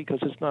inflate because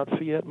it's not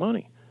fiat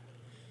money.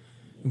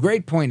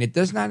 Great point. It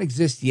does not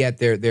exist yet.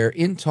 They're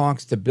in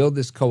talks to build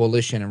this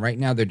coalition, and right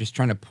now they're just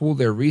trying to pool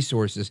their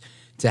resources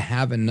to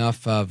have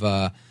enough of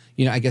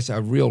I guess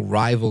a real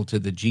rival to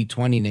the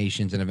G20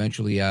 nations and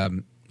eventually,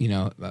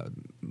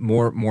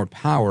 more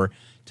power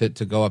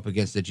to go up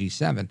against the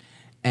G7.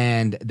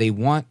 And they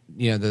want,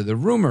 the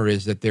rumor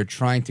is that they're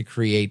trying to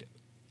create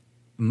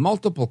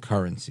multiple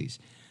currencies.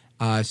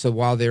 So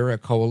while they're a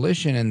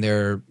coalition and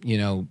they're,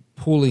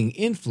 pooling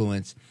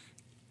influence,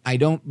 I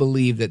don't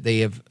believe that they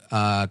have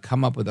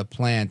come up with a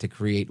plan to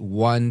create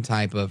one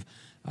type of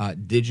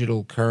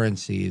digital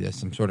currency. There's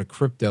some sort of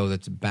crypto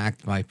that's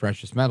backed by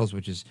precious metals,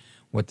 which is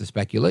what the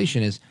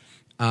speculation is.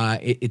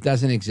 It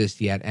doesn't exist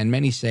yet, and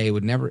many say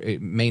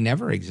it may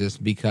never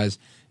exist because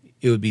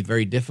it would be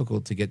very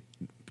difficult to get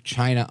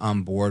China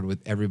on board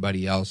with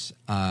everybody else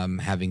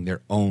having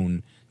their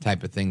own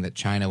type of thing. That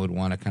China would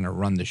want to kind of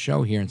run the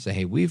show here and say,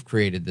 "Hey, we've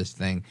created this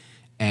thing,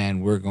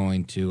 and we're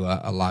going to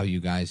allow you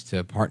guys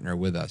to partner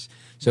with us."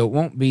 So it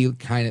won't be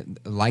kind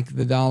of like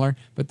the dollar,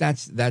 but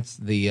that's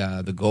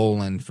the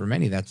goal, and for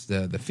many that's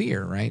the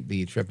fear, right?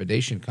 The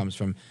trepidation comes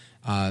from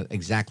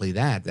exactly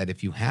that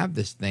if you have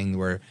this thing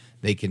where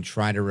they can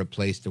try to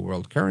replace the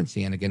world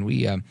currency. And again,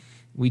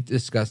 we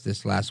discussed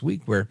this last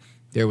week where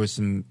there was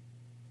some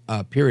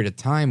period of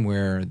time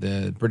where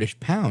the British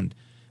pound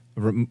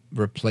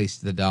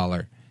replaced the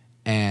dollar,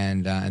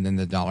 and then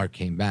the dollar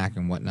came back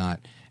and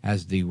whatnot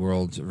as the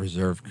world's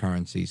reserve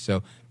currency.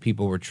 So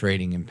people were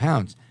trading in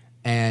pounds,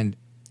 and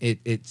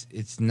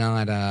it's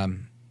not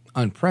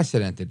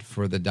unprecedented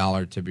for the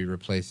dollar to be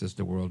replaced as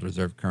the world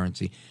reserve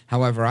currency.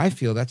 However, I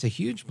feel that's a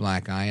huge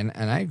black eye, and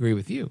I agree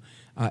with you.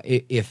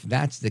 If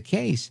that's the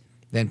case,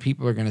 then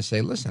people are going to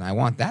say, "Listen, I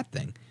want that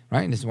thing,"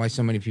 right? And this is why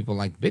so many people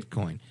like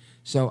Bitcoin.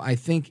 So I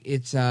think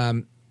it's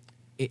a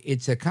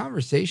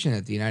conversation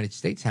that the United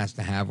States has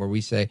to have where we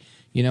say,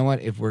 you know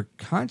what, if we're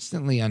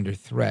constantly under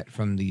threat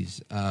from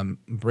these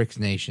BRICS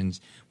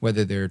nations,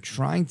 whether they're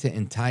trying to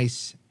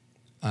entice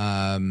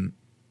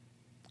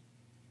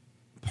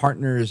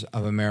partners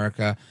of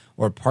America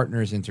or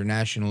partners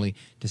internationally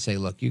to say,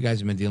 look, you guys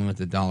have been dealing with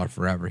the dollar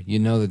forever. You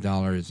know the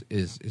dollar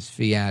is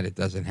fiat. It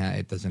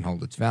doesn't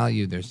hold its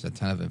value. There's a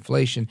ton of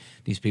inflation.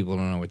 These people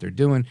don't know what they're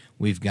doing.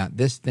 We've got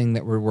this thing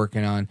that we're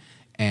working on,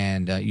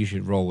 and you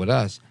should roll with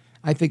us.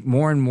 I think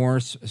more and more,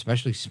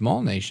 especially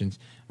small nations,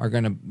 are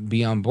going to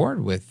be on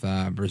board with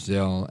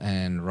Brazil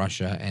and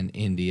Russia and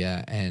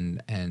India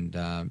and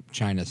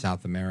China,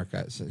 South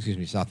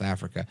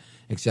Africa,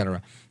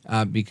 etc.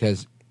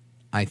 Because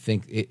I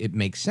think it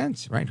makes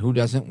sense, right? Who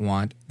doesn't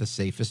want the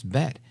safest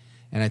bet?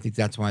 And I think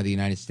that's why the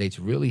United States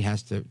really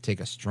has to take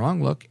a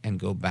strong look and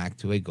go back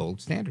to a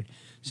gold standard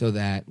so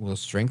that we'll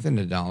strengthen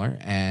the dollar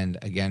and,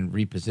 again,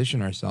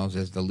 reposition ourselves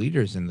as the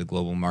leaders in the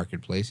global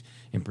marketplace,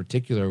 in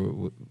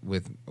particular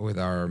with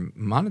our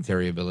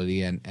monetary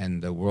ability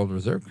and the world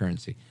reserve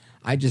currency.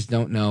 I just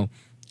don't know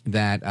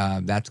that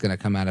that's going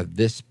to come out of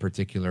this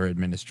particular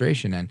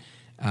administration. And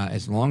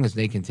as long as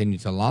they continue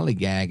to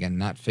lollygag and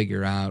not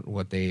figure out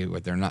what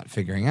they're not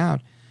figuring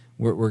out,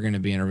 we're going to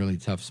be in a really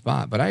tough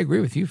spot. But I agree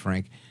with you,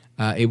 Frank.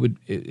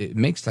 It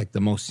makes like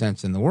the most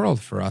sense in the world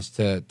for us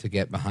to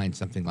get behind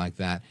something like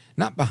that,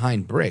 not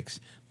behind BRICS,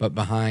 but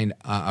behind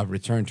a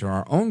return to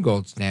our own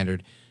gold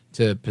standard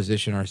to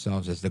position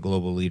ourselves as the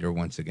global leader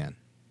once again.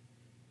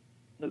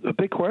 The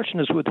big question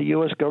is, would the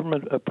U.S.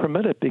 government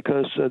permit it?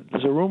 Because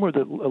there's a rumor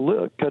that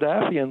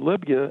Gaddafi in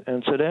Libya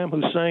and Saddam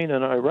Hussein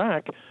in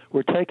Iraq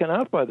were taken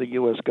out by the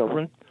U.S.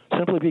 government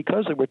simply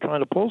because they were trying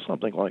to pull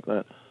something like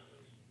that.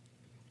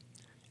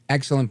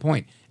 Excellent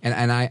point.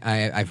 And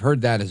I've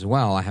heard that as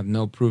well. I have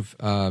no proof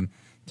to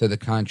the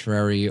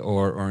contrary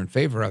or in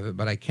favor of it,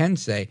 but I can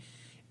say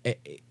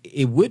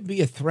it would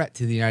be a threat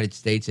to the United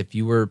States if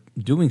you were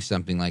doing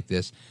something like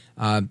this.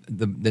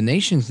 The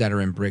nations that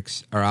are in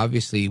BRICS are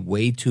obviously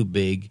way too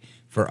big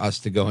for us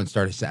to go and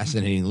start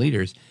assassinating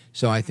leaders.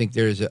 So I think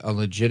there's a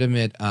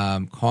legitimate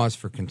cause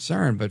for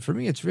concern. But for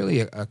me, it's really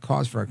a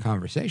cause for a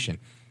conversation.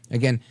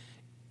 Again,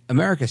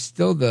 America's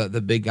still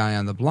the big guy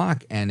on the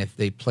block. And if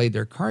they played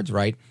their cards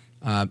right,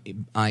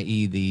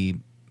 i.e. the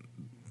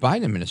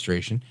Biden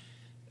administration,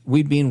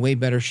 we'd be in way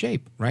better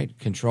shape, right?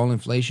 Control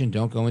inflation,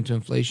 don't go into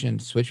inflation,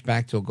 switch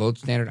back to a gold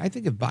standard. I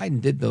think if Biden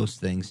did those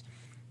things,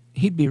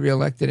 he'd be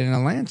reelected in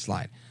a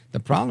landslide. The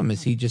problem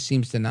is he just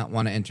seems to not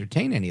want to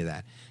entertain any of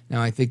that.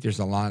 Now, I think there's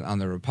a lot on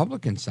the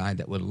Republican side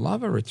that would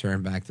love a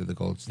return back to the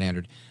gold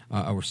standard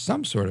or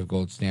some sort of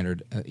gold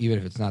standard, even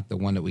if it's not the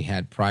one that we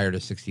had prior to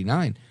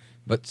 69,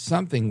 but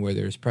something where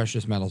there's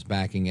precious metals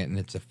backing it and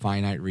it's a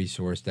finite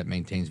resource that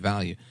maintains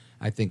value.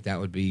 I think that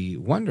would be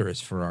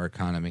wondrous for our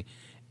economy,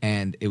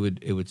 and it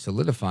would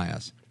solidify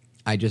us.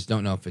 I just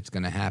don't know if it's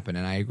going to happen.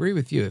 And I agree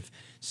with you. If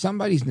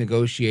somebody's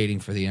negotiating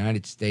for the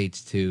United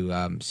States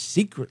to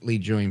secretly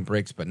join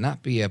BRICS but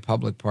not be a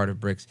public part of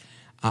BRICS,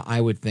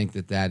 I would think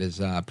that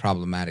is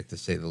problematic, to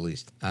say the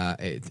least.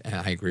 I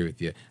agree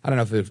with you. I don't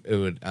know if it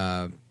would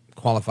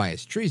qualify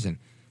as treason,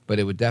 but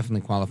it would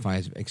definitely qualify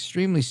as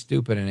extremely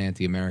stupid and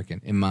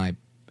anti-American, in my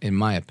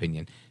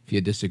opinion. If you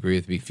disagree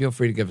with me, feel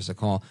free to give us a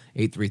call,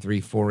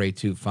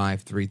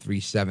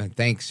 833-482-5337.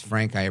 Thanks,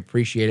 Frank. I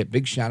appreciate it.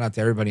 Big shout out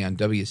to everybody on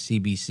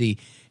WCBC.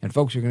 And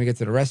folks, we're going to get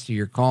to the rest of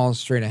your calls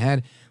straight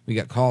ahead. We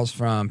got calls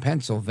from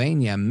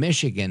Pennsylvania,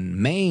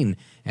 Michigan, Maine,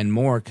 and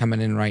more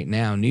coming in right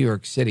now. New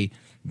York City.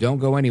 Don't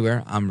go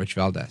anywhere. I'm Rich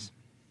Valdez.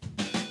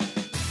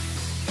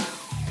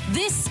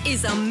 This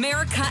is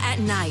America at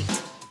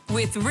Night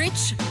with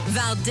Rich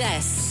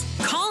Valdez.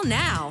 Call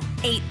now,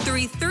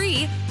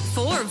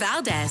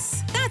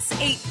 833-4VALDEZ. That's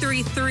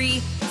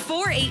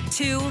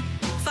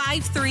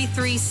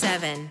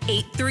 833-482-5337.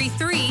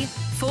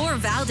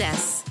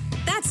 833-4VALDEZ.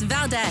 That's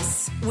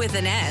Valdez with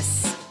an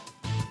S.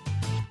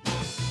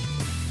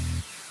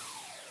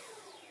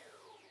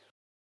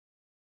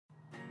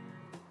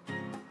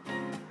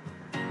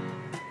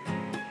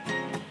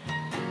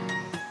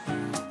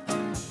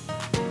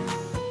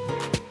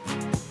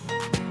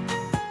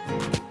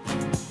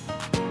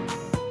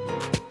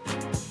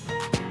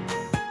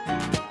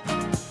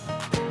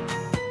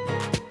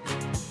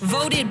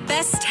 Voted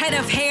best head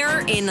of hair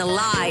in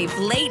live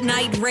late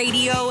night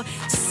radio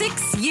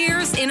 6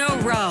 years in a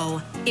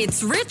row.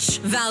 It's Rich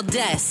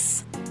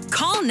Valdez.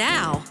 Call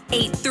now,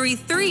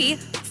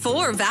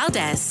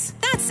 833-4VALDEZ.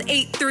 That's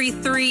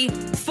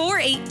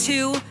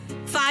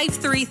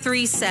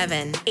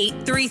 833-482-5337.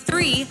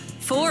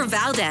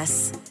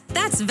 833-4VALDEZ.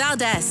 That's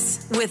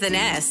Valdez with an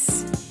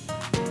S.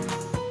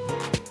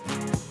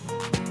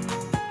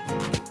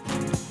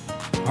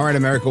 All right,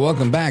 America,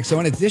 welcome back. So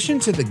in addition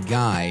to the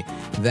guy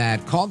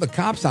that called the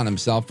cops on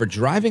himself for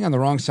driving on the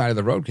wrong side of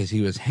the road because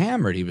he was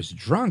hammered, he was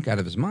drunk out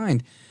of his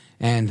mind,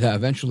 and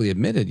eventually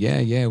admitted, yeah,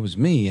 it was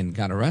me, and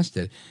got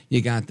arrested.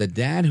 You got the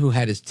dad who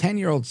had his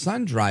 10-year-old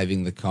son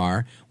driving the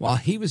car while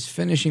he was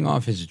finishing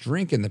off his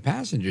drink in the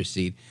passenger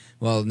seat.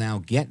 Well,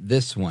 now get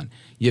this one.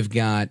 You've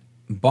got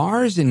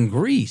bars in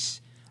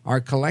Greece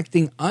are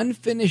collecting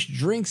unfinished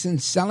drinks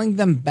and selling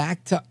them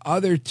back to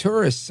other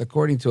tourists,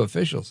 according to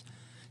officials.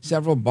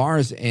 Several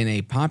bars in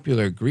a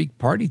popular Greek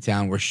party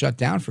town were shut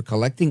down for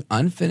collecting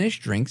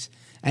unfinished drinks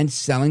and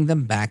selling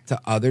them back to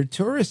other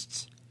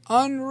tourists.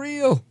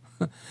 Unreal.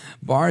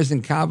 Bars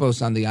in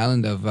Kavos on the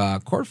island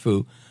of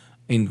Corfu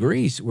in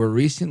Greece were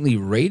recently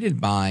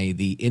raided by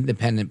the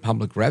Independent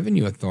Public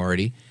Revenue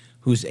Authority,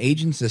 whose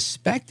agents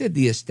suspected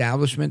the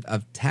establishment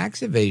of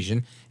tax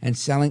evasion and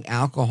selling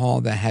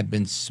alcohol that had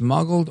been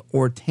smuggled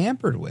or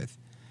tampered with.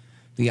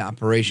 The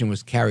operation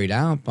was carried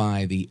out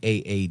by the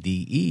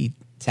AADE,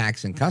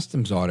 tax and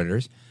customs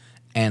auditors,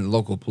 and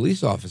local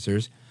police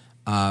officers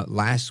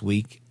last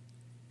week,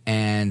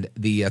 and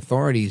the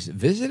authorities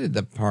visited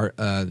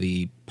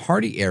the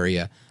party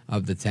area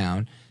of the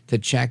town to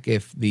check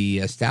if the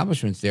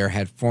establishments there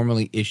had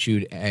formally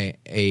issued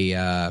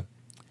a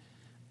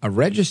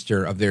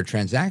register of their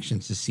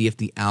transactions to see if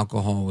the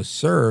alcohol was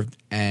served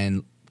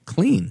and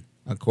clean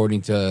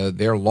according to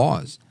their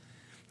laws.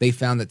 They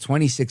found that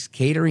 26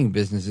 catering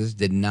businesses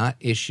did not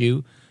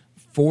issue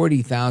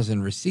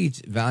 40,000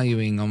 receipts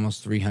valuing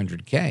almost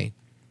 $300K.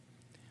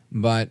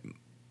 But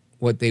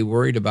what they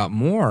worried about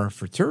more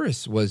for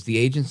tourists was the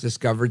agents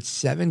discovered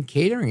 7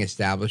 catering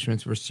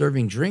establishments were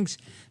serving drinks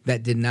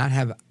that did not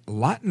have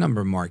lot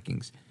number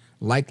markings,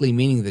 likely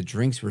meaning the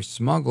drinks were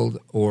smuggled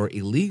or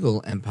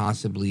illegal and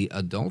possibly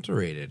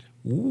adulterated.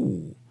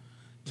 Ooh,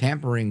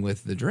 tampering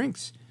with the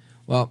drinks.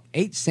 Well,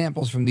 8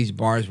 samples from these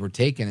bars were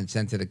taken and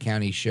sent to the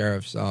county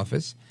sheriff's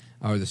office,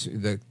 or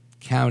the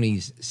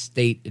county's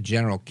state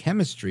general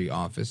chemistry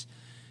office,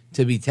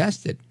 to be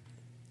tested.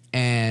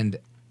 And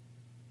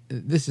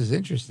this is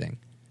interesting.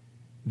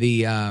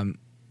 The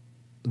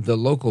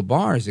local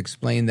bars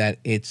explain that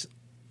it's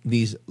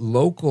these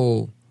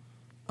local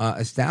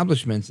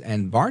establishments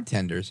and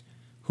bartenders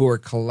who are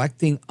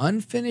collecting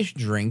unfinished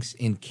drinks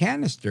in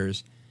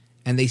canisters,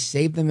 and they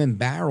save them in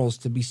barrels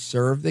to be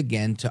served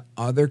again to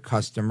other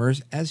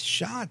customers as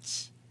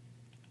shots.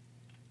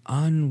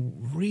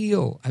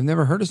 unreal. I've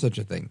never heard of such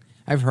a thing.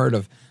 I've heard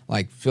of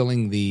like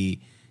filling the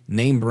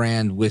name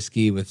brand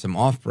whiskey with some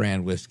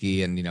off-brand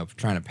whiskey and,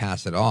 trying to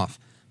pass it off.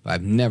 But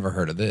I've never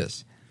heard of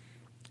this.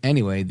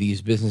 Anyway,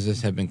 these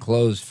businesses have been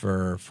closed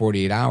for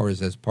 48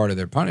 hours as part of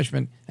their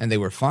punishment, and they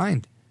were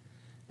fined.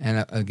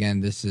 And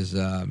again, this is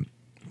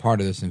part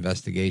of this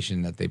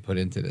investigation that they put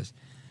into this.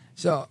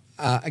 So,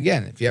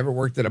 again, if you ever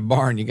worked at a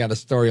bar and you got a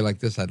story like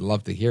this, I'd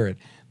love to hear it.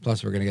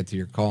 Plus, we're going to get to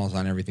your calls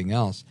on everything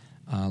else.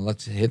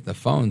 Let's hit the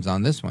phones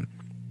on this one.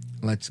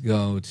 Let's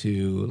go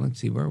to, let's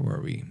see, where were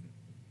we?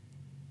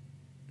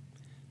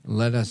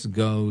 Let us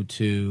go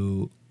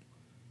to,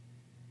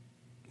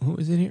 who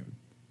is it here?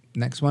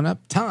 Next one up,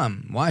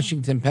 Tom,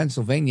 Washington,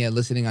 Pennsylvania,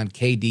 listening on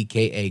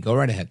KDKA. Go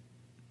right ahead.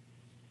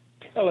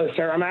 Hello,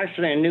 sir. I'm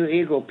actually in New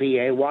Eagle,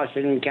 PA,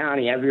 Washington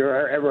County. Have you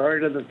ever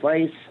heard of the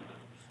place?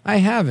 I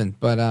haven't,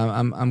 but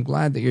I'm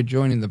glad that you're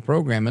joining the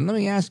program. And let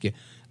me ask you,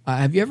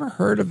 have you ever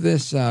heard of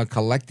this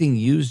collecting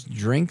used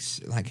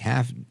drinks, like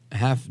half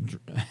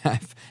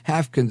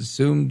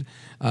consumed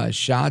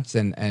shots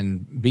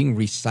and being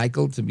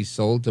recycled to be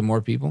sold to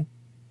more people?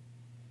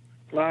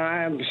 Well,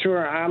 I'm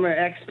sure. I'm an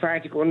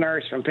ex-practical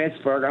nurse from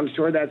Pittsburgh. I'm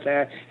sure that's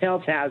a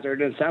health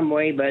hazard in some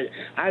way, but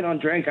I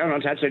don't drink. I don't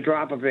touch a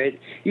drop of it.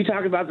 You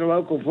talk about the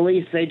local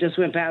police. They just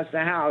went past the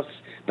house,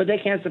 but they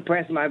can't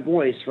suppress my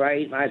voice,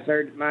 right? My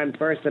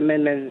First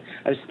Amendment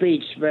of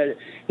speech. But,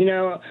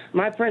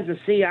 my friend's a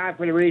CI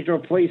for the regional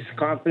police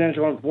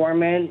confidential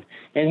informant,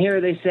 and here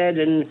they said,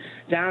 and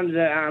down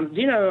to,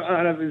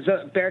 on a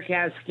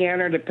Bearcat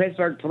scanner, the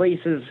Pittsburgh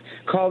police's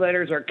call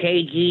letters are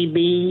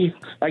KGB,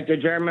 like the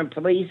German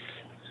police.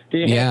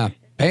 Yeah,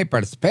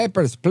 papers,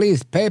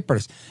 please,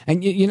 papers.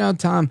 And,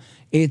 Tom,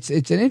 it's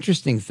an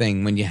interesting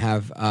thing when you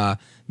have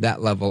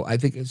that level. I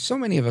think so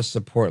many of us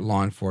support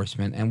law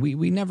enforcement, and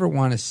we never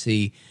want to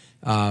see,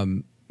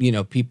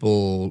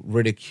 people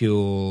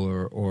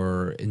ridicule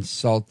or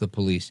insult the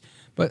police.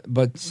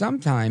 But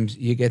sometimes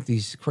you get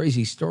these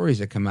crazy stories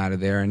that come out of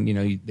there, and,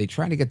 they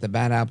try to get the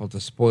bad apple to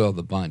spoil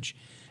the bunch.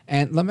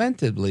 And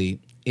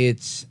lamentably,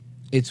 it's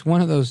one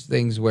of those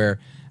things where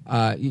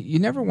you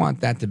never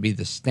want that to be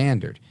the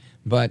standard.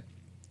 But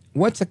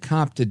what's a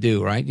cop to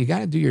do, right? You got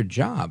to do your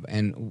job.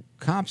 And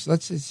cops,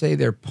 let's just say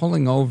they're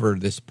pulling over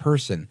this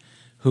person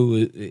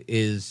who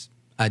is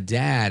a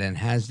dad and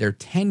has their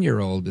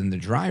 10-year-old in the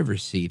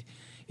driver's seat.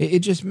 It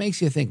just makes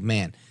you think,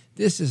 man,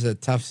 this is a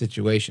tough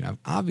situation.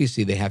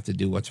 Obviously, they have to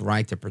do what's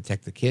right to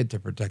protect the kid, to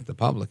protect the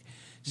public.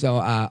 So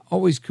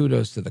always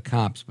kudos to the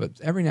cops, but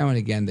every now and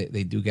again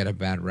they do get a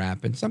bad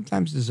rap, and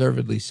sometimes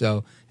deservedly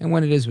so. And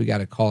when it is, we got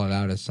to call it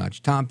out as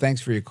such. Tom,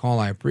 thanks for your call.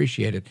 I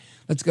appreciate it.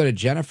 Let's go to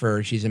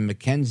Jennifer. She's in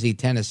McKenzie,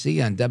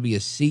 Tennessee on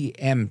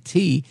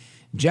WCMT.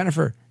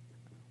 Jennifer,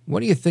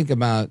 what do you think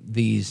about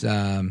this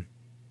kid?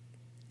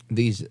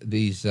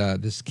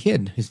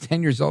 He's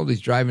 10 years old. He's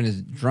driving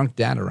his drunk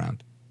dad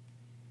around.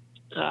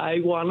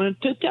 I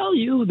wanted to tell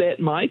you that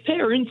my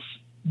parents,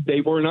 they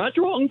were not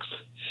drunks,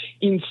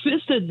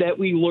 insisted that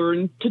we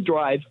learn to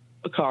drive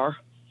a car.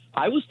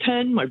 I was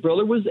 10, my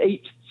brother was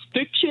 8,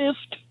 stick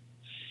shift,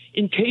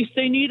 in case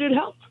they needed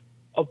help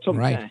of some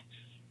kind.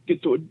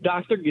 Get to a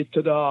doctor, get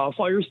to the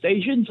fire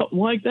station, something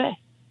like that.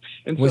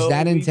 And was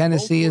that in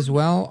Tennessee as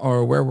well,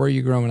 or where were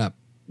you growing up?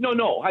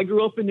 No, I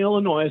grew up in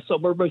Illinois, a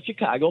suburb of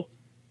Chicago.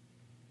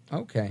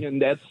 Okay. And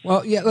that's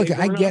look,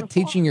 I get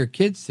teaching your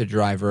kids to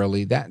drive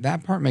early.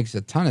 That part makes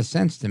a ton of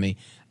sense to me.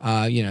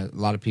 A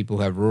lot of people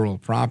who have rural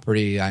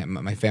property.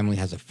 My family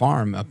has a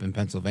farm up in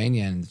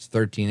Pennsylvania, and it's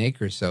 13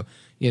 acres. So,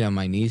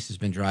 my niece has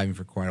been driving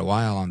for quite a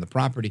while on the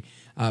property,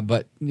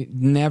 but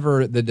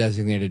never the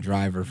designated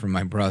driver for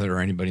my brother or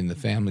anybody in the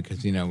family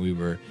because, we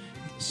were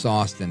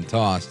sauced and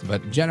tossed.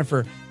 But,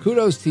 Jennifer,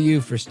 kudos to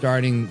you for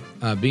starting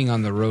being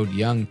on the road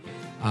young.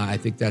 I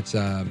think that's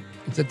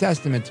it's a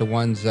testament to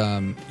one's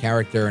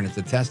character, and it's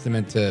a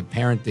testament to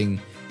parenting,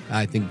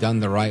 I think, done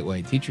the right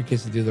way. Teach your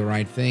kids to do the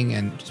right thing,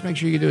 and just make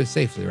sure you do it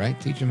safely, right?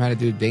 Teach them how to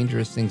do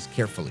dangerous things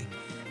carefully.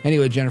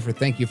 Anyway, Jennifer,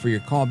 thank you for your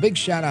call. Big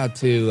shout out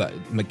to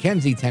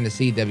McKenzie,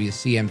 Tennessee,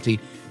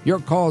 WCMT. Your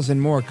calls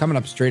and more coming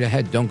up straight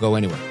ahead. Don't go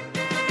anywhere.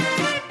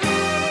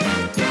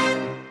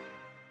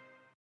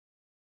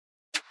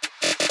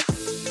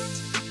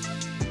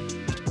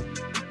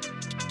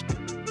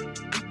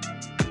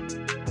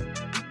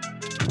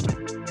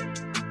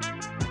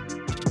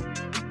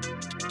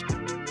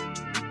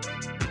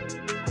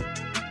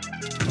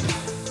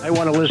 I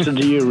want to listen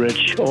to you,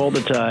 Rich, all the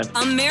time.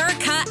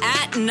 America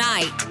at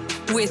Night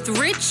with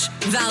Rich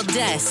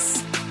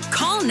Valdez.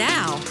 Call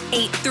now,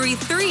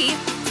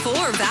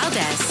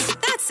 833-4VALDEZ.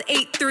 That's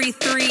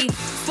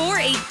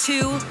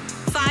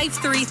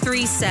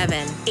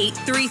 833-482-5337.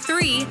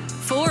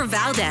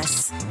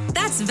 833-4VALDEZ.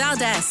 That's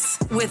Valdez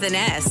with an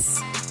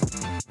S.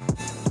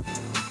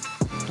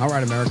 All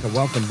right, America,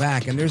 welcome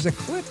back. And there's a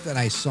clip that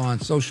I saw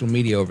on social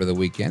media over the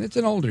weekend. It's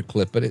an older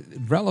clip, but it's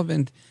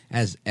relevant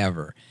as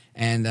ever.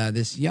 And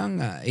this young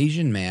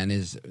Asian man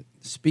is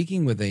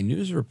speaking with a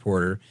news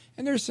reporter,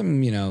 and there's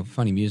some,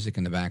 funny music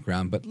in the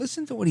background, but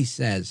listen to what he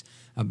says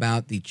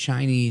about the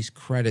Chinese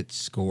credit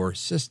score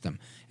system.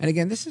 And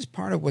again, this is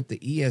part of what the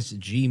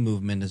ESG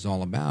movement is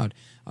all about,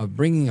 of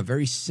bringing a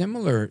very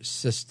similar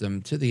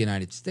system to the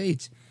United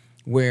States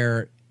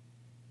where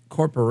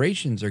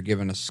corporations are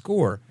given a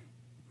score.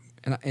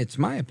 And it's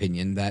my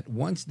opinion that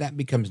once that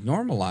becomes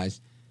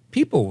normalized,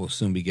 people will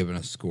soon be given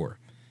a score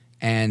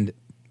and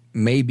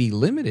may be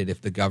limited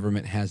if the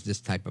government has this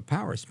type of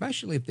power,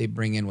 especially if they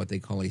bring in what they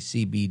call a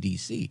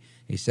CBDC,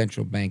 a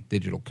central bank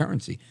digital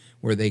currency,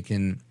 where they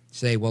can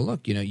say, well,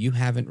 look, you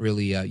haven't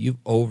really, you've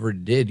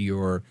overdid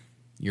your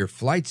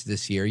flights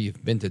this year.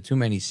 You've been to too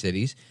many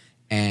cities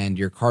and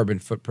your carbon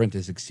footprint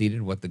has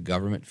exceeded what the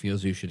government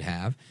feels you should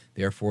have.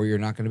 Therefore, you're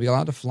not going to be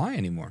allowed to fly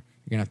anymore.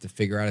 You're going to have to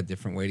figure out a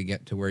different way to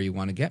get to where you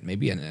want to get,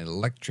 maybe an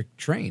electric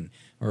train,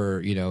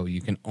 or, you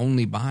can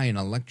only buy an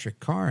electric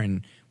car,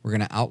 and we're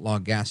going to outlaw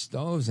gas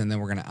stoves, and then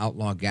we're going to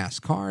outlaw gas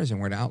cars, and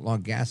we're going to outlaw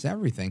gas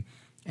everything.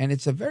 And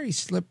it's a very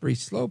slippery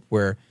slope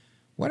where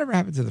whatever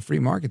happened to the free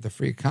market, the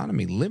free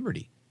economy,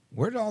 liberty,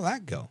 where did all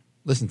that go?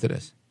 Listen to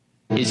this.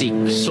 Is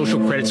a social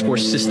credit score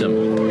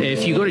system.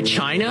 If you go to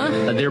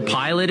China, they're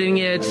piloting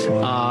it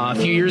a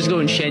few years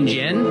ago in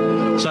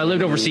Shenzhen. So I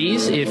lived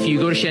overseas. If you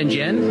go to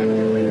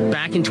Shenzhen,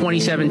 back in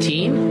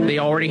 2017, they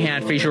already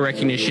had facial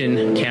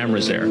recognition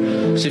cameras there.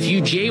 So if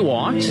you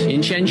jaywalked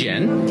in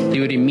Shenzhen, they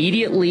would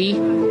immediately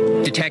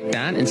detect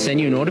that and send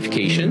you a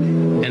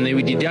notification, and they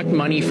would deduct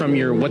money from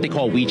your what they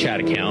call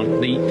WeChat account.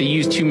 They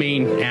use two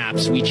main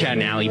apps, WeChat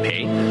and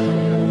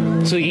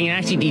Alipay. So you can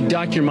actually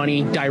deduct your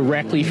money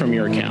directly from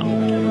your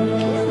account.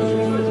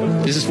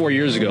 This is 4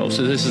 years ago,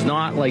 so this is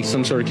not like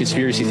some sort of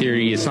conspiracy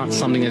theory. It's not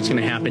something that's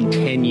going to happen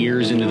 10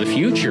 years into the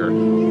future.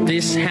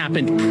 This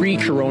happened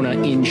pre-corona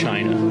in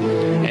China.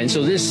 And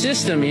so this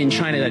system in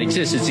China that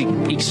exists is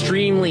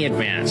extremely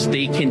advanced.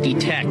 They can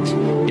detect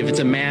if it's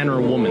a man or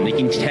a woman. They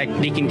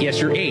can guess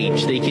your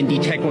age. They can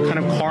detect what kind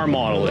of car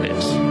model it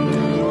is,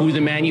 who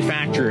the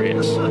manufacturer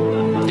is.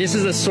 This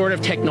is a sort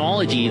of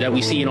technology that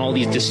we see in all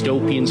these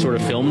dystopian sort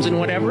of films and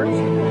whatever.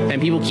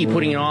 And people keep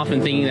putting it off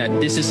and thinking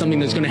that this is something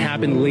that's going to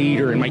happen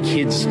later in my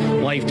kid's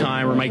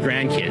lifetime or my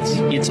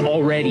grandkids. It's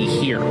already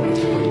here.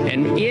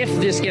 And if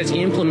this gets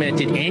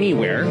implemented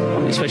anywhere,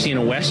 especially in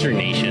a Western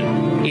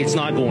nation, it's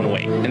not going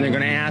away. And they're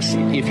going to ask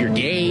if you're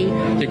gay.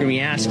 They're going to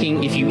be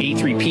asking if you ate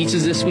 3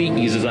 pizzas this week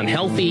because it's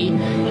unhealthy.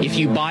 If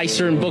you buy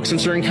certain books in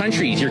certain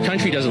countries, your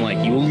country doesn't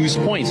like you will lose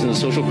points in the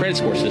social credit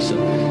score system.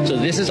 So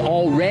this is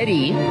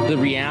already the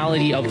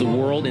reality of the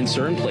world in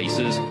certain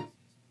places.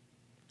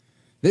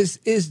 This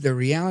is the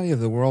reality of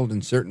the world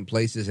in certain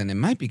places, and it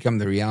might become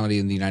the reality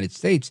in the United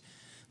States,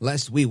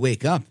 lest we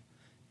wake up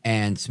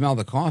and smell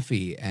the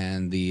coffee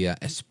and the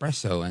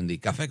espresso and the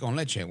café con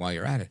leche while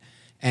you're at it,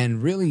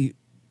 and really,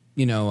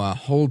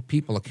 hold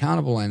people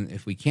accountable. And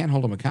if we can't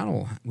hold them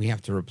accountable, we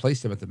have to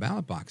replace them at the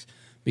ballot box,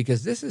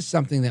 because this is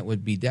something that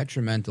would be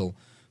detrimental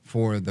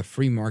for the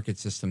free market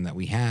system that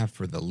we have,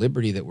 for the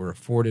liberty that we're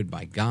afforded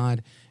by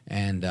God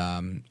and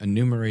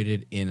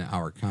enumerated in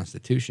our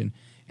Constitution.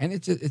 And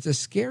it's a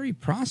scary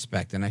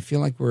prospect, and I feel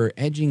like we're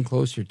edging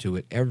closer to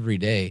it every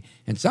day.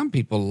 And some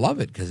people love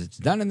it because it's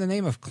done in the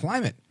name of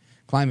climate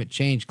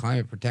change,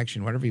 climate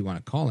protection, whatever you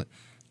want to call it.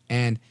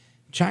 And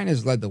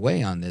China's led the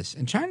way on this,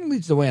 and China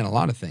leads the way on a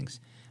lot of things.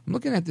 I'm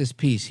looking at this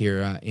piece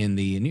here in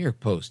the New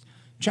York Post.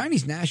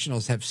 Chinese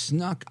nationals have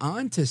snuck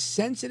onto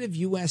sensitive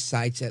U.S.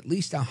 sites at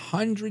least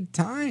 100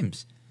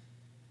 times.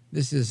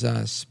 This is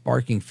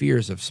sparking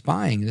fears of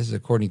spying. This is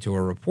according to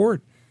a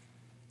report.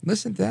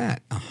 Listen to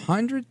that.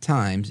 100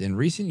 times in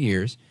recent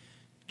years,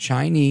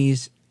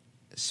 Chinese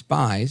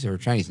spies or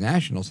Chinese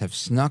nationals have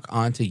snuck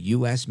onto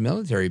U.S.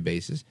 military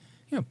bases,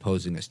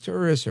 posing as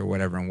tourists or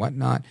whatever and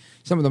whatnot.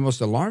 Some of the most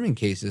alarming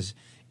cases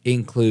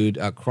include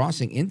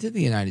crossing into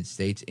the United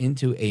States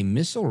into a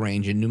missile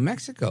range in New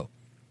Mexico,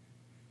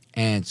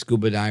 and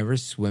scuba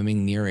divers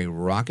swimming near a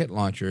rocket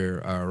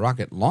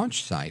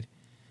launch site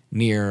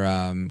near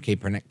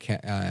Cape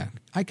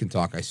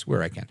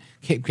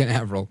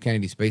Canaveral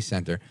Kennedy Space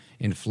Center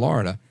in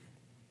Florida.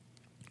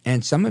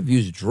 And some have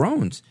used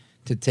drones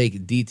to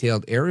take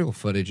detailed aerial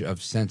footage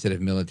of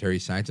sensitive military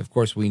sites. Of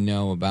course, we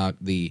know about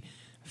the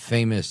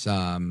famous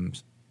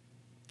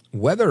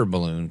weather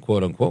balloon,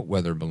 quote-unquote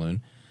weather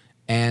balloon,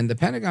 and the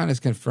Pentagon has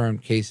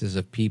confirmed cases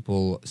of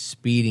people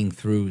speeding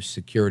through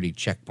security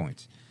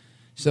checkpoints.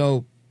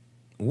 So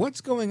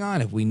what's going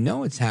on? If we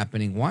know it's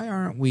happening, why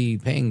aren't we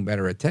paying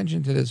better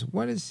attention to this?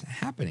 What is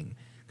happening?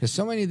 Because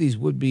so many of these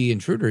would-be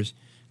intruders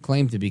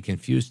claim to be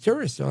confused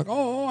tourists. They're like,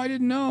 oh, I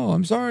didn't know.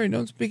 I'm sorry.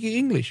 Don't speak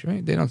English,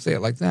 right? They don't say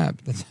it like that.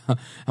 But that's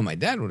how my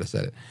dad would have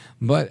said it.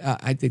 But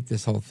I think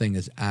this whole thing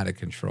is out of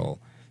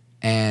control.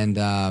 And,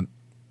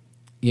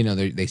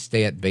 they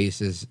stay at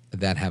bases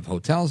that have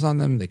hotels on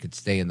them. They could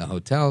stay in the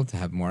hotel to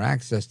have more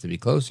access, to be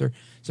closer.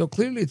 So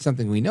clearly it's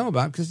something we know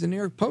about because the New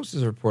York Post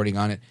is reporting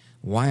on it.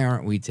 Why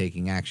aren't we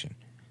taking action?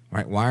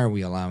 right? Why are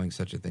we allowing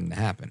such a thing to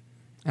happen?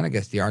 And I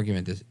guess the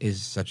argument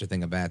is such a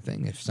thing a bad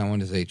thing? If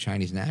someone is a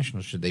Chinese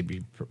national, should they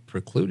be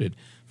precluded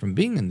from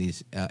being in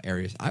these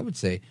areas? I would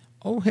say,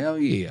 oh, hell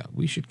yeah,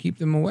 we should keep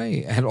them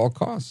away at all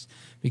costs,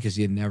 because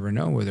you never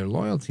know where their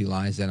loyalty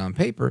lies, and on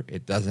paper,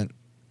 it doesn't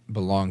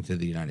belong to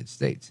the United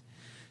States.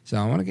 So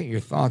I want to get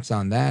your thoughts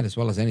on that, as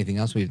well as anything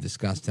else we've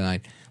discussed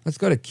tonight. Let's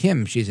go to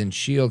Kim. She's in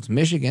Shields,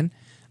 Michigan.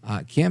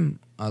 Kim,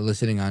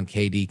 listening on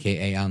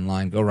KDKA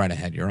Online. Go right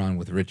ahead. You're on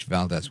with Rich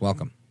Valdez.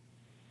 Welcome.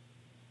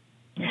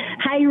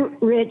 Hi,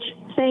 Rich.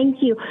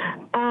 Thank you.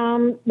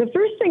 The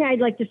first thing I'd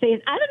like to say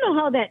is I don't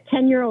know how that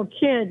 10-year-old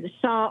kid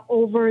saw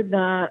over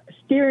the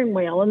steering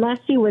wheel, unless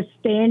he was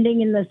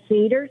standing in the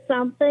seat or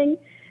something,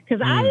 because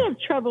I have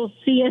trouble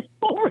seeing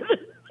over the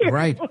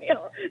steering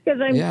wheel because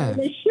I'm kind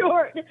of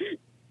short.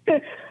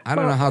 I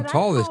don't know how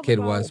tall this kid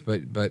was,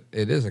 but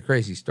it is a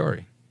crazy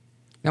story.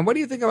 Now, what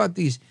do you think about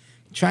these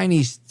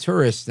Chinese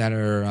tourists that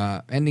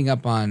are ending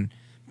up on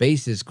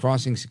bases,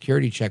 crossing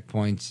security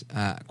checkpoints,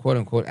 quote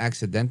unquote,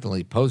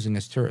 accidentally, posing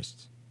as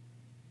tourists?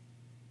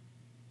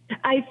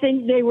 I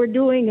think they were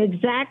doing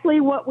exactly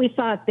what we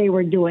thought they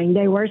were doing.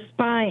 They were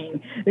spying.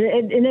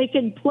 And they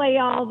could play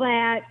all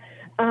that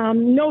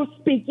no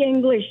speak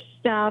English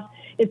stuff.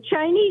 If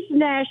Chinese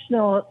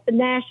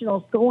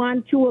nationals go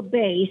onto a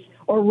base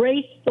or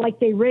race like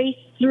they raced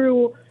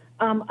through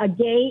a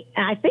gate,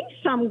 I think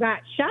some got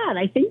shot.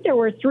 I think there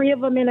were 3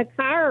 of them in a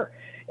car.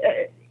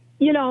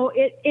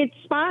 It's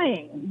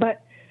spying.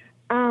 But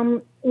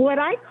what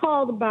I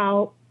called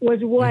about was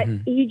what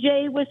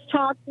EJ was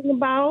talking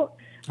about.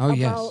 Oh,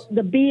 about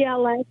the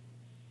BLS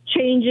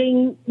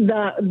changing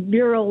the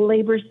Bureau of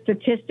Labor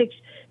Statistics,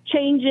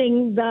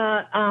 changing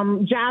the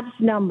jobs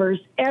numbers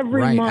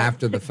every month,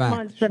 after the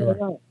fact.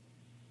 Sure.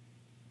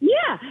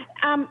 Yeah.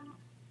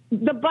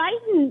 The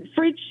Biden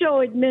freak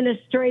show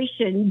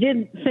administration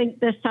didn't think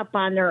this up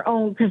on their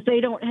own because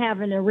they don't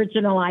have an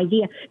original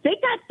idea. They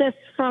got this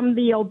from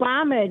the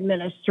Obama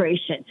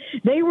administration.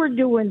 They were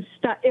doing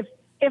stuff.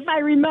 If I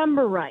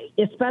remember right,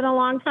 it's been a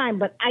long time,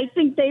 but I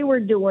think they were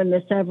doing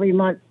this every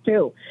month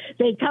too.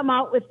 They'd come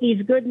out with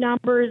these good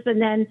numbers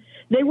and then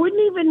they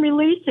wouldn't even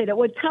release it. It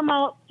would come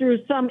out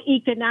through some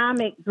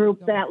economic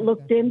group that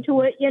looked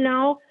into it,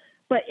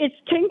 but it's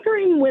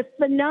tinkering with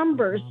the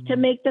numbers to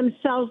make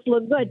themselves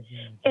look good.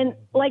 And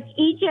like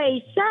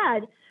EJ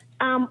said,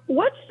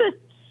 what's the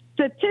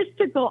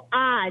statistical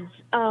odds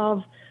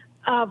of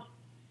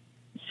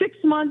 6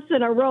 months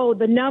in a row,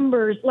 the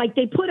numbers, like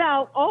they put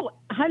out,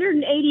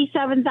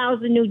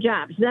 187,000 new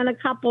jobs. Then a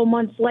couple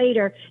months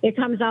later, it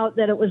comes out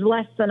that it was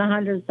less than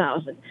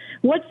 100,000.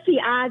 What's the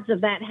odds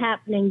of that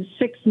happening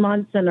 6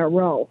 months in a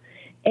row?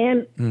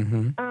 And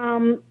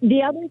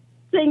the other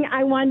thing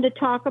I wanted to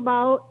talk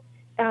about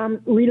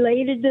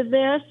related to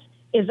this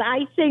is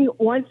I think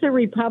once a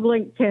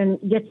Republican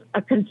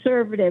a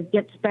conservative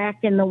gets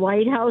back in the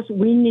White House,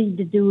 we need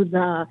to do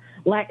the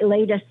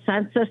latest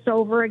census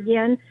over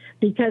again,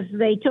 because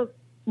they took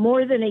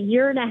more than a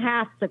year and a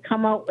half to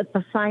come out with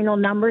the final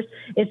numbers.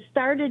 It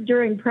started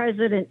during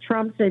President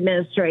Trump's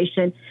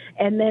administration,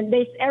 and then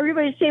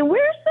everybody's saying,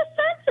 where's the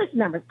census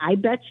numbers? I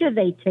bet you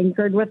they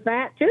tinkered with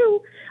that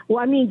too.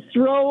 Well,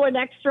 throw an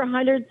extra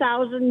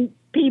 100,000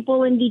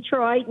 people in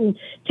Detroit and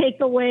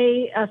take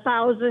away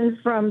 1,000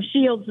 from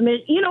Shields.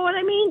 You know what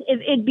I mean?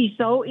 It'd be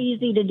so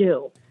easy to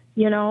do,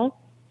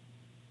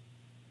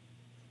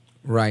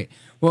 Right.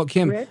 Well,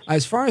 Kim, Rich?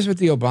 as far as with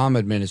the Obama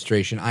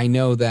administration, I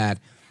know that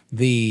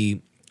the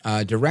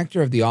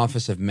director of the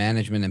Office of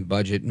Management and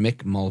Budget,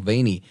 Mick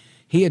Mulvaney,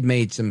 he had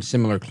made some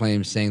similar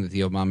claims saying that the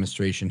Obama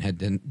administration had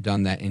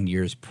done that in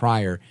years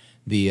prior,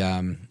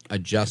 the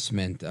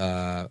adjustment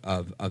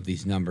of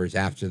these numbers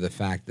after the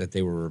fact that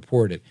they were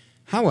reported.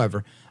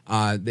 However,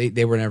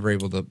 they were never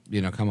able to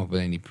come up with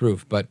any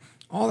proof. But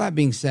all that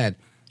being said,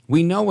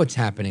 we know what's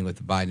happening with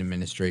the Biden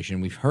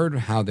administration. We've heard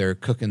how they're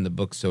cooking the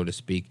books, so to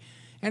speak.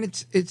 And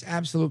it's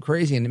absolute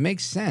crazy. And it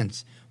makes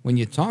sense when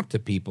you talk to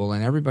people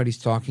and everybody's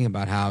talking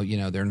about how,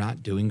 they're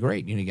not doing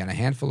great. You got a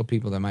handful of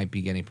people that might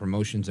be getting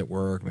promotions at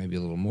work, maybe a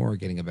little more,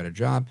 getting a better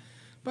job.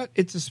 But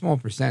it's a small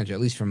percentage,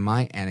 at least from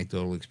my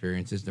anecdotal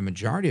experiences. The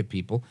majority of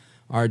people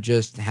are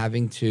just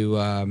having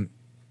to,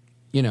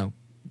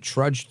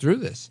 trudge through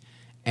this.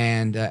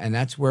 And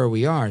that's where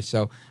we are.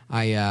 So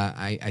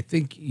I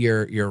think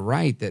you're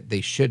right that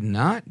they should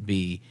not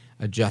be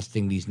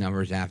adjusting these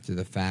numbers after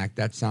the fact.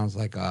 That sounds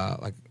like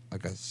a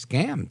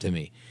scam to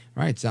me,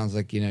 right? It sounds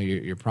like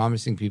you're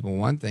promising people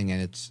one thing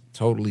and it's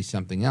totally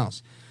something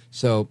else.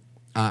 So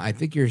I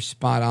think you're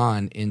spot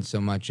on in so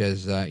much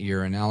as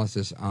your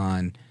analysis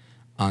on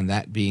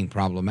that being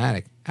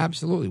problematic.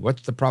 Absolutely.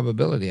 What's the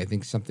probability? I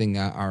think something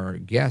our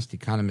guest,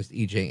 economist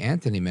E.J.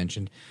 Antoni,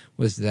 mentioned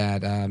was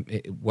that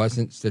it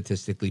wasn't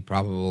statistically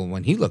probable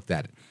when he looked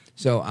at it.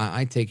 So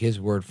I take his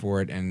word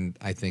for it, and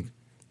I think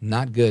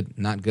not good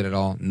at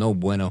all, no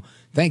bueno.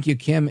 Thank you,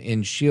 Kim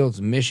in Shields,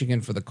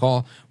 Michigan, for the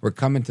call. We're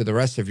coming to the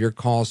rest of your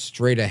calls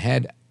straight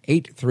ahead.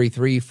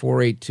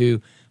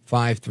 833-482-5337,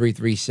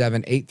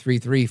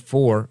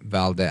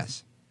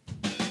 833-4-VALDEZ.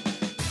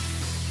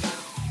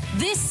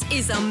 This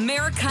is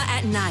America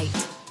at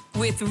Night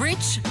with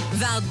Rich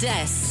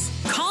Valdez.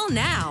 Call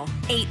now,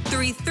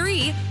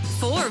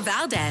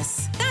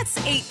 833-4-VALDEZ. That's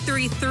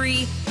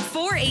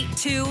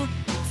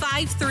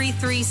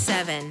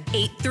 833-482-5337.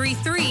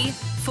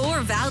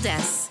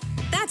 833-4-VALDEZ.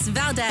 That's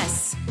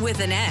Valdez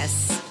with an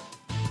S.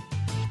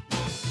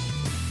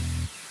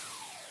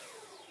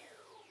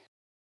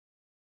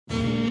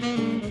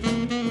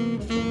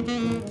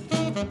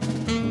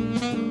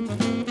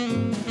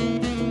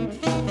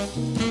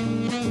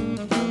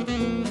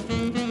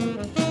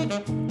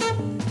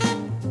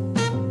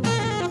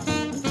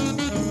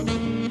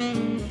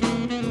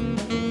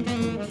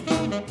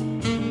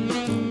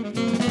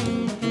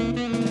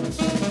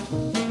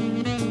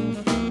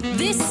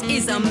 This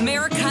is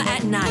America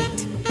at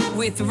Night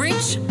with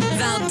Rich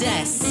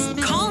Valdez.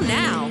 Call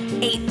now,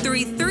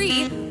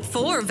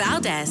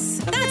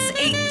 833-4-VALDEZ. That's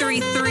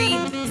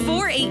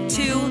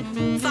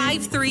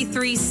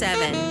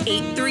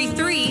 833-482-5337.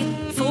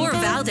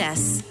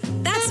 833-4-VALDEZ.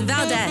 That's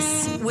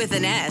Valdez with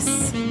an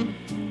S.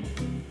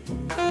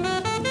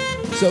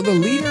 So the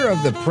leader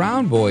of the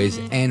Proud Boys,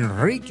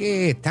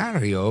 Enrique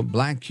Tarrio,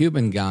 black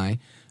Cuban guy,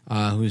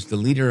 who's the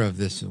leader of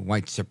this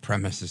white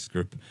supremacist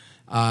group,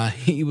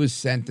 he was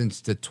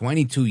sentenced to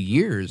 22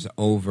 years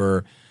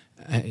over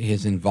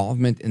his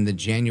involvement in the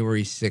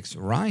January 6th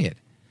riot.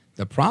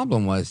 The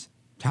problem was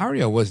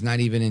Tarrio was not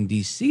even in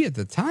D.C. at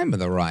the time of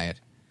the riot.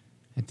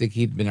 I think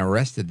he'd been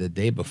arrested the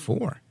day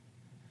before.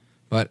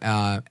 But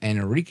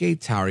Enrique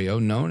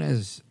Tarrio, known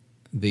as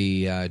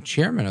the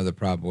chairman of the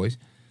Proud Boys,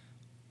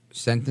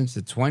 sentenced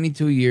to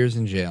 22 years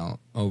in jail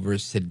over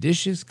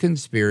seditious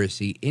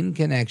conspiracy in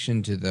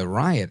connection to the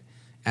riot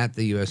at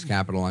the U.S.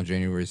 Capitol on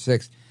January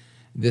 6th.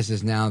 This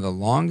is now the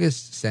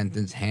longest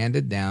sentence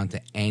handed down to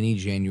any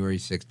January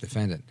 6th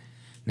defendant.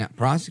 Now,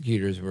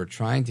 prosecutors were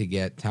trying to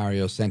get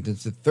Tarrio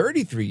sentenced to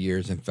 33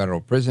 years in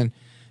federal prison.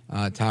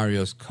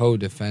 Tarrio's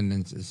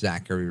co-defendants,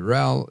 Zachary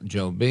Rell,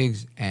 Joe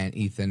Biggs, and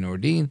Ethan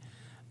Nordine,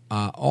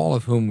 all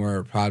of whom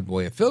were Proud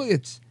Boy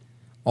affiliates,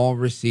 all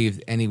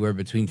received anywhere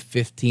between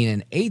 15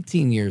 and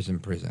 18 years in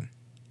prison.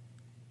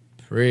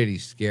 Pretty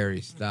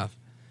scary stuff.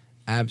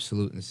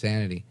 Absolute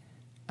insanity.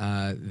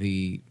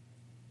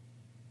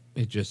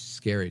 It's just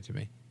scary to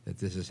me that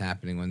this is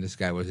happening when this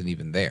guy wasn't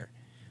even there,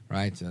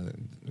 right? So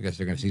I guess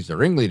they're going to see he's the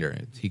ringleader.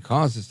 He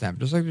caused this to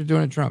happen, just like they're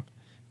doing to Trump,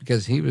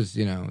 because he was,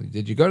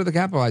 did you go to the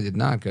Capitol? I did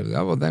not go to the.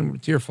 Oh, well, then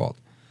it's your fault.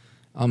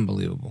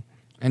 Unbelievable.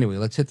 Anyway,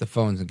 let's hit the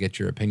phones and get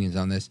your opinions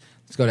on this.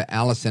 Let's go to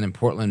Allison in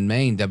Portland,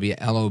 Maine,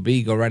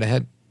 WLOB. Go right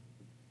ahead.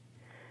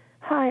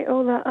 Hi,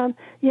 Ola. I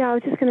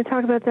was just going to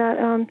talk about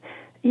that.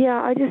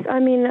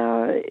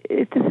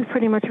 This is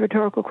pretty much a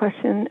rhetorical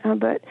question,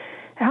 but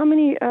how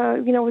many,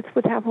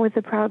 what's happened with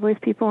the Proud Boys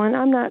people, and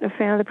I'm not a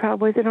fan of the Proud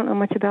Boys. I don't know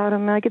much about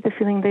them. I get the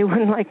feeling they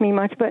wouldn't like me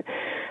much, but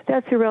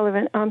that's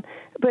irrelevant. A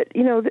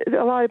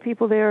lot of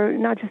people there,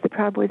 not just the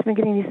Proud Boys, have been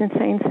getting these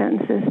insane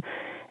sentences.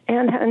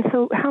 And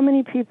so how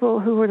many people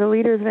who were the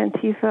leaders of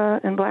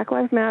Antifa and Black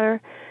Lives Matter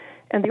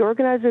and the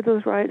organizer of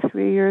those riots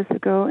 3 years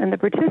ago and the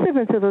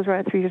participants of those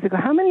riots 3 years ago,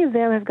 how many of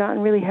them have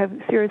gotten really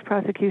serious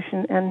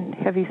prosecution and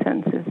heavy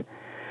sentences?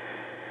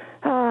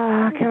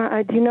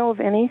 Do you know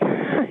of any?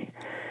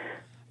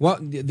 Well,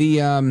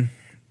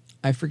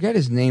 I forget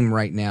his name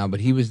right now, but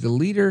he was the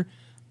leader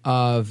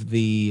of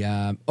the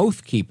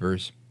Oath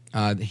Keepers.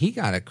 He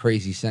got a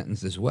crazy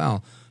sentence as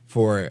well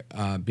for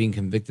being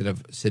convicted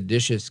of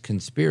seditious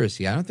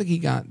conspiracy. I don't think he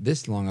got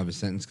this long of a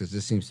sentence because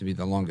this seems to be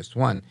the longest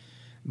one.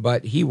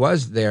 But he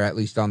was there, at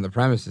least on the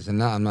premises.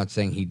 And I'm not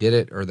saying he did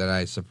it or that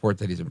I support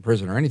that he's in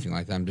prison or anything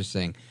like that. I'm just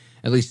saying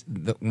at least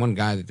the one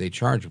guy that they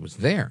charged was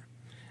there.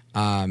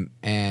 And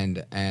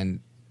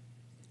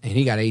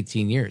he got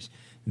 18 years.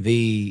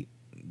 The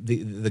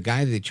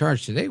guy that they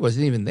charged today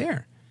wasn't even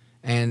there.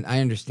 And I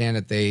understand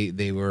that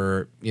they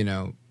were,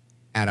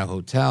 at a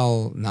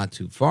hotel not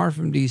too far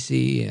from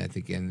D.C., I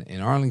think in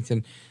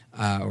Arlington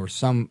or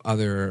some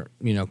other,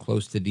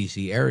 close to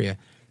D.C. area,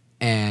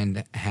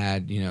 and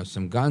had,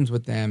 some guns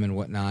with them and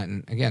whatnot.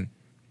 And again,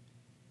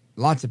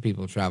 lots of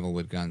people travel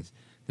with guns.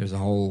 There's a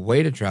whole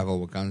way to travel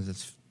with guns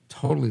that's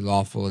totally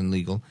lawful and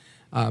legal.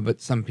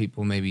 But some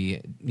people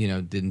maybe,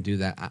 didn't do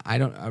that. I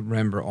don't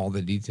remember all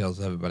the details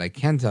of it, but I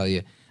can tell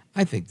you,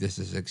 I think this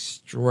is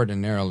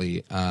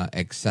extraordinarily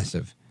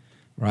excessive,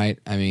 right?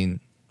 I mean,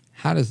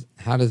 how does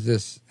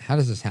this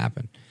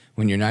happen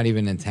when you're not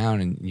even in town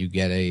and you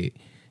get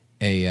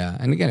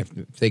and again,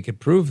 if they could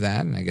prove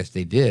that, and I guess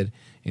they did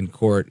in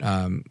court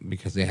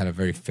because they had a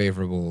very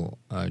favorable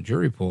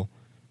jury pool,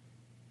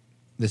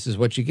 this is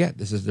what you get.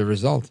 This is the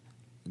result.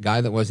 A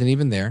guy that wasn't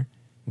even there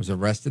was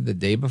arrested the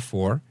day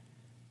before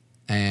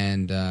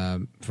and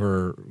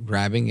for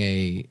grabbing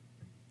a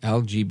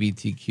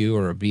LGBTQ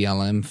or a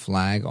BLM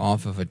flag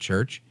off of a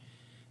church,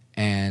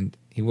 and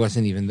he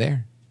wasn't even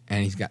there.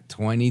 And he's got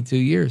 22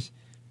 years.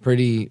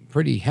 Pretty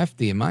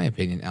hefty, in my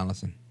opinion,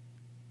 Allison.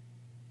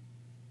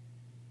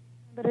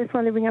 But I just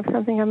wanted to bring up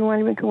something I've been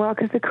wanting to make a while,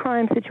 because the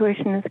crime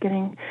situation is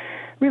getting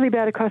really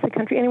bad across the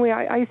country. Anyway,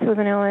 I used to live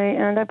in L.A.,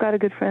 and I've got a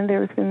good friend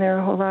there who's been there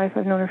her whole life.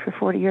 I've known her for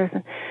 40 years.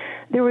 And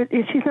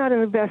she's not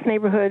in the best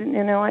neighborhood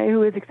in LA,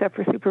 who is, except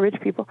for super rich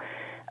people.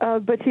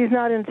 But she's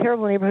not in a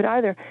terrible neighborhood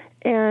either.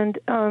 And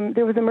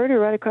there was a murder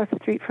right across the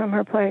street from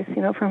her place,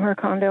 from her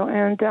condo.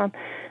 And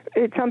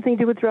it's something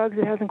to do with drugs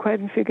that hasn't quite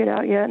been figured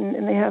out yet,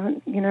 and they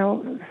haven't,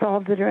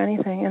 solved it or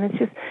anything. And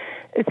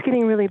it's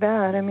getting really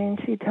bad. I mean,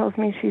 she tells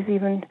me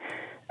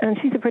and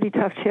she's a pretty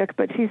tough chick,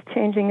 but she's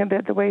changing a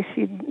bit the way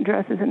she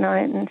dresses at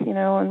night and,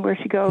 and where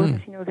she goes.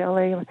 She knows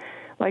L.A.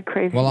 like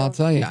crazy. Well, I'll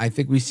tell you, I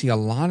think we see a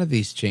lot of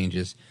these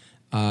changes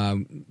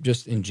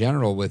just in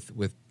general with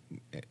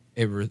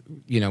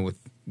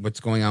what's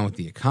going on with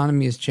the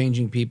economy is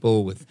changing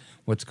people, with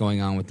what's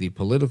going on with the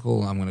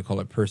political, I'm going to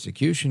call it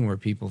persecution, where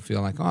people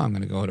feel like, I'm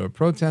going to go to a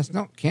protest.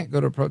 No, can't go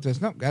to a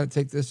protest. No, got to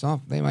take this off.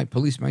 They might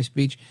police my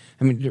speech.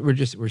 I mean,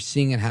 we're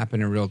seeing it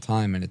happen in real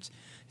time, and it's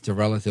a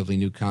relatively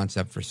new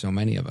concept for so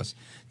many of us.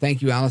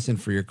 Thank you, Allison,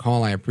 for your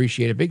call. I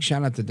appreciate it. Big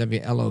shout out to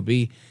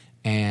WLOB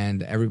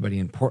and everybody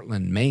in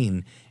Portland,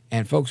 Maine.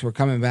 And folks, we're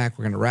coming back.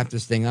 We're going to wrap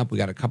this thing up. We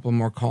got a couple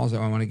more calls that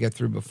I want to get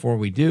through before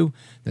we do.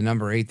 The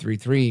number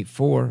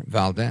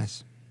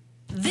 833-4-VALDEZ.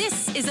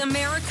 This is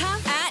America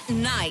at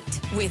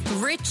Night with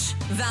Rich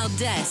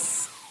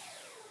Valdez.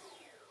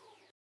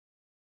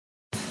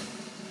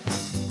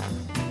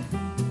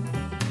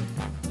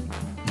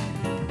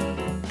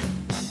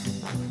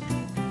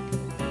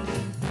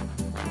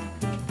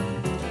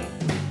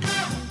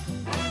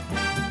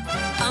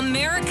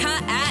 America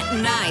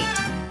at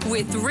Night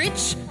with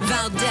Rich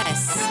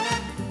Valdez.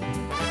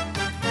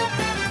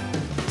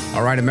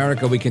 All right,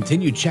 America, we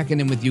continue checking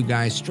in with you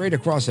guys straight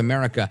across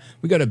America.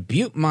 We go to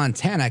Butte,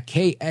 Montana,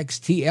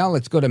 KXTL.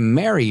 Let's go to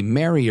Mary.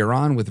 Mary, you're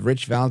on with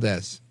Rich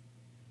Valdez.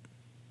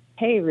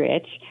 Hey,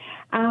 Rich.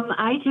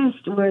 I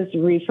just was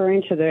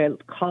referring to the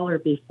caller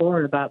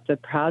before about the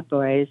Proud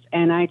Boys,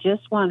 and I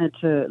just wanted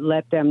to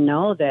let them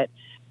know that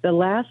the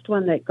last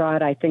one that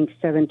got, I think,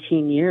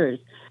 17 years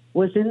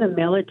was in the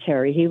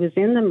military. He was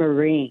in the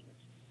Marines,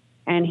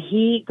 and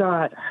he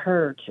got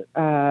hurt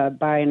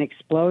by an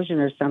explosion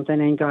or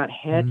something and got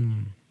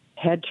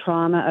head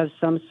trauma of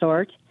some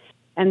sort.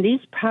 And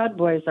these Proud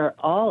Boys are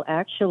all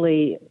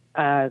actually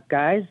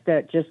guys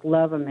that just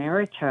love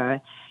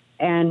America.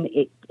 And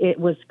it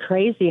was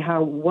crazy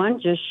how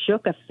one just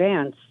shook a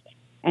fence,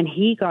 and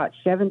he got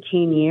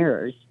 17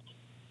 years.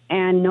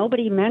 And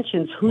nobody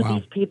mentions who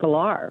these people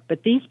are.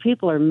 But these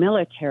people are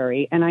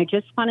military, and I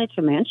just wanted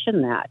to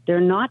mention that. They're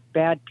not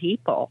bad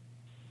people.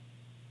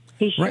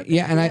 Right,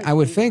 yeah, and I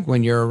would think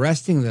when you're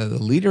arresting the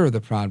leader of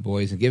the Proud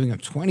Boys and giving him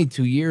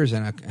 22 years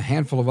and a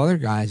handful of other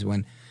guys,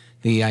 when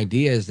the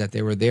idea is that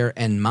they were there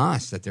en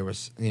masse, that there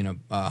was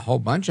a whole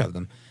bunch of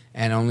them,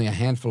 and only a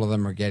handful of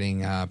them are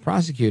getting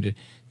prosecuted,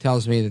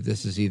 tells me that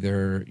this is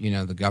either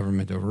the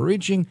government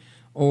overreaching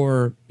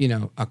or,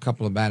 a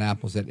couple of bad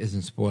apples that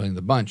isn't spoiling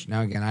the bunch.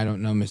 Now, again, I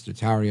don't know Mr.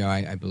 Tario.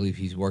 I believe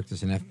he's worked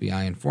as an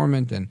FBI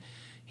informant, and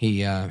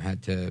he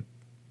had to,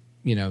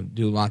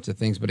 do lots of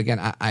things. But again,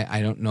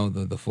 I don't know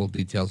the full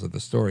details of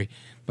the story.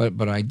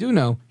 But I do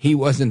know he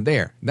wasn't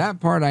there. That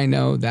part I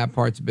know. That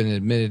part's been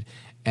admitted,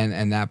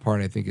 and that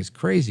part I think is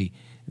crazy,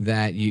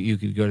 that you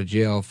could go to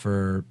jail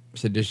for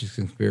seditious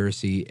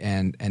conspiracy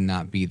and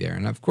not be there.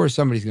 And, of course,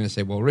 somebody's going to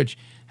say, well, Rich,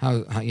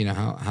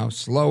 how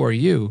slow are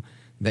you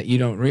that you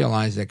don't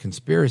realize that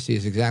conspiracy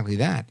is exactly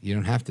that? You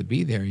don't have to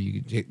be there.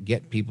 You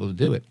get people to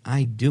do it.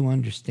 I do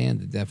understand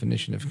the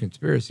definition of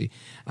conspiracy.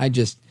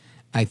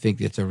 I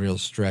think it's a real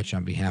stretch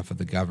on behalf of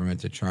the government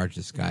to charge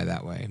this guy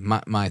that way.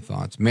 My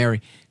thoughts.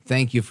 Mary,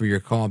 thank you for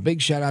your call.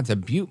 Big shout out to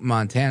Butte,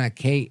 Montana,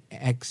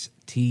 KXTL.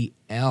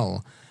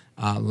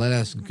 Let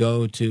us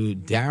go to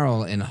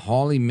Daryl in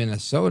Hawley,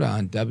 Minnesota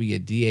on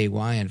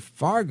WDAY in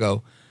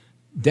Fargo.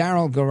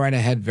 Daryl, go right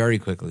ahead very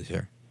quickly,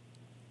 sir.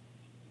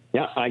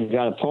 Yeah, I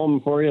got a poem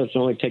for you. It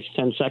only takes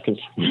 10 seconds.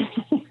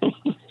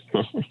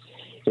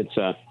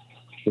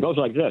 It goes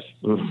like this.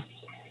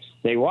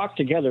 They walked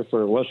together,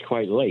 for it was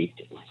quite late.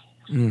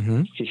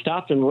 Mm-hmm. She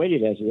stopped and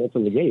waited as he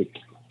opened the gate.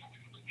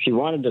 She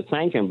wanted to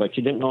thank him, but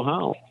she didn't know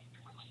how,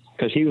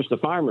 because he was the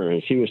farmer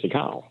and she was the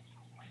cow.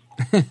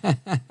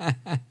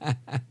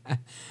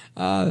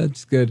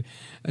 That's good.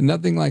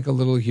 Nothing like a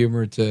little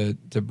humor to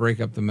break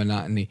up the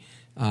monotony.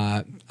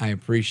 I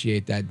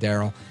appreciate that,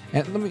 Daryl.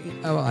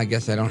 And I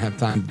guess I don't have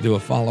time to do a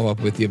follow-up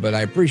with you, but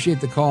I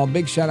appreciate the call.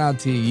 Big shout-out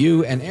to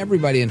you and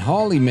everybody in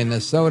Hawley,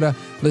 Minnesota,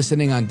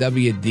 listening on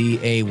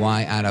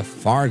WDAY out of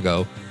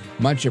Fargo.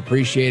 Much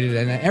appreciated.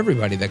 And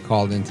everybody that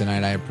called in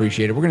tonight, I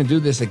appreciate it. We're going to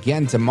do this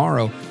again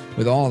tomorrow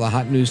with all the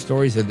hot news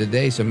stories of the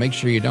day, so make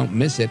sure you don't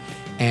miss it.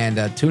 And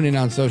tune in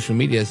on social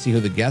media to see who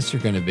the guests are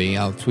going to be.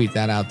 I'll tweet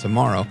that out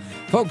tomorrow.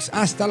 Folks,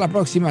 hasta la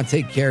próxima.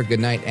 Take care, good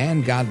night,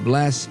 and God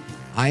bless.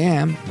 I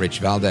am Rich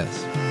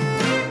Valdez.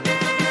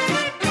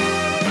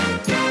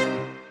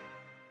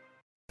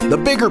 The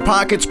Bigger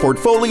Pockets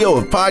portfolio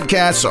of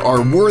podcasts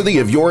are worthy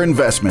of your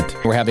investment.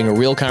 We're having a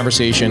real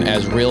conversation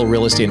as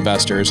real estate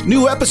investors.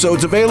 New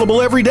episodes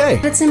available every day.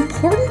 It's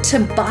important to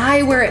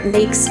buy where it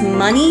makes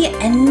money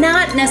and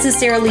not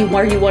necessarily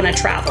where you want to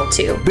travel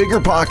to. Bigger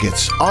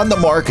Pockets, On the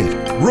Market,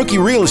 Rookie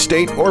Real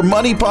Estate, or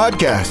Money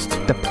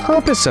Podcast. The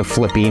purpose of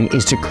flipping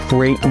is to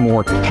create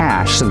more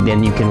cash so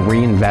then you can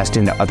reinvest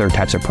into other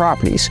types of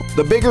properties.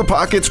 The Bigger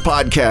Pockets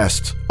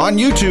Podcast on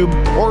YouTube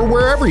or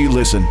wherever you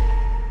listen.